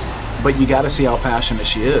 But you gotta see how passionate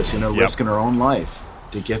she is, risking her own life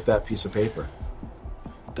to get that piece of paper.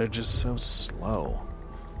 They're just so slow.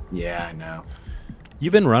 Yeah, I know.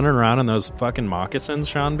 You've been running around in those fucking moccasins,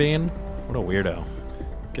 Sean Bean? What a weirdo.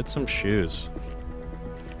 Get some shoes.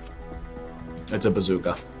 It's a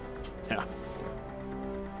bazooka. Yeah.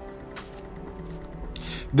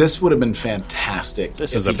 This would have been fantastic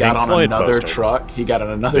This if is a he got Pink on Floyd another poster. truck. He got on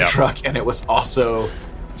another truck, and it was also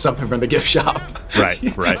something from the gift shop. Right.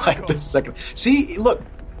 Like the second. See, look,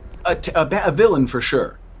 a villain for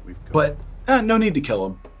sure, but no need to kill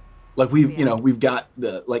him. Like we've got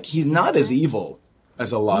the he's not as evil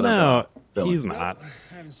as a lot of villains. He's not.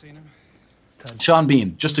 I haven't seen him. Sean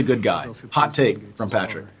Bean, just a good guy. Hot take from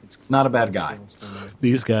Patrick. Not a bad guy.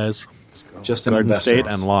 These guys. Just an Garden investor. State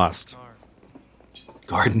and Lost.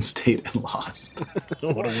 Garden State and Lost.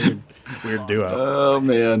 What a weird duo. Oh,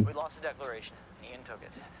 man. We lost the Declaration. Ian took it.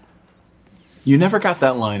 You never got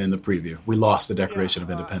that line in the preview. We lost the Declaration of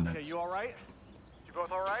Independence. Okay, you all right? You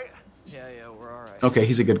both all right? Yeah, we're all right. Okay,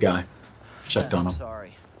 he's a good guy. Checked on him.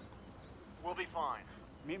 Sorry. We'll be fine.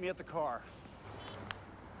 Meet me at the car.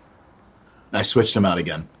 I switched him out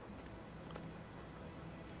again.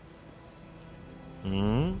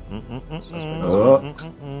 Oh.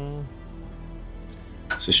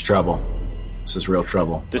 This is trouble. This is real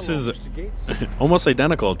trouble. This is almost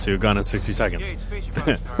identical to Gone in 60 Seconds.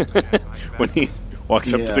 When he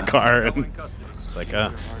walks up to the car and it's like,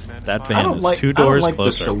 that van is 2 doors I don't like closer.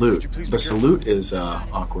 the salute. The salute is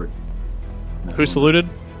awkward. Who saluted?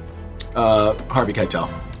 Harvey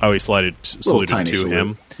Keitel. Oh, he saluted tiny to salute.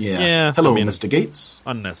 him. Yeah. Hello, I mean, Mr. Gates.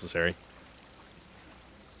 Unnecessary.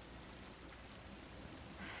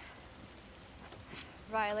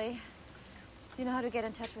 Riley, do you know how to get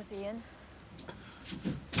in touch with Ian?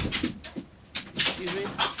 Excuse me?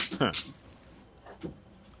 Huh.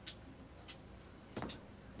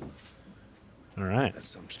 All right. That's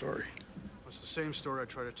some story. It's the same story I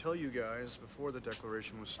tried to tell you guys before the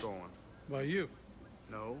Declaration was stolen. By you?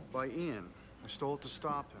 No, by Ian. I stole it to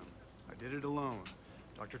stop him. I did it alone.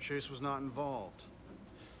 Dr. Chase was not involved.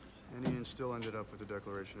 And Ian still ended up with the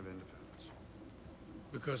Declaration of Independence.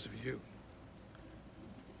 Because of you.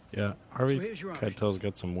 Yeah, Harvey So here's your options. Keitel's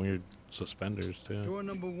got some weird suspenders too. Door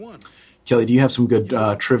number 1. Kelly, do you have some good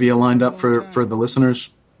trivia lined up for the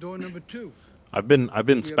listeners? Door number 2. I've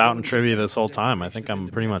been spouting trivia this whole time. I think I'm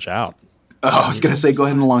pretty much out. Oh, I was going to say, go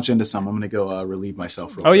ahead and launch into some. I'm going to go relieve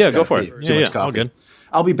myself real Oh quick. yeah, go Gotta for pee. it. Too much All coffee. good.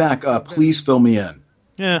 I'll be back. Please fill me in.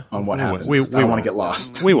 Yeah, on what happens. We I don't want won't. to get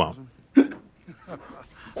lost. We won't. Someone's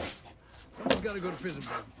got to go to prison,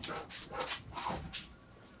 bud.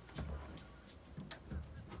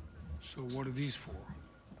 So what are these for?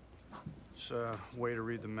 It's a way to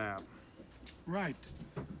read the map. Right.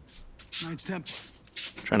 Knights Templar.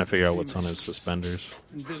 Trying to figure out what's on his suspenders.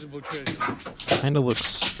 Invisible treasure. Kind of looks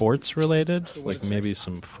sports related, like maybe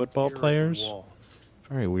some football players.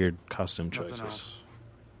 Very weird costume Nothing choices. else.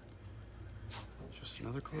 Just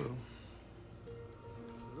another clue.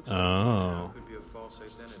 Oh. Could be a false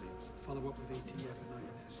identity. Follow up with ATF and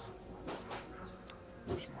INS.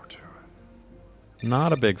 There's more to it.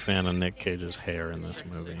 Not a big fan of Nick Cage's hair in this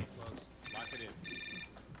movie.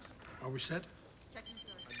 Are we set?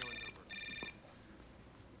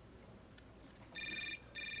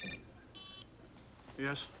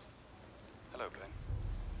 Yes? Hello, Glenn.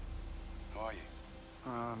 How are you?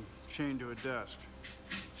 Chained to a desk.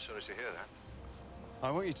 Sorry to hear that. I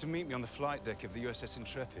want you to meet me on the flight deck of the USS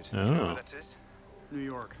Intrepid. Oh. You know where that is? New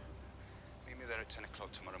York. Meet me there at 10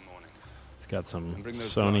 o'clock tomorrow morning. It's got some And bring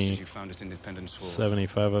those glasses Sony you found at Independence Hall.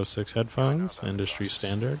 7506 headphones, industry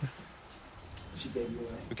standard.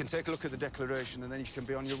 We can take a look at the Declaration and then you can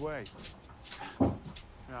be on your way. Yeah,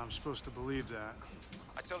 I'm supposed to believe that.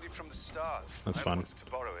 I told you from the start. That's I fun. wanted to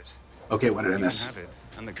borrow it. Okay, what did I You miss? can have it,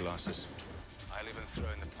 and the glasses. I'll even throw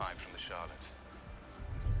in the pipe from the Charlotte.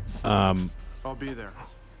 I'll be there.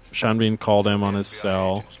 Sean Bean called him on his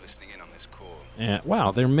cell. Listening in on this call. And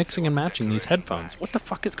wow, they're mixing and matching these headphones. What the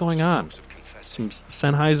fuck is going on? Some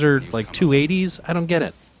Sennheiser like 280s? I don't get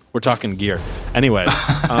it. We're talking gear. Anyway,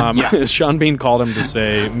 Sean Bean called him to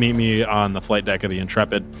say, meet me on the flight deck of the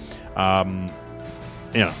Intrepid.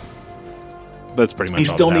 That's pretty much he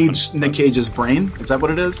all still that needs happened. Nick Cage's brain? Is that what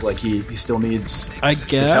it is? Like he still needs I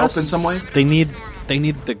guess his help in some way? They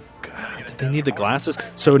need the glasses.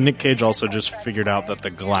 So Nick Cage also just figured out that the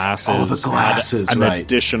glasses, had an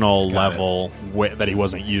additional level that he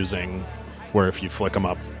wasn't using, where if you flick them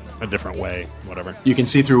up a different way, whatever. You can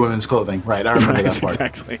see through women's clothing. Right, I remember that part.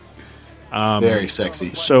 Exactly. Very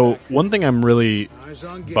sexy. So one thing I'm really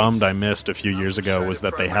bummed I missed a few years ago was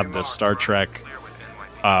that they had the Star Trek.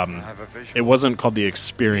 It wasn't called The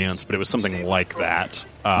Experience, but it was something like that.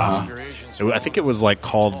 I think it was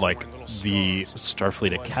called the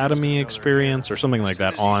Starfleet Academy Experience or something like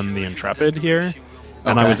that on the Intrepid here.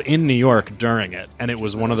 And I was in New York during it, and it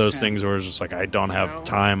was one of those things where it was just I don't have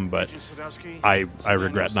time, but I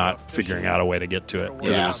regret not figuring out a way to get to it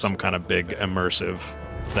because it was some kind of big immersive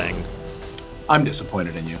thing. I'm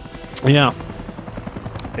disappointed in you. Yeah.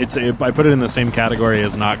 I put it in the same category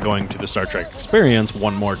as not going to the Star Trek Experience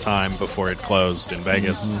one more time before it closed in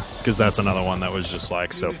Vegas, because that's another one that was just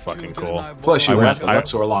so fucking cool. Plus, you were at the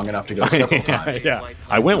Luxor long enough to go several times. Yeah,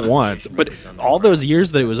 I went once, but all those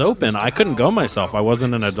years that it was open, I couldn't go myself. I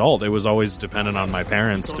wasn't an adult. It was always dependent on my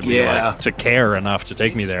parents to be to care enough to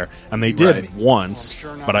take me there, and they did once.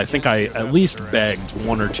 But I think I at least begged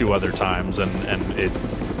one or two other times, and it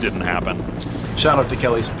didn't happen. Shout out to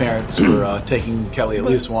Kelly's parents for taking Kelly at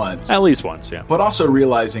least once. At least once, yeah. But also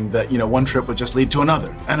realizing that, one trip would just lead to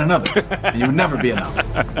another and another. And you would never be enough.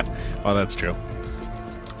 Oh, that's true.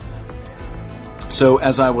 So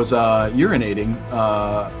as I was urinating,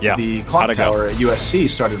 the clock tower at USC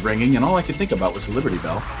started ringing, and all I could think about was the Liberty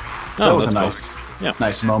Bell. So that was a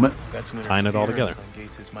nice moment. Tying it all together.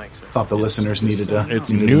 Thought the listeners needed to.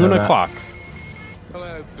 It's noon o'clock.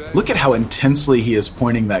 Look at how intensely he is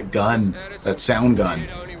pointing that gun, that sound gun,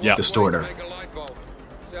 distorter.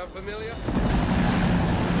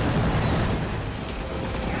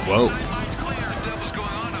 Whoa.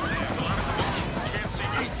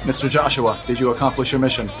 Mr. Joshua, did you accomplish your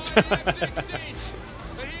mission?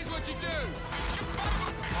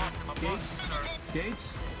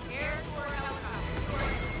 Gates?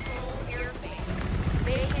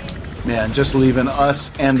 Man, just leaving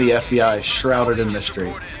us and the FBI shrouded in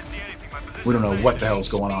mystery. We don't know what the hell's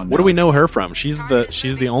going on. What do we know her from? She's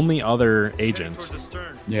the only other agent.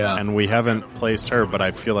 Yeah. And we haven't placed her, but I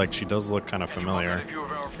feel like she does look kind of familiar.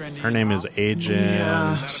 Her name is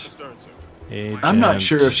Agent. I'm not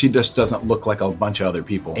sure if she just doesn't look like a bunch of other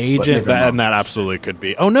people. Agent, and that absolutely could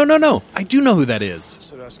be. Oh, no. I do know who that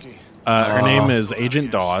is. Her name is Agent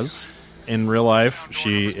Dawes. In real life,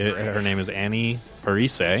 her name is Annie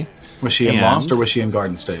Parise. Was she in Lost or was she in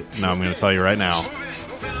Garden State? No, I'm going to tell you right now.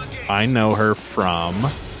 I know her from...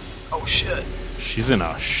 Oh, shit. She's in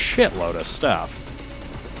a shitload of stuff.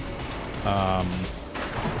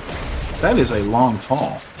 That is a long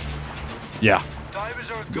fall. Yeah.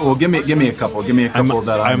 Well, give me a couple. Give me a couple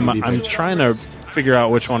that I'm trying to figure out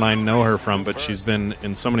which one I know her from, but she's been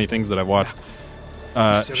in so many things that I've watched.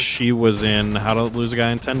 She was in How to Lose a Guy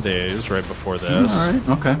in 10 Days right before this. All right.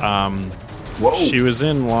 Okay. Whoa. She was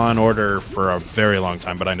in Law and Order for a very long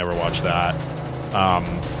time, but I never watched that.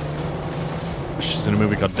 She's in a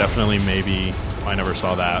movie called Definitely Maybe. I never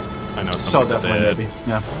saw that. I know some people did. Maybe.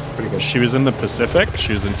 Yeah, pretty good. She was in The Pacific.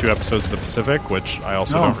 She was in 2 episodes of The Pacific, which I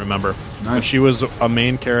also don't remember. Nice. But she was a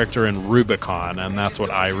main character in Rubicon, and that's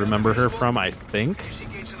what I remember her from, I think.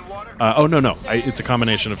 No. It's a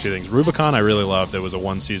combination of two things. Rubicon I really loved. It was a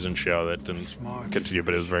one-season show that didn't continue,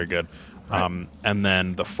 but it was very good. Right. And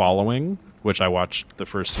then The Following, which I watched the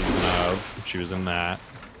first season of. She was in that.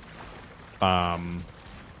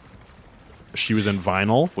 She was in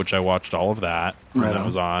Vinyl, which I watched all of that. Right. That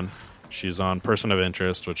was on. She's on Person of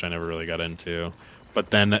Interest, which I never really got into. But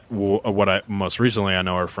then what most recently I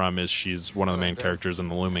know her from is she's one of the main characters in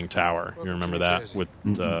The Looming Tower. You remember that? With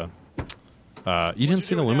the you didn't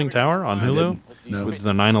see The Looming Tower on Hulu? No. With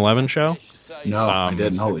the 9/11 show? No, I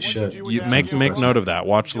didn't. Holy shit. You make note of that.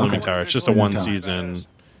 Watch The Looming Tower. It's just a one-season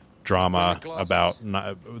drama about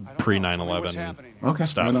pre-9/11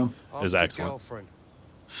 stuff. Is excellent.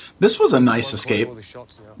 This was a nice escape.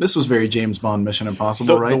 This was very James Bond Mission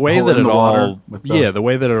Impossible, right? The way that the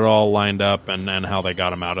way that it all lined up and how they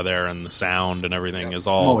got him out of there and the sound and everything is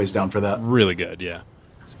all... I'm always down for that. Really good, yeah.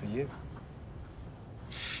 It's for you.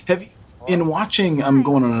 Have you, in watching... I'm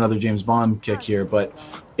going on another James Bond kick here, but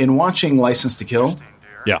in watching License to Kill,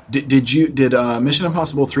 Yeah. Did Mission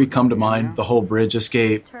Impossible 3 come to mind? The whole bridge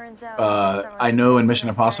escape. I know in Mission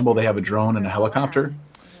Impossible they have a drone and a helicopter,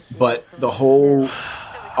 but the whole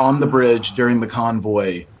on the bridge during the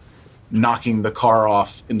convoy, knocking the car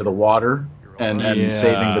off into the water and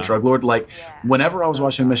saving the drug lord. Like, whenever I was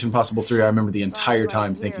watching Mission Impossible 3, I remember the entire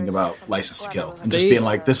time thinking about License to Kill and just being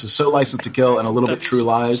like, this is so License to Kill and a little bit True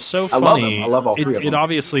Lies. So funny. I love them. I love all three of them. It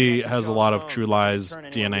obviously has a lot of True Lies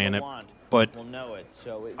DNA in it, but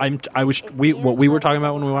what we were talking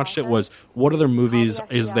about when we watched it was, what other movies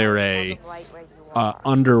is there a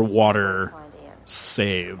underwater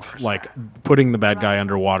save, like putting the bad guy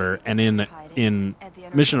underwater? And in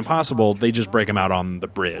Mission Impossible, they just break him out on the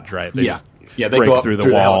bridge, right? They they break go up through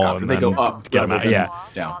the wall helicopter. and They then go up, get him out. Yeah,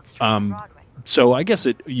 down. So I guess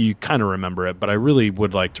you kind of remember it, but I really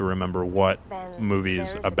would like to remember what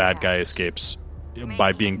movies a bad guy escapes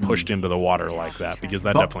by being pushed into the water like that, because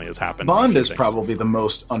that definitely has happened. Bond is probably the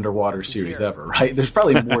most underwater series ever, right? There's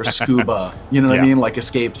probably more scuba, you know what I mean? Like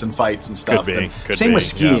escapes and fights and stuff. Same with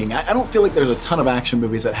skiing. I don't feel like there's a ton of action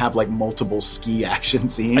movies that have like multiple ski action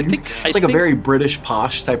scenes. It's like a very British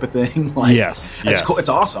posh type of thing. Like, yes. It's cool. It's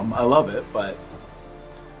awesome. I love it, but...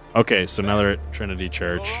 Okay, so now they're at Trinity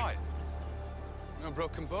Church. No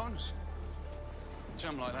broken bones.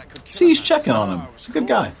 Jump like that could kill See, he's checking on him. He's a good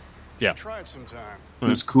guy. Yeah. Try it sometime.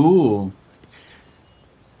 It's cool.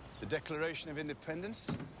 The Declaration of Independence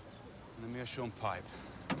and the Meerschaum pipe.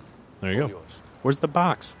 There you go. Where's the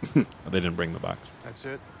box? Oh, they didn't bring the box. That's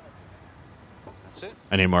it. That's it.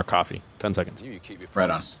 I need more coffee. 10 seconds. You keep your Right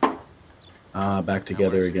on. Back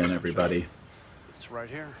together again, everybody. It's right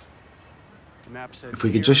here. The map said If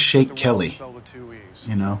we could just shake Kelly,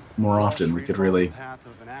 more often, we could really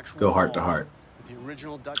go heart to heart.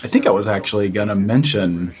 I think I was actually going to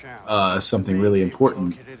mention something really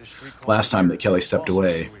important last time that Kelly stepped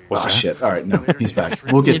away. What's that? Shit. All right, no, he's back.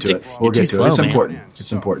 We'll get to it. We'll get to it. It's important.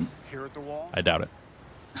 It's important. I doubt it.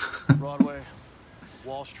 Broadway,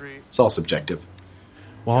 Wall Street. It's all subjective.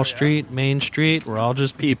 Wall Street, Main Street, we're all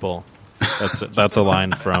just people. That's a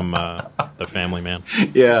line from The Family Man.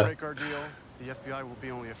 Yeah. Break our deal, the FBI will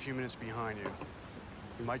be only a few minutes behind you.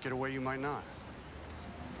 You might get away, you might not.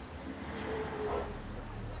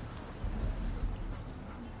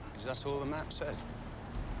 That's all the map said.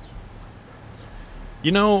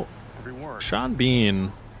 You know, Sean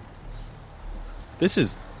Bean, this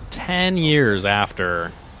is 10 years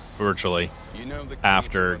after, virtually,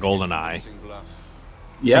 after GoldenEye.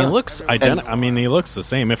 Yeah. He looks identical. I mean, he looks the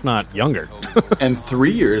same, if not younger. And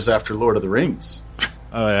 3 years after Lord of the Rings.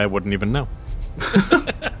 I wouldn't even know.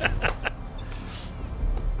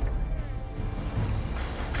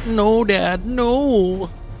 No, Dad, no.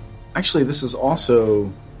 Actually, this is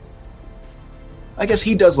also... I guess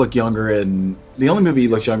he does look younger in... The only movie he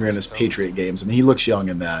looks younger in is Patriot Games. I mean, he looks young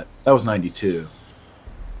in that. That was 92.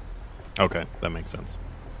 Okay, that makes sense.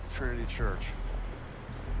 Trinity Church.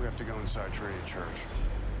 We have to go inside Trinity Church.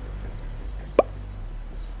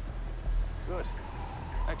 Good.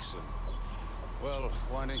 Excellent. Well,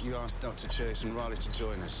 why don't you ask Dr. Chase and Riley to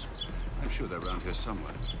join us? I'm sure they're around here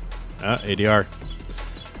somewhere. ADR.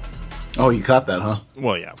 Oh, you caught that, huh?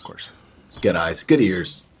 Well, yeah, of course. Good eyes. Good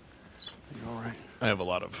ears. All right. I have a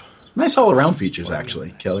lot of... Nice all-around features,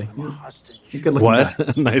 actually, Kelly. You're good looking What?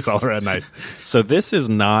 guy. Nice all-around, nice. So this is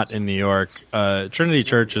not in New York. Trinity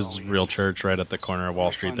Church is a real church right at the corner of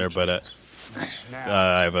Wall Street there, but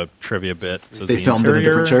I have a trivia bit. It says They filmed in a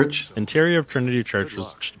different church? Interior of Trinity Church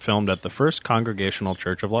was filmed at the First Congregational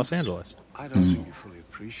Church of Los Angeles. I don't think you fully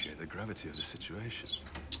appreciate the gravity of the situation.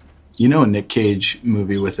 You know, a Nick Cage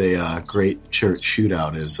movie with a great church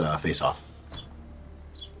shootout is Face Off.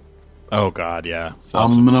 Oh, God, yeah.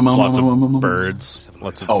 Lots of birds.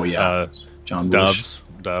 Lots of John doves.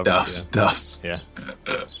 Woo's. Doves. Yeah.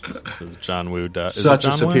 Is John Woo doves? Such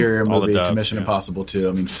a superior movie to Mission Impossible 2.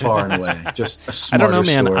 I mean, far and away. Just a smarter I don't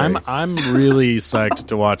know, man. story. I'm really psyched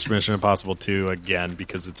to watch Mission Impossible 2 again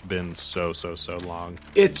because it's been so long.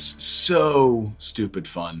 It's so stupid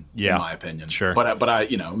fun, Yeah. in my opinion. Sure. But I,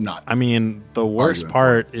 I'm not. I mean, the worst arguing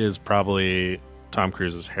part is probably Tom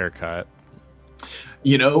Cruise's haircut.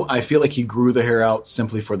 I feel like he grew the hair out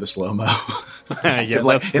simply for the slow-mo. Yeah,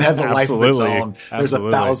 it has a life of its own. There's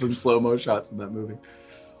Absolutely. 1,000 slow-mo shots in that movie.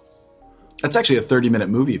 That's actually a 30-minute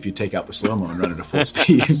movie if you take out the slow-mo and run it at full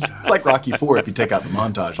speed. It's like Rocky IV if you take out the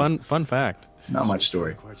montages. Fun fact. Not much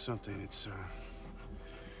story. Quite something. It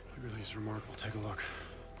really is remarkable. Take a look.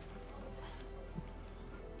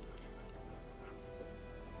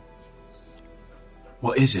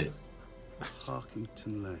 What is it?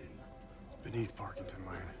 Parkington Lane. Beneath Parkington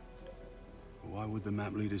Lane. Why would the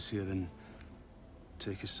map lead us here then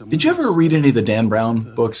take us somewhere. Did you ever read any of the Dan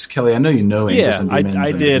Brown books, Kelly? I know you know Angels and Demons. I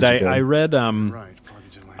and did. Da Vinci Code.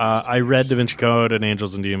 I read Da Vinci Code and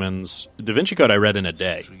Angels and Demons. Da Vinci Code I read in a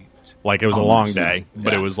day. Like, it was a long day,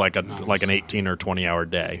 but it was like an 18 or 20 hour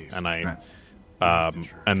day. And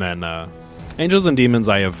and then Angels and Demons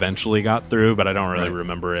I eventually got through, but I don't really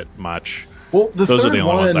remember it much. Well, those are the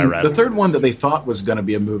only ones I read. The third one that they thought was going to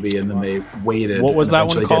be a movie, and then they waited. What was that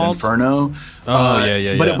one called? Inferno.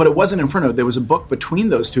 But it wasn't Inferno. There was a book between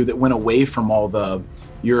those two that went away from all the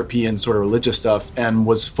European sort of religious stuff and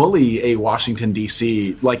was fully a Washington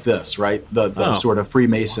D.C. like this, right? The sort of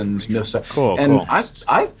Freemasons myth stuff. Cool.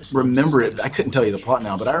 I remember it. I couldn't tell you the plot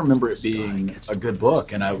now, but I remember it being a good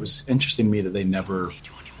book, and it was interesting to me that they never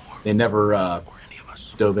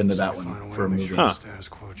dove into that one for a movie. Huh.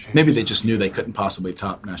 Maybe they just knew they couldn't possibly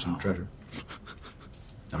top National Treasure.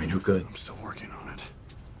 I mean, who could? I'm still working on it.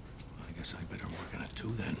 I guess I better work on it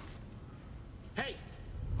too then. Hey,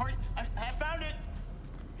 hurry! I found it.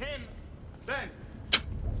 Him, Ben.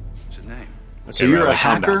 What's his name? So you're a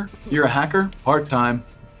hacker? You're a hacker? Part-time.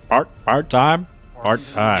 Part-time?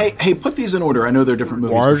 Part-time. Hey, put these in order. I know they're different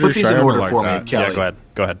movies. Put these in order for me, Kelly. Yeah,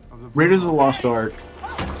 go ahead. Raiders of the Lost Ark,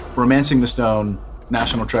 Romancing the Stone,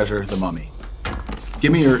 National Treasure, The Mummy.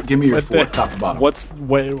 Give me your four, top to bottom. What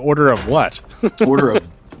order of what? Order of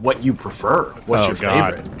what you prefer. What's your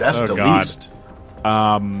favorite? Best to least.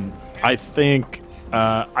 I think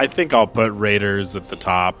I'll put Raiders at the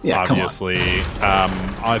top. Yeah, obviously.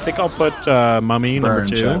 I think I'll put Mummy number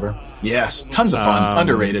 2. Chapter. Yes, tons of fun.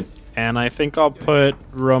 Underrated. And I think I'll put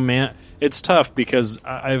It's tough because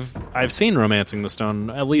I've seen Romancing the Stone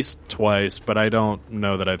at least twice, but I don't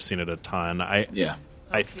know that I've seen it a ton.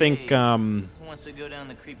 I think that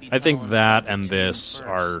and this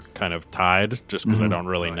are kind of tied, just because I don't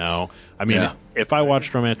really know. I mean, if I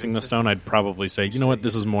watched Romancing the Stone, I'd probably say, you know what,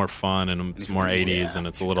 this is more fun and it's more 80s and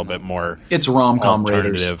it's a little bit more. It's rom-com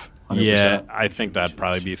alternative. Raiders. 100%. Yeah, I think that'd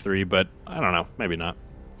probably be 3, but I don't know, maybe not.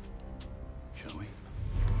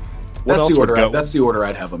 That's the order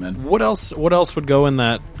I'd have them in. What else would go in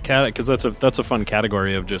that category? Because that's a fun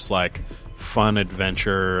category of just like fun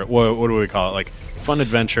adventure. What do we call it? Like fun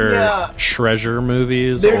adventure treasure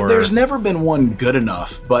movies. There's never been one good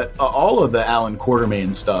enough. But all of the Alan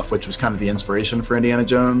Quatermain stuff, which was kind of the inspiration for Indiana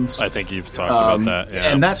Jones. I think you've talked about that.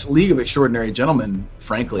 Yeah. And that's League of Extraordinary Gentlemen.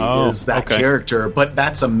 Frankly, is that character, but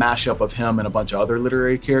that's a mashup of him and a bunch of other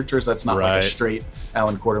literary characters. That's not like a straight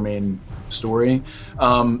Alan Quatermain story.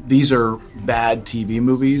 These are bad TV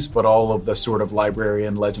movies, but all of the sort of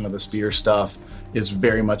Librarian, Legend of the Spear stuff is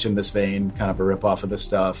very much in this vein, kind of a ripoff of this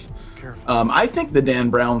stuff. I think the Dan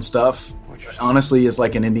Brown stuff, honestly, is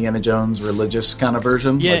like an Indiana Jones religious kind of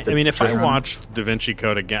version. Yeah, like I mean, if I watched Da Vinci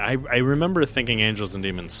Code again, I remember thinking Angels and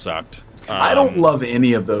Demons sucked. I don't love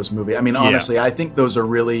any of those movies. I mean, honestly, I think those are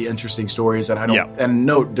really interesting stories, and I don't. And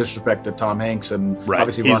no disrespect to Tom Hanks, and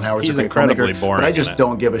obviously Ron Howard's a great incredibly filmmaker, boring. But I just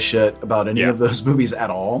don't give a shit about any of those movies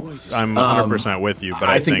at all. I'm 100% with you, but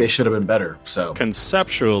I think they should have been better. So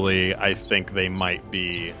conceptually, I think they might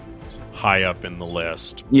be high up in the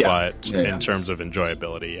list. But in terms of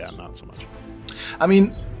enjoyability, not so much. I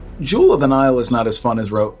mean, Jewel of the Nile is not as fun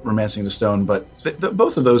as Romancing the Stone, but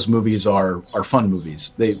both of those movies are fun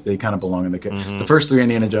movies. They kind of belong in the... The first 3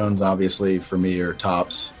 Indiana Jones, obviously, for me, are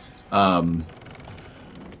tops. And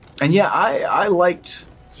I liked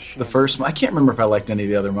the first one. I can't remember if I liked any of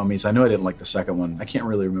the other Mummies. I know I didn't like the second one. I can't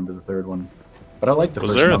really remember the third one. But I liked the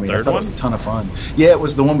first Mummy. I thought it was a ton of fun. Yeah, it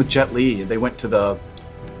was the one with Jet Li. They went to the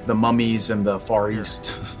mummies in the Far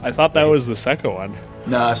East. I thought that was the second one.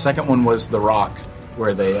 No, second one was The Rock,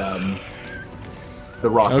 where they The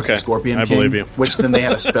Rock was the Scorpion King, believe you. which then they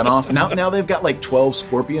had a spinoff. Now they've got like 12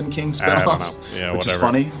 Scorpion King spinoffs, which is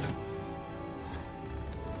funny.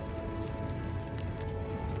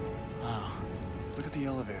 Wow, look at the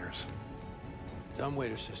elevators.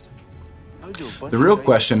 Dumbwaiter system. The real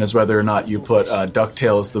question is whether or not you put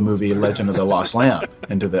DuckTales, the movie Legend of the Lost Lamp,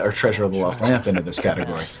 or Treasure of the Lost Lamp into this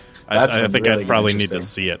category. I think I'd probably need to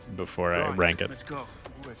see it before I rank it. Let's go.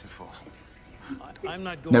 We're too full. I'm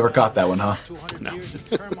not going Never caught that one, huh? 200 No. years of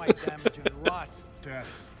termite damage and rot. Dad,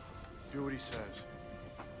 do what he says.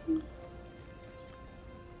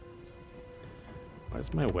 Why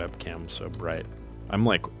is my webcam so bright? I'm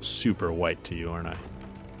like super white to you, aren't I?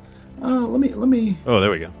 Let me. Oh, there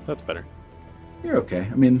we go. That's better. You're okay.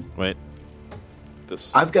 I mean, wait.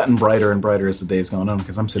 I've gotten brighter and brighter as the day's gone on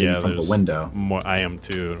because I'm sitting in front of a window. I am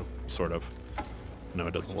too, sort of. No,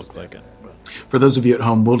 it doesn't look like it. But. For those of you at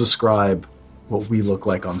home, we'll describe what we look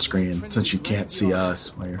like on screen since you can't see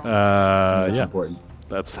us. That's important.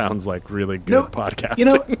 That sounds like really good podcasting. You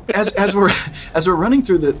know, as we're running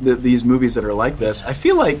through these movies that are like this, I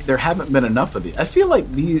feel like there haven't been enough of these. I feel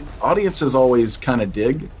like the audiences always kind of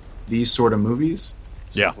dig these sort of movies.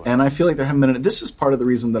 Yeah. And I feel like there haven't been. This is part of the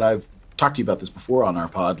reason that I've talked to you about this before on our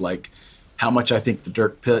pod, like how much I think the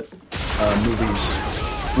Dirk Pitt movies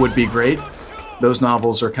would be great. Those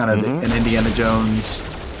novels are kind of an Indiana Jones,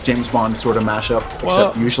 James Bond sort of mashup,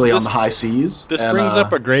 except usually on the high seas. This brings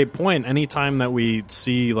up a great point. Anytime that we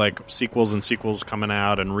see like sequels and sequels coming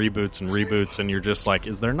out and reboots, and you're just like,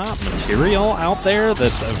 is there not material out there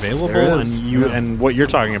that's available? There is. And what you're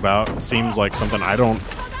talking about seems like something I don't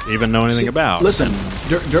even know anything about. Listen,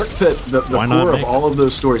 Dirk Pitt, the core of all of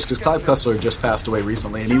those stories, because Clive Cussler just passed away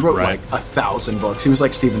recently, and he wrote like 1,000 books. He was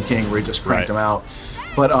like Stephen King, where he just cranked them out.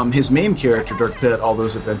 But his main character, Dirk Pitt, all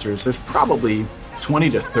those adventures, there's probably 20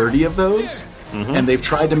 to 30 of those, and they've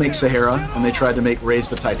tried to make Sahara, and they tried to make Raise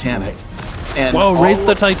the Titanic. And Raise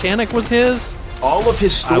the Titanic was his? All of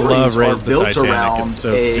his stories I love Raise are the built Titanic. around It's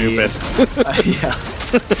so stupid.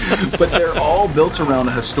 But they're all built around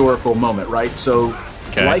a historical moment, right? So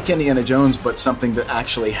like Indiana Jones, but something that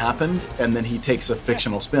actually happened, and then he takes a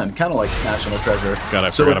fictional spin, kind of like National Treasure. God, I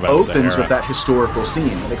so forgot it about opens Sahara. with that historical scene,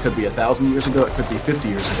 and it could be 1,000 years ago, it could be 50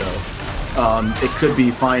 years ago. It could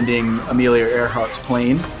be finding Amelia Earhart's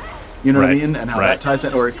plane, you know what I mean, and how that ties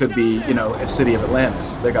in, or it could be, you know, a city of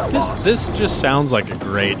Atlantis. They got lost. This just sounds like a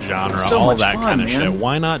great genre. It's so all much that fun, kind of man. shit.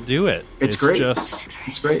 Why not do it? It's great.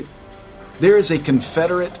 It's great. There is a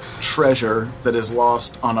Confederate treasure that is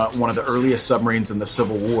lost on one of the earliest submarines in the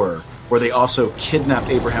Civil War, where they also kidnapped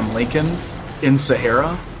Abraham Lincoln in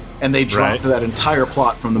Sahara, and they dropped that entire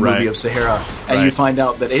plot from the movie of Sahara, and you find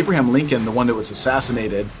out that Abraham Lincoln, the one that was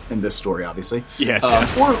assassinated in this story, obviously,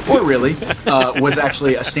 or really, was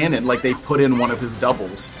actually a stand-in. Like, they put in one of his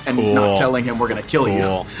doubles and not telling him, we're going to kill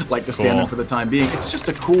you, like to stand in for the time being. It's just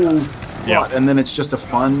a cool plot, and then it's just a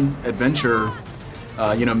fun adventure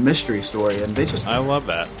mystery story, and I love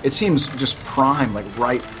that. It seems just prime, like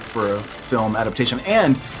right for a film adaptation.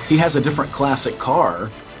 And he has a different classic car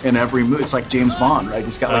in every movie. It's like James Bond, right?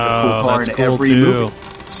 He's got like a cool car in every movie.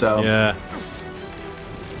 So yeah,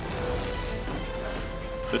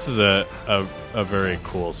 this is a very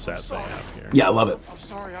cool set they have here. Yeah, I love it. I'm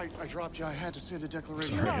sorry I dropped you. I had to say the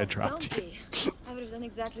declaration. Sorry, I dropped you. I would have done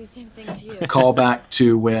exactly the same thing to you. Call back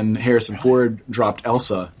to when Harrison Ford dropped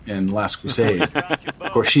Elsa in Last Crusade.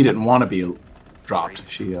 Of course, she didn't want to be dropped.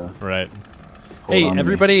 She Hey,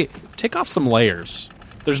 everybody, take off some layers.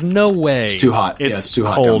 There's no way it's too hot. It's too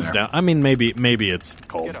hot cold down there. I mean, maybe it's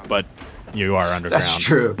cold, but you are underground. That's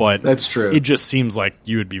true. But that's true. It just seems like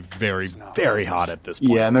you would be very, very hot at this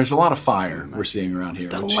point. Yeah, and there's a lot of fire we're seeing around here.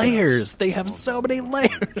 The layers. They have so many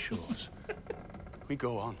layers. We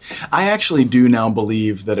go on. I actually do now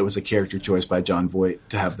believe that it was a character choice by John Voight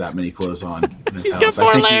to have that many clothes on in his house.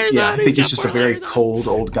 Got 4 layers on. I think he's just a very cold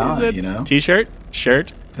old guy, you know? T-shirt,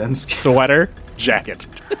 shirt, sweater, jacket.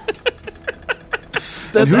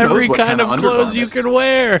 That's every kind of clothes you can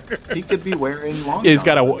wear. He could be wearing long. He's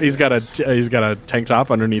got a tank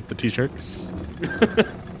top underneath the t-shirt.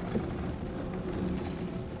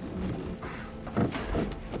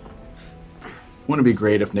 Wouldn't it be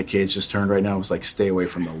great if Nick Cage just turned right now and was like, stay away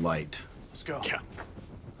from the light? Let's go. Yeah.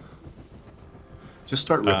 Just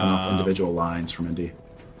start ripping off individual lines from Indy.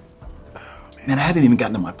 Man, I haven't even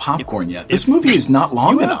gotten to my popcorn yet. This movie is not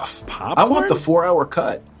long enough. Popcorn? I want the 4-hour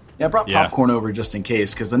cut. Yeah, I brought popcorn over just in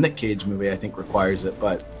case, because the Nick Cage movie, I think, requires it.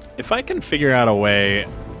 But if I can figure out a way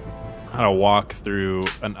how to walk through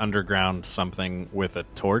an underground something with a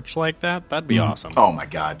torch like that, that'd be awesome. Oh my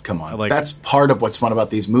God, come on. That's part of what's fun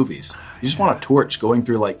about these movies. You just want a torch going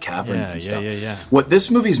through like caverns and stuff. Yeah. What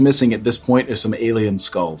this movie's missing at this point is some alien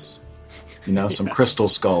skulls. You know, some crystal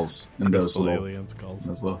skulls. And those little alien skulls.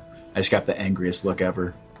 I just got the angriest look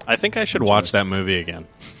ever. I think I should watch that movie again.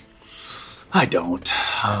 I don't.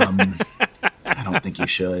 I don't think you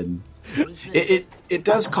should. It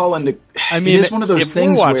does call into. I mean, it is one of those if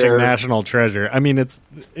things we're watching where National Treasure. I mean, it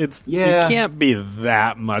can't be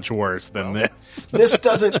that much worse than this. This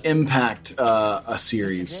doesn't impact a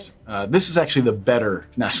series. This is actually the better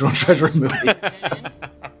National Treasure movie.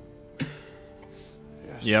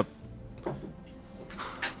 Yep.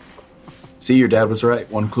 See, your dad was right.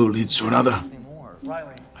 One clue leads to another.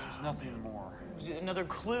 Riley, there's nothing more. Another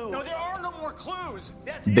clue. No, there are no more clues.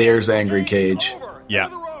 That's There's Angry Cage. Yeah.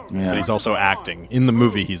 But he's also acting. In the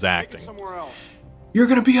movie, he's acting. You're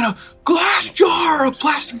going to be in a glass jar, a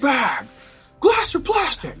plastic bag. Glass or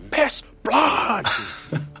plastic? Piss, blood.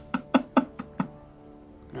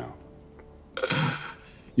 No.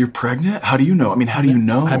 You're pregnant? How do you know? I mean, how do you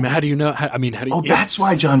know? I mean, how do you know? How do you? Oh, that's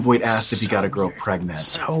why John Voight asked if he got a girl pregnant.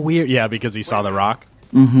 So weird. Yeah, because he saw The Rock.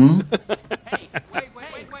 Mm-hmm.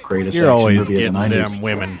 Greatest You're action always movie of getting the 90s. them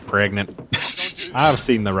women pregnant. I've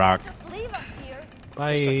seen The Rock.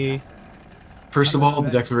 Bye. First of all, the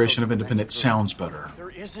Declaration of Independence sounds better. There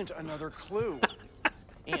isn't another clue.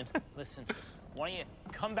 Ian, listen. Why don't you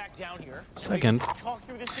come back down here? Second, Talk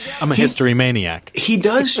through this together. I'm a history maniac. He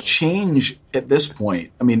does change at this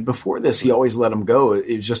point. I mean, before this, he always let him go.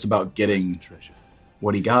 It was just about getting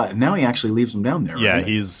what he got, and now he actually leaves him down there. Yeah, right?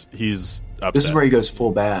 he's upset. This is where he goes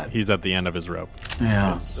full bad. He's at the end of his rope.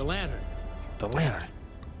 Yeah. The lantern. The lantern.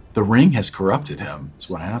 The ring has corrupted him. That's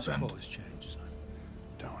what happened.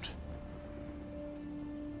 Don't.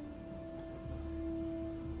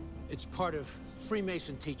 It's part of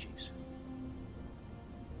Freemason teachings.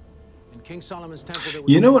 In King Solomon's Temple, there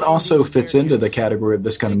was You know what a also fits into the category of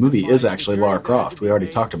this kind of movie is actually Lara Croft. We already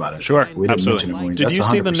talked about it. Sure, We didn't absolutely. mention it when we- Did that's you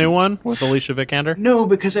see the 100%. new one with Alicia Vikander? No,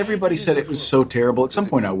 because everybody said it was so terrible. At some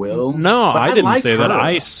point I will. No, But I didn't like say that. her.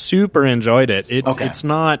 I super enjoyed it. It's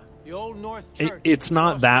not. Church. It's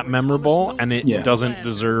not that memorable, and it Yeah. doesn't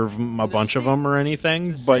deserve a bunch of them or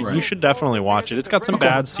anything. But you should definitely watch it. It's got some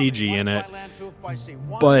bad CG in it,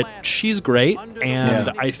 but she's great, and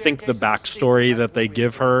Yeah. I think the backstory that they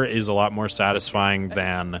give her is a lot more satisfying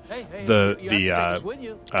than the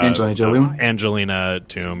Angelina Jolie one? Angelina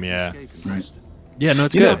Toom. Yeah, Right. yeah. No,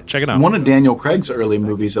 it's You good. know, Check it out. One of Daniel Craig's early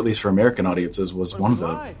movies, at least for American audiences, was one of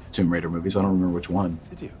the Tomb Raider movies. I don't remember which one.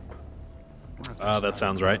 That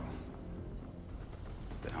sounds right.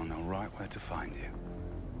 Then I'll know right where to find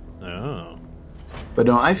you. Oh. But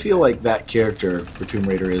no, I feel like that character for Tomb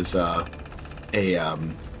Raider is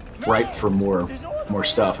ripe for more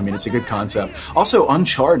stuff. I mean, it's a good concept. Also,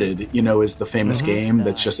 Uncharted, is the famous game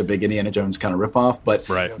that's just a big Indiana Jones kind of ripoff. But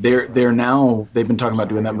they're now they've been talking about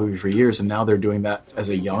doing that movie for years, and now they're doing that as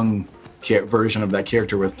a young version of that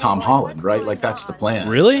character with Tom Holland, right? Like that's the plan.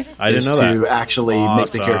 Really? I didn't know that. To actually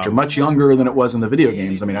make the character much younger than it was in the video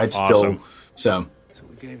games. I mean, I'd still so.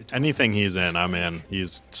 Anything he's in, I'm in.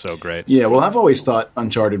 He's so great. Yeah, well, I've always thought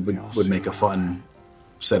Uncharted would make a fun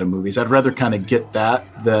set of movies. I'd rather kind of get that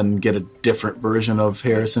than get a different version of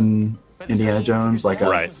Harrison Indiana Jones, like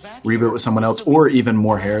a reboot with someone else, or even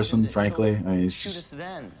more Harrison, frankly. I mean, it's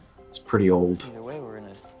pretty old. Either way, we're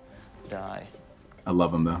gonna die. I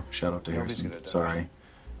love him, though. Shout out to Harrison. Sorry.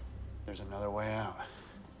 There's another way out.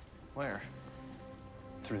 Where?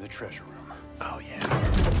 Through the treasure room. Oh, yeah.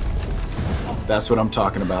 That's what I'm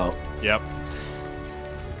talking about. Yep.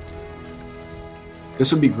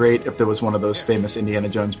 This would be great if there was one of those famous Indiana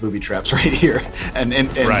Jones booby traps right here. And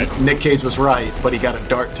Nick Cage was right, but he got a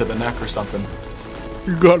dart to the neck or something.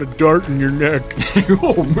 You got a dart in your neck.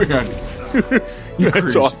 Oh, man. You're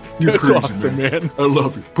That's crazy. You're that's crazy, awesome, man. I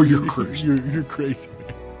love you, but you're crazy. You're crazy,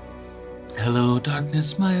 man. Hello,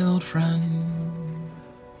 darkness, my old friend.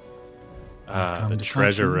 The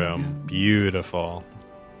treasure room. Beautiful.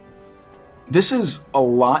 This is a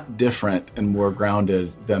lot different and more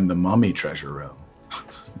grounded than the Mummy treasure room.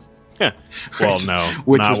 Well, no.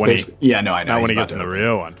 Which not was when he, basically, I know. Not when he's he about gets in to the open.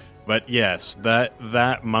 real one. But yes,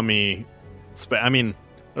 that Mummy... I mean,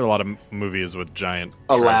 there are a lot of movies with giant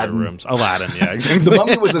Aladdin. treasure rooms. Aladdin, yeah, exactly. The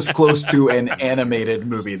Mummy was as close to an animated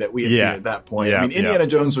movie that we had seen at that point. Yeah, I mean, Indiana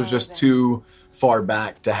Jones was just too far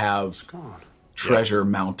back to have treasure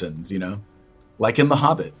mountains, Like in The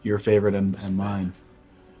Hobbit, your favorite and mine.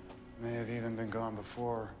 May have even been gone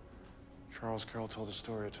before Charles Carroll told the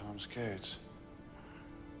story of Thomas Gates.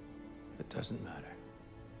 It doesn't matter.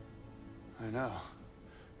 I know.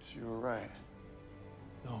 So you were right.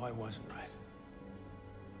 No, I wasn't right.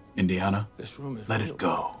 Indiana, This room is let real. it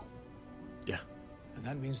go. Yeah. And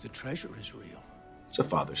that means the treasure is real. It's a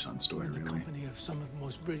father-son story, We're in the really. company of some of the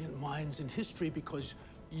most brilliant minds in history because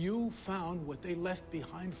you found what they left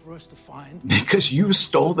behind for us to find. Because you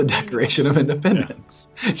stole the Declaration of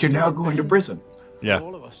Independence. You're now going to prison. Yeah.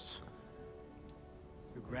 All of us.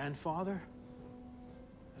 Your grandfather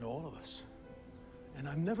and all of us. And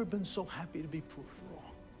I've never been so happy to be proven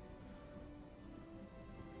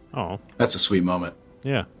wrong. Oh. That's a sweet moment.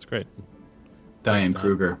 Yeah, it's great. Diane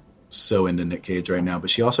Kruger, so into Nick Cage right now, but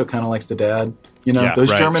she also kind of likes the dad. Yeah, those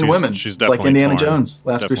right. German women. She's It's like definitely Indiana torn. Jones,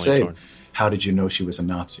 Last Definitely Crusade. torn. How did you know she was a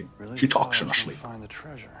Nazi? She talks in her sleep. Find the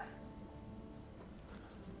treasure.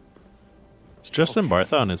 Is Justin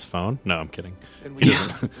Bartha on his phone? No, I'm kidding. He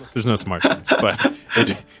doesn't. There's no smartphones,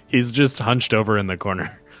 but he's just hunched over in the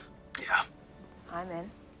corner. I'm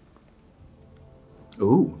in.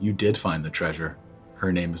 Ooh, you did find the treasure.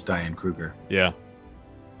 Her name is Diane Kruger. Yeah.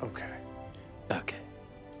 Okay. Okay.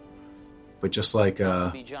 but just like To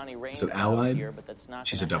be Johnny is it Rainbow Allied? here, but that's not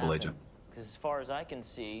She's a gonna double happen. agent. Because as far as I can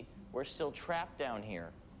see, we're still trapped down here.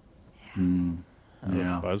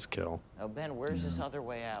 Yeah. Buzzkill. Now, Ben, where's this other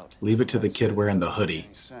way out? Leave it to the kid wearing the hoodie.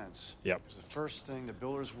 Sense. Yep. Because the first thing the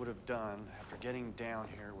builders would have done after getting down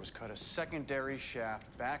here was cut a secondary shaft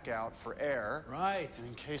back out for air. Right. And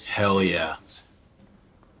in case Hell yeah.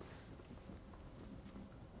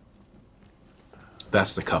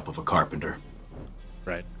 That's the cup of a carpenter.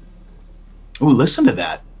 Right. Oh, listen to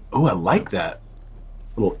that. Oh, I like that.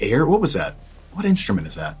 Little air. What was that? What instrument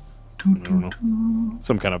is that? I don't know.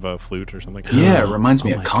 Some kind of a flute or something. Yeah, it reminds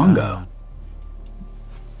me Oh of my Congo. God.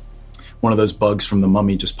 One of those bugs from the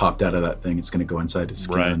Mummy just popped out of that thing. It's going to go inside his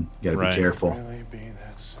skin. Right, You got to right. be careful.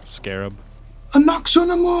 Scarab. A Nox on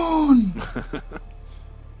the moon!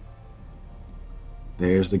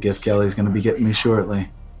 There's the gift Kelly's going to be getting me shortly.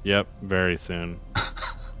 Yep, very soon.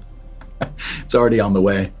 It's already on the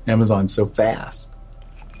way. Amazon's so fast.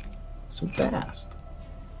 So fast.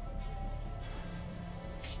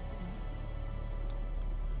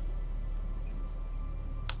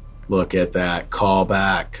 Look at that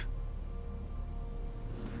callback.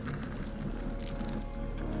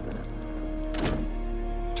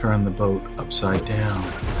 Turn the boat upside down.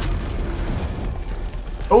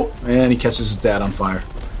 Oh, and he catches his dad on fire.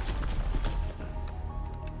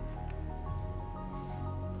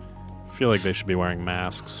 I feel like they should be wearing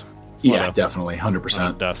masks. It's a lot Yeah, of- definitely, 100%.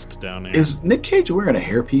 lot of dust down here. Is Nick Cage wearing a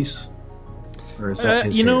hairpiece? Or is that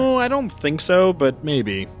his you hair? know, I don't think so, but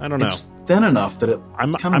maybe. I don't know. It's thin enough that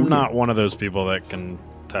I'm kinda weird. not one of those people that can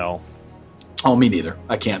tell. Oh, me neither.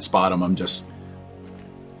 I can't spot him. I'm just...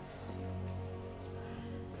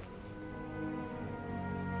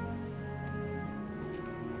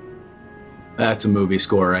 That's a movie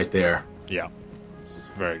score right there. Yeah. It's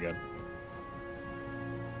very good.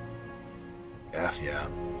 F yeah.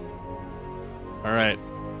 All right.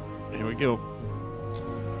 Here we go.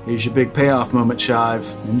 Here's your big payoff moment, Shive.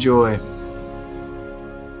 Enjoy.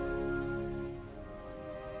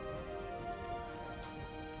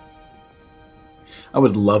 I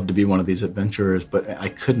would love to be one of these adventurers, but I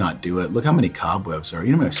could not do it. Look how many cobwebs are.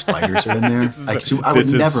 You know how many spiders are in there? I would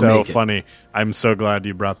never so make it. funny. I'm so glad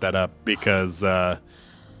you brought that up because I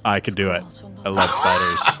could do it. I love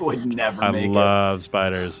spiders. I would never make it. I love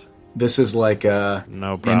spiders. This is like no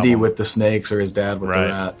problem. Indy with the snakes or his dad with Right. the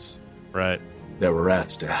rats. Right. There were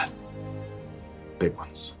rats, Dad. Big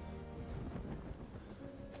ones.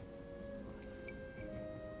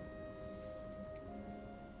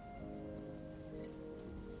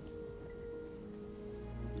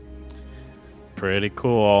 Pretty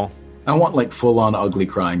cool. I want like full-on ugly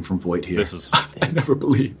crying from Voight here. This is... I never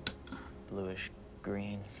believed. Bluish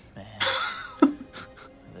green man with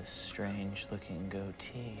a strange looking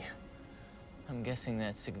goatee. I'm guessing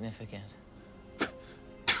that's significant.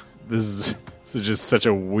 This is just such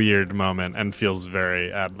a weird moment and feels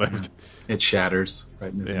very ad-libbed. It shatters.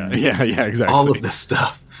 Right in his Yeah, hand. yeah, exactly. All of this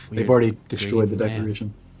stuff. Weird They've already destroyed the green man.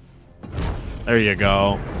 decoration. There you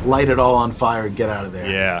go. Light it all on fire and get out of there.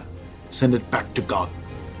 Yeah. Send it back to God.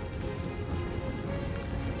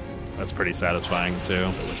 That's pretty satisfying,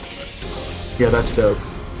 too. Yeah, that's dope.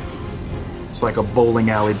 It's like a bowling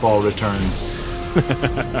alley ball return.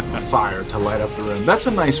 Fire to light up the room. That's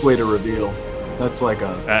a nice way to reveal. That's like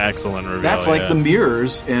a... Excellent reveal. That's like yeah. the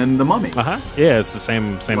mirrors in The Mummy. Uh-huh. Yeah, it's the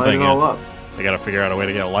same Light thing. it all yeah. up. They got to figure out a way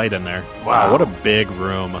to get a light in there. Wow. What a big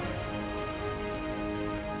room.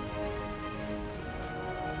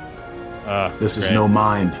 This is great. no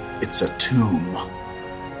mine. It's a tomb.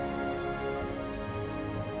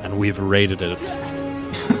 And we've raided it.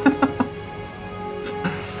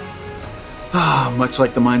 Much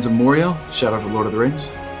like the mines of Moria. Shout out to Lord of the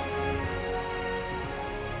Rings.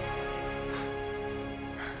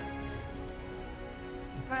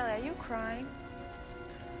 Riley, are you crying?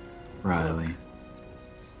 Riley.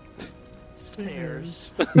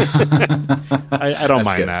 Stairs. I don't That's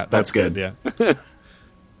mind good. that. That's good. Yeah.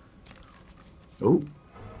 Oh,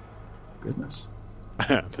 goodness.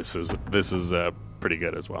 this is pretty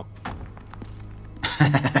good as well.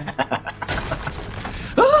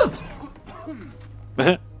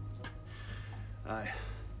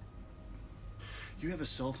 You have a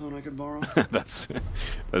cell phone I could borrow? that's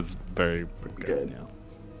very good. Yeah.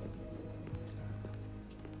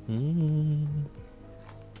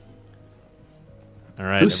 All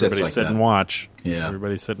right, Who sits everybody like sit that? and watch. Yeah.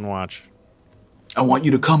 Everybody sit and watch. I want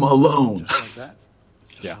you to come alone. Just like that?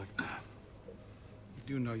 Yeah. You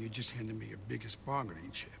do know you just handed me your biggest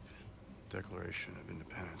bargaining chip. Declaration of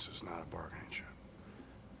Independence is not a bargaining chip.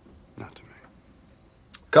 Not to me.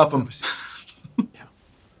 Cuff him.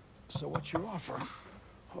 So what's your offer?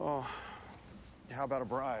 Oh, How about a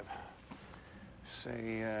bribe?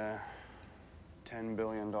 Say, $10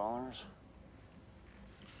 billion? I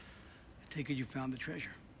take it you found the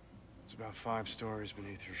treasure. It's about 5 stories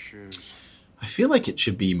beneath your shoes. I feel like it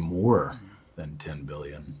should be more than 10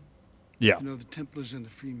 billion. Yeah. You know, the Templars and the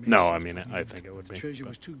Freemasons. No, I mean, I think it would be. The treasure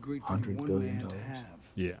was too great for $100 one billion. man to have.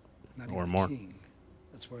 Yeah. Not Or even more. King.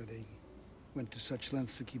 That's why they went to such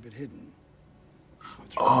lengths to keep it hidden.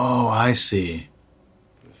 Oh, I see.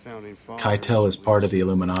 Keitel is part of the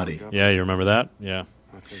Illuminati. Yeah, you remember that? Yeah.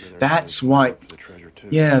 That's why.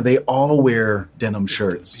 Yeah, they all wear denim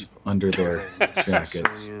shirts under their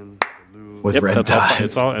jackets with red that's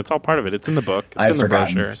ties. It's all part of it. It's in the book. It's I had in the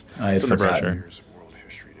forgotten. brochure. I had It's in the forgotten. brochure. Years of world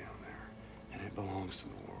history down there, and it belongs to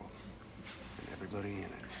the world and everybody in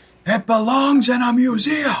it. It belongs in a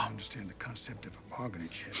museum. I understand the concept of a bargaining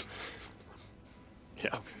chip.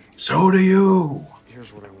 Yeah. So do you.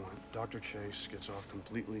 Here's what I want. Dr. Chase gets off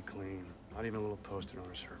completely clean. Not even a little posted on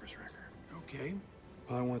her service record. Okay.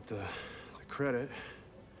 Well, I want the credit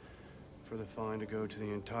for the fine to go to the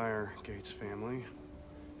entire Gates family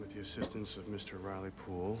with the assistance of Mr. Riley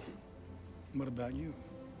Poole. What about you?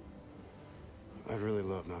 I'd really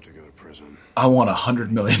love not to go to prison. I want $100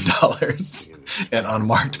 million in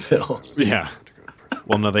unmarked bills. Yeah.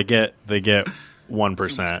 Well, no, they get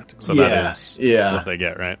 1%. So Yeah, that is yeah. what they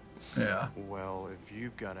get, right? Yeah. Well, if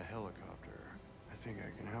you've got a helicopter, I think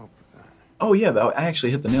I can help with that. Oh, yeah, I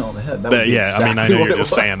actually hit the nail on the head. That would be Yeah, I mean, I exactly know what you're it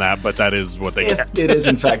just was. saying that, but that is what they If get. it is,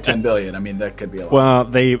 in fact, $10 billion. I mean, that could be a lot. Well,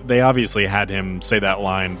 they obviously had him say that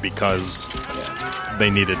line because they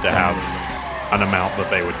needed to have an amount that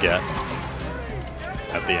they would get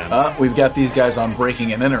at the end. We've got these guys on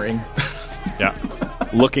breaking and entering. Yeah.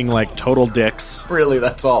 Looking like total dicks. Really,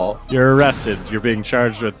 that's all. You're arrested. You're being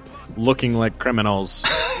charged with looking like criminals.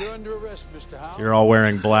 You're under arrest, Mr. Howell. You're all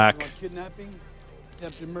wearing black. Kidnapping,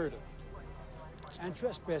 attempted murder, and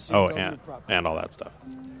trespassing Oh, on government property. and all that stuff.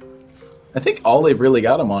 I think all they've really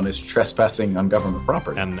got him on is trespassing on government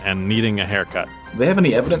property. And needing a haircut. Do they have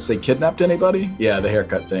any evidence they kidnapped anybody? Yeah, the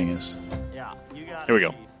haircut thing is. Yeah, you got Here we it,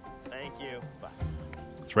 go. Chief. Thank you. Bye.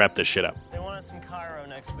 Let's wrap this shit up. They want us in Cairo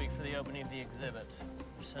next week for the opening of the exhibit.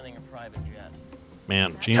 We're sending a private jet.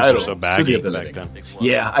 Man, jeans Cairo, are so baggy City of the back Living. then.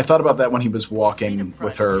 Yeah, I thought about that when he was walking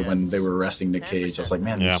with her when they were arresting Nick Cage. I was like,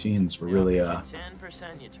 man, Yeah. these jeans were really,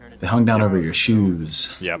 10%, you turn it they hung down over your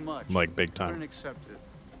shoes. Yep, like big time. I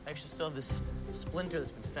actually still have this splinter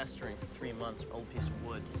that's been festering for 3 months, old piece of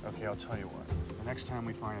wood. Okay, I'll tell you what. The next time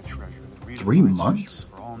we find a treasure, that 3 redefines months?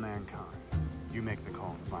 history for all mankind, you make the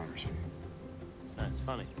call in the finder's fee. It's not as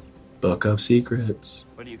funny. Book of Secrets.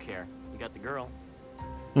 What do you care? You got the girl.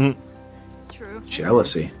 Mm. It's true.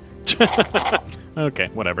 Jealousy. Okay,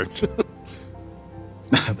 whatever.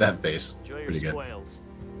 That face. Enjoy your Pretty good. spoils.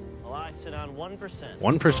 While I sit on 1%.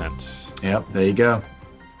 1%. Yep, there you go.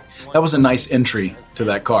 That was a nice entry to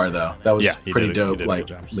that car, though. That was Yeah, he pretty did a- he dope. did a Like,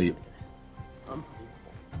 good job. leap. I'm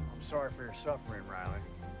sorry for your suffering, Riley.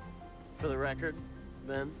 For the record,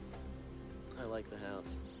 Ben, I like the house.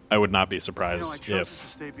 I would not be I surprised chose this if.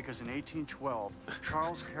 estate because in 1812,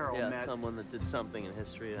 Charles Carroll Yeah, met... someone that did something in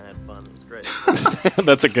history and had fun. It was great.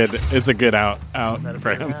 That's a good. It's a good out Better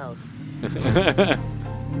for the him. house.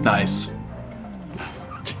 Nice.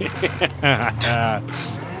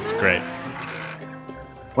 It's great.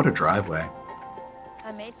 What a driveway.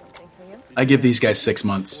 I made something for you. I give these guys 6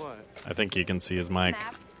 months. I think you can see his mic.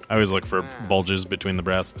 I always look for bulges between the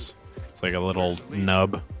breasts. It's like a little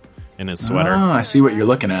nub in his sweater. Ah, I see what you're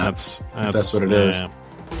looking at. That's what it is. yeah.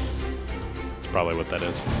 It's probably what that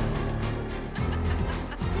is.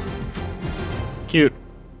 Cute.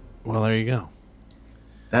 Well, there you go.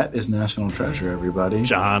 That is National Treasure, everybody.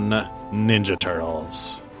 John Ninja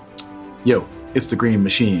Turtles. Yo, it's the Green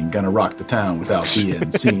Machine, gonna rock the town without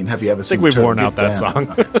being seen. Have you ever I seen think we've Turtle worn get out that down?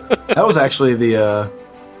 song. That was actually the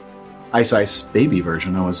Ice Ice Baby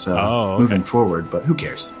version. I was moving forward, but who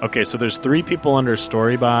cares? Okay, so there's 3 people under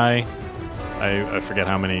story by. I forget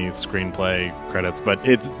how many screenplay credits, but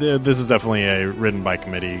this is definitely a written by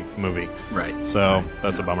committee movie. Right. So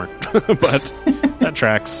that's a bummer. But that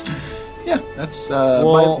tracks. Yeah, that's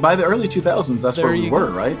Well, by the early 2000s. That's there where we you were,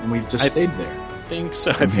 go. right? And we've just I stayed there. Think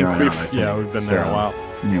so. I From think here on we've out, I think. we've been there a So, while.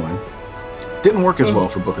 Anyway, didn't work as well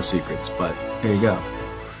for Book of Secrets, but here you go.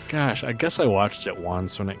 Gosh, I guess I watched it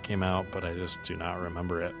once when it came out, but I just do not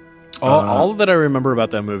remember it. All that I remember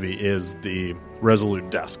about that movie is the Resolute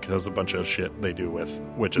desk. It has a bunch of shit they do with,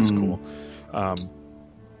 which is cool.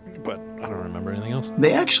 But I don't remember anything else.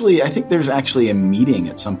 I think there's actually a meeting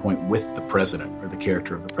at some point with the president or the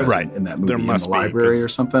character of the president Right. in that movie There in must the be, library 'cause or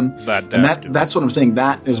something. that And desk that's what I'm saying.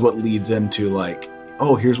 That is what leads into like,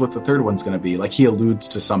 oh, here's what the third one's going to be. Like he alludes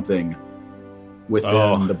to something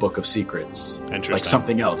within the Book of Secrets. Interesting. Like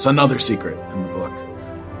something else, another secret in the book.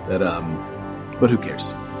 That, but who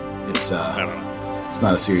cares? It's I don't know. It's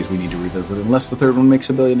not a series we need to revisit unless the third one makes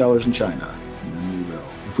 $1 billion in China, and then we will.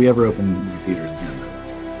 If we ever open movie theaters again, that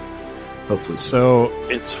is. Hopefully. So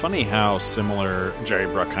it's funny how similar Jerry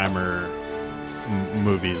Bruckheimer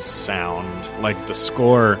movies sound. Like the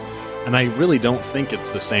score, and I really don't think it's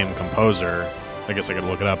the same composer. I guess I could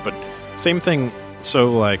look it up, but same thing.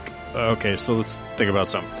 So like, okay, so let's think about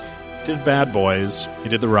something. He did Bad Boys, he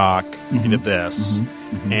did The Rock, he did this,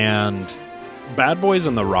 and Bad Boys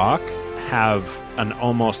and The Rock have an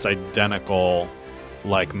almost identical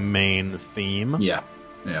like main theme. Yeah.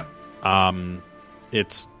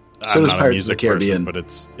 It's so I'm does not a Pirates of music the Caribbean. person, but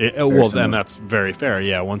it's well similar. then that's very fair.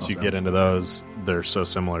 Yeah, once you get into those, they're so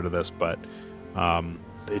similar to this, but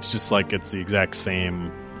it's just like it's the exact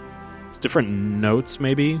same. It's different notes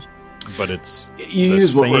maybe, but it's You the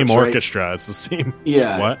use what same works, right? orchestra. It's the same.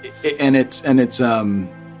 Yeah. What? And it's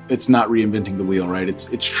not reinventing the wheel, right?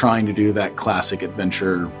 It's trying to do that classic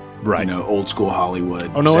adventure, right? You know, old school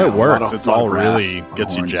Hollywood. Oh no, sound. it works. A lot of It's all brass really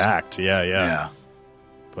gets you horns. jacked. Yeah.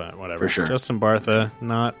 But whatever. For sure. Justin Bartha,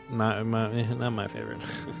 not my favorite.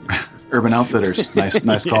 Urban Outfitters.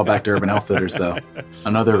 Nice callback to Urban Outfitters, though.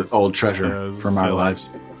 Another old treasure from our silly.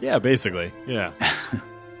 lives. Yeah, basically. Yeah.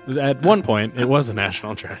 At one point, it was a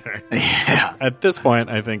national treasure. Yeah. At this point,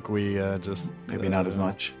 I think we just maybe not as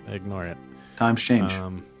much. Ignore it. Times change.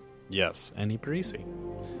 Yes, Annie Parisi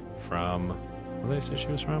from where did I say she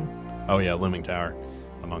was from? Oh yeah, Looming Tower,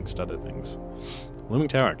 amongst other things. Looming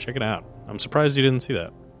Tower, check it out. I'm surprised you didn't see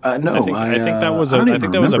that. No, I think that was I a don't I even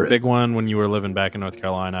think that was a remember it. big one when you were living back in North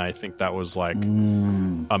Carolina. I think that was like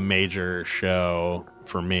a major show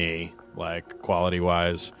for me, like quality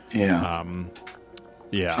wise. Yeah.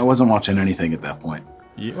 Yeah. I wasn't watching anything at that point.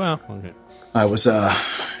 Yeah, well, okay. I was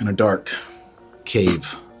in a dark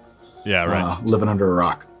cave. Yeah, right. Living under a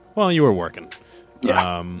rock. Well, you were working.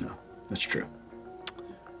 Yeah. That's true.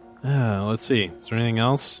 Let's see. Is there anything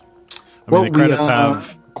else? I Well, mean, the credits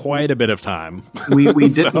have quite a bit of time. We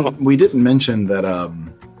So- didn't mention that.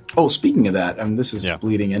 Speaking of that, and this is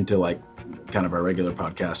bleeding into like kind of our regular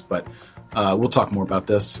podcast, but we'll talk more about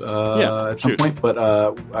this at some point. But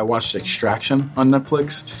I watched Extraction on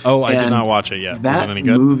Netflix. Oh, I did not watch it yet. Was That it any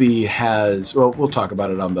good? movie has. Well, we'll talk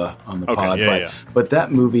about it on the Okay, pod. yeah. But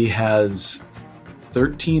that movie has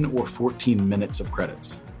 13 or 14 minutes of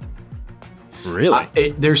credits.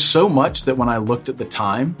 Really? There's so much that when I looked at the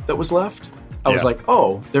time that was left, I was like,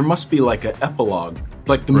 oh, there must be like an epilogue.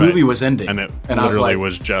 Like the movie was ending. And it I was literally like,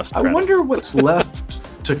 was just I credits. wonder what's left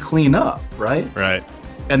to clean up, right? Right.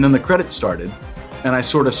 And then the credits started. And I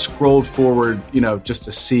sort of scrolled forward, just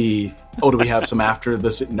to see, do we have some after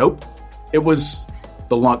this? Nope. It was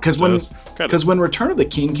the long... Because when Return of the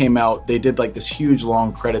King came out, they did like this huge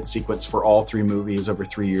long credit sequence for all 3 movies over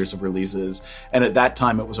 3 years of releases. And at that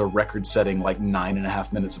time, it was a record-setting like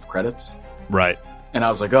 9.5 minutes of credits. Right. And I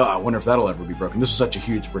was like, I wonder if that'll ever be broken. This was such a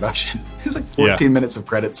huge production. It's like 14 minutes of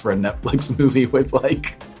credits for a Netflix movie with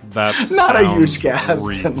like... That's not a huge cast.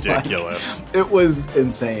 Ridiculous. And, it was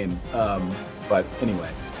insane. But anyway.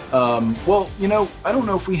 Well, I don't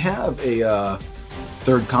know if we have a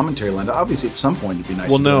third commentary lined up. Obviously, at some point, it'd be nice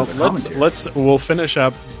Well, to do no, another we'll finish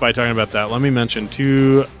up by talking about that. Let me mention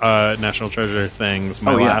 2 National Treasure things.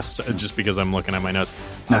 My last, just because I'm looking at my notes,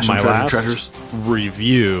 National my Treasure last treasures.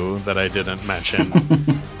 review that I didn't mention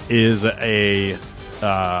is a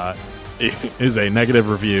negative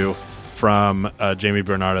review from Jamie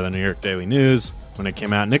Bernard of the New York Daily News. When it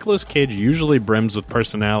came out, Nicolas Cage usually brims with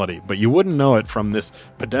personality, but you wouldn't know it from this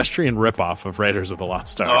pedestrian ripoff of Raiders of the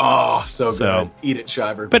Lost Ark. Oh, so good. Eat it,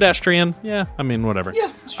 Shiver. Pedestrian, yeah. I mean, whatever.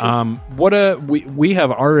 Yeah, that's true. We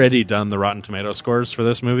have already done the Rotten Tomato scores for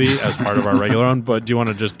this movie as part of our regular one, but do you want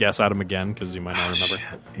to just guess at them again because you might not remember?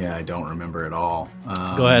 Shit. Yeah, I don't remember at all.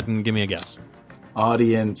 Go ahead and give me a guess.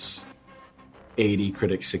 Audience 80,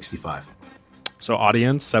 critics 65. So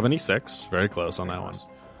audience 76, very close on that one.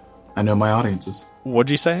 I know my audiences. What'd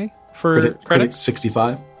you say for critics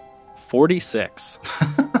 65? 46.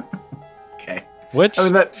 Okay. Which I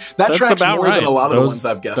mean that that's tracks about more right. than a lot of the ones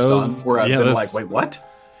I've guessed on, where I've been like, wait, what?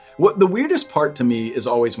 What the weirdest part to me is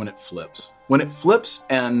always when it flips. When it flips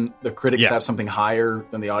and the critics have something higher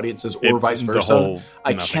than the audiences, or vice versa.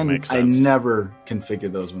 I never can figure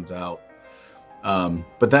those ones out.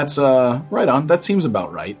 But that's right on. That seems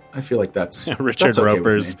about right. I feel like that's Richard that's okay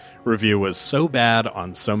Roper's review was so bad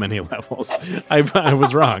on so many levels. I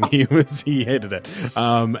was wrong. He hated it.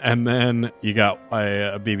 And then you got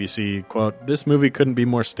a BBC quote: "This movie couldn't be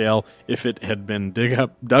more stale if it had been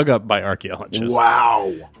dug up by archaeologists."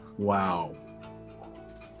 Wow.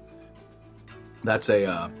 That's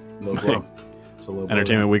a low blow. It's a low blow.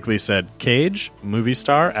 Entertainment Weekly said, Cage, movie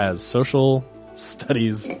star as social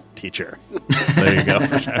studies teacher. There you go.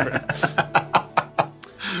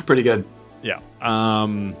 Pretty good. Yeah.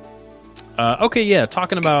 Okay, yeah,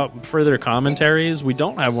 talking about further commentaries, we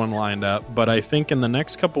don't have one lined up, but I think in the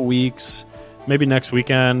next couple weeks, maybe next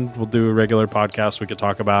weekend, we'll do a regular podcast. We could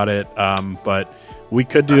talk about it, but we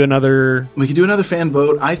could do another... We could do another fan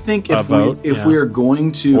vote. I think if we are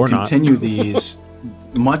going to continue these,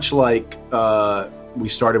 much like we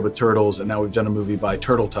started with Turtles and now we've done a movie by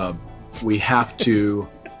Turtle Tub, we have to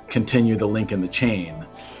continue the link in the chain.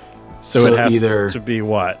 So it has to be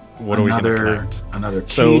what? What are we going to connect? Another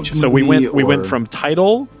Cage movie we or... went from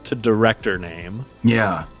title to director name.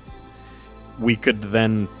 Yeah. We could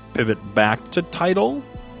then pivot back to title,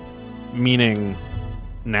 meaning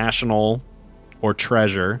national or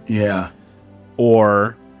treasure. Yeah.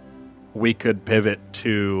 Or we could pivot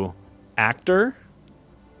to actor.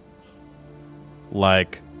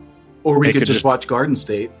 Or we could just watch Garden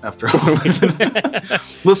State after all.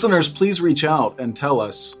 Listeners, please reach out and tell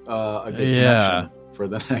us a good connection for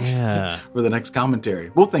the next commentary.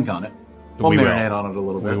 We'll think on it. We'll marinate on it a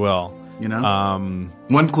little bit. We will. You know,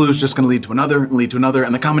 one clue is just going to lead to another,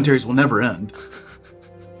 and the commentaries will never end.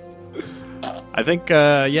 I think,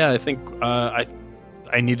 I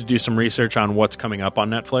need to do some research on what's coming up on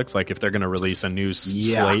Netflix. Like if they're going to release a new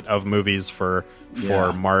slate of movies for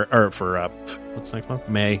what's next month?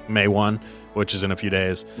 May 1, which is in a few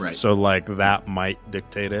days. Right. So like that might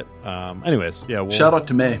dictate it. Anyways, yeah. Shout out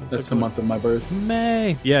to May. That's the month of my birth.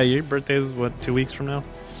 May. Yeah, your birthday is 2 weeks from now?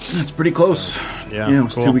 That's pretty close. Yeah, it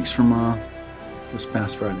was 2 weeks from this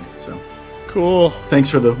past Friday. So cool. Thanks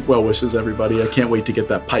for the well wishes, everybody. I can't wait to get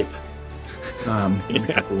that pipe in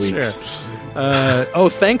a couple weeks. Sure.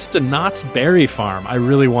 Thanks to Knott's Berry Farm. I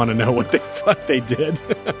really want to know what the fuck they did.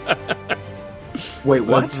 Wait,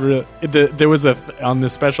 what? There was on the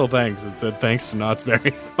special thanks, it said thanks to Knott's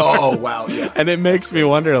Berry Farm. Oh, wow, yeah. And it makes me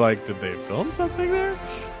wonder, like, did they film something there?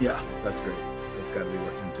 Yeah, that's great. That's got to be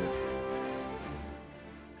looked into.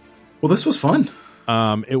 Well, this was fun.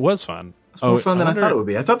 It was fun. It's more fun than I thought it would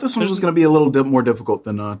be. I thought this one was going to be a little more difficult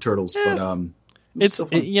than Turtles, but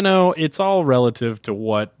it's all relative to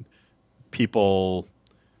what people.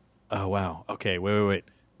 Oh wow! Okay, wait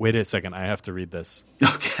a second. I have to read this.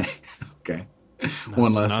 Okay.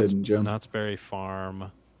 One last hidden gem. Knott's Berry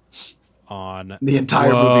Farm. On the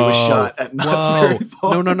entire movie was shot at Knott's Berry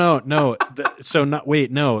Farm.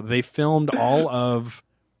 No. They filmed all of.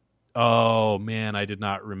 Oh man, I did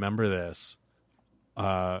not remember this.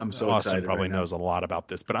 I'm so Austin excited. Probably knows a lot about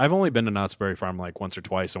this, but I've only been to Knott's Berry Farm like once or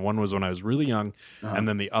twice, and one was when I was really young, and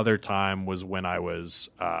then the other time was when I was.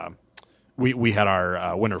 We had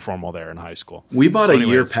our winter formal there in high school. We bought a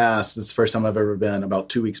year pass. It's the first time I've ever been. About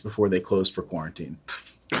 2 weeks before they closed for quarantine.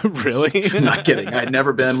 Really? I'm not kidding. I'd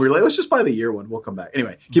never been. We were like, let's just buy the year one. We'll come back.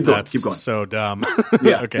 Anyway, keep going. So dumb.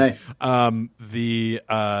 Yeah. Okay. Hey. The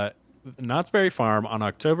Knott's Berry Farm on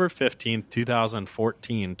October 15th,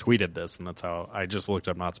 2014 tweeted this, and that's how I just looked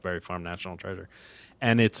up Knott's Berry Farm National Treasure.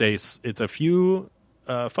 And it's a few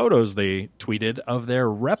photos they tweeted of their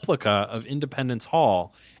replica of Independence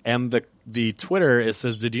Hall. And the Twitter, it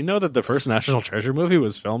says, did you know that the first National Treasure movie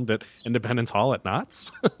was filmed at Independence Hall at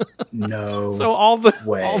Knott's? No. So all the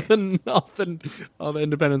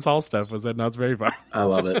Independence Hall stuff was at Knott's Berry Farm. I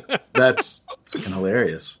love it. That's fucking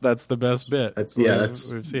hilarious. That's the best bit. We've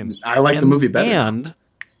seen. I like the movie better. And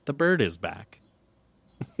the bird is back.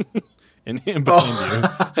 in behind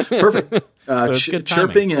you. Perfect. So it's good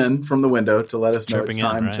chirping in from the window to let us know it's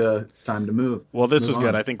time to move. Well, this was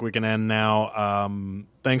good. I think we can end now.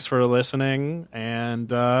 Thanks for listening, and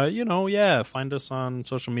find us on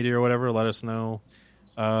social media or whatever. Let us know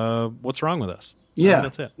what's wrong with us. Yeah,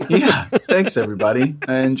 that's it. Yeah, thanks everybody.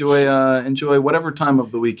 Enjoy whatever time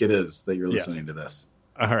of the week it is that you're listening to this.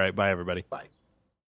 All right, bye everybody. Bye.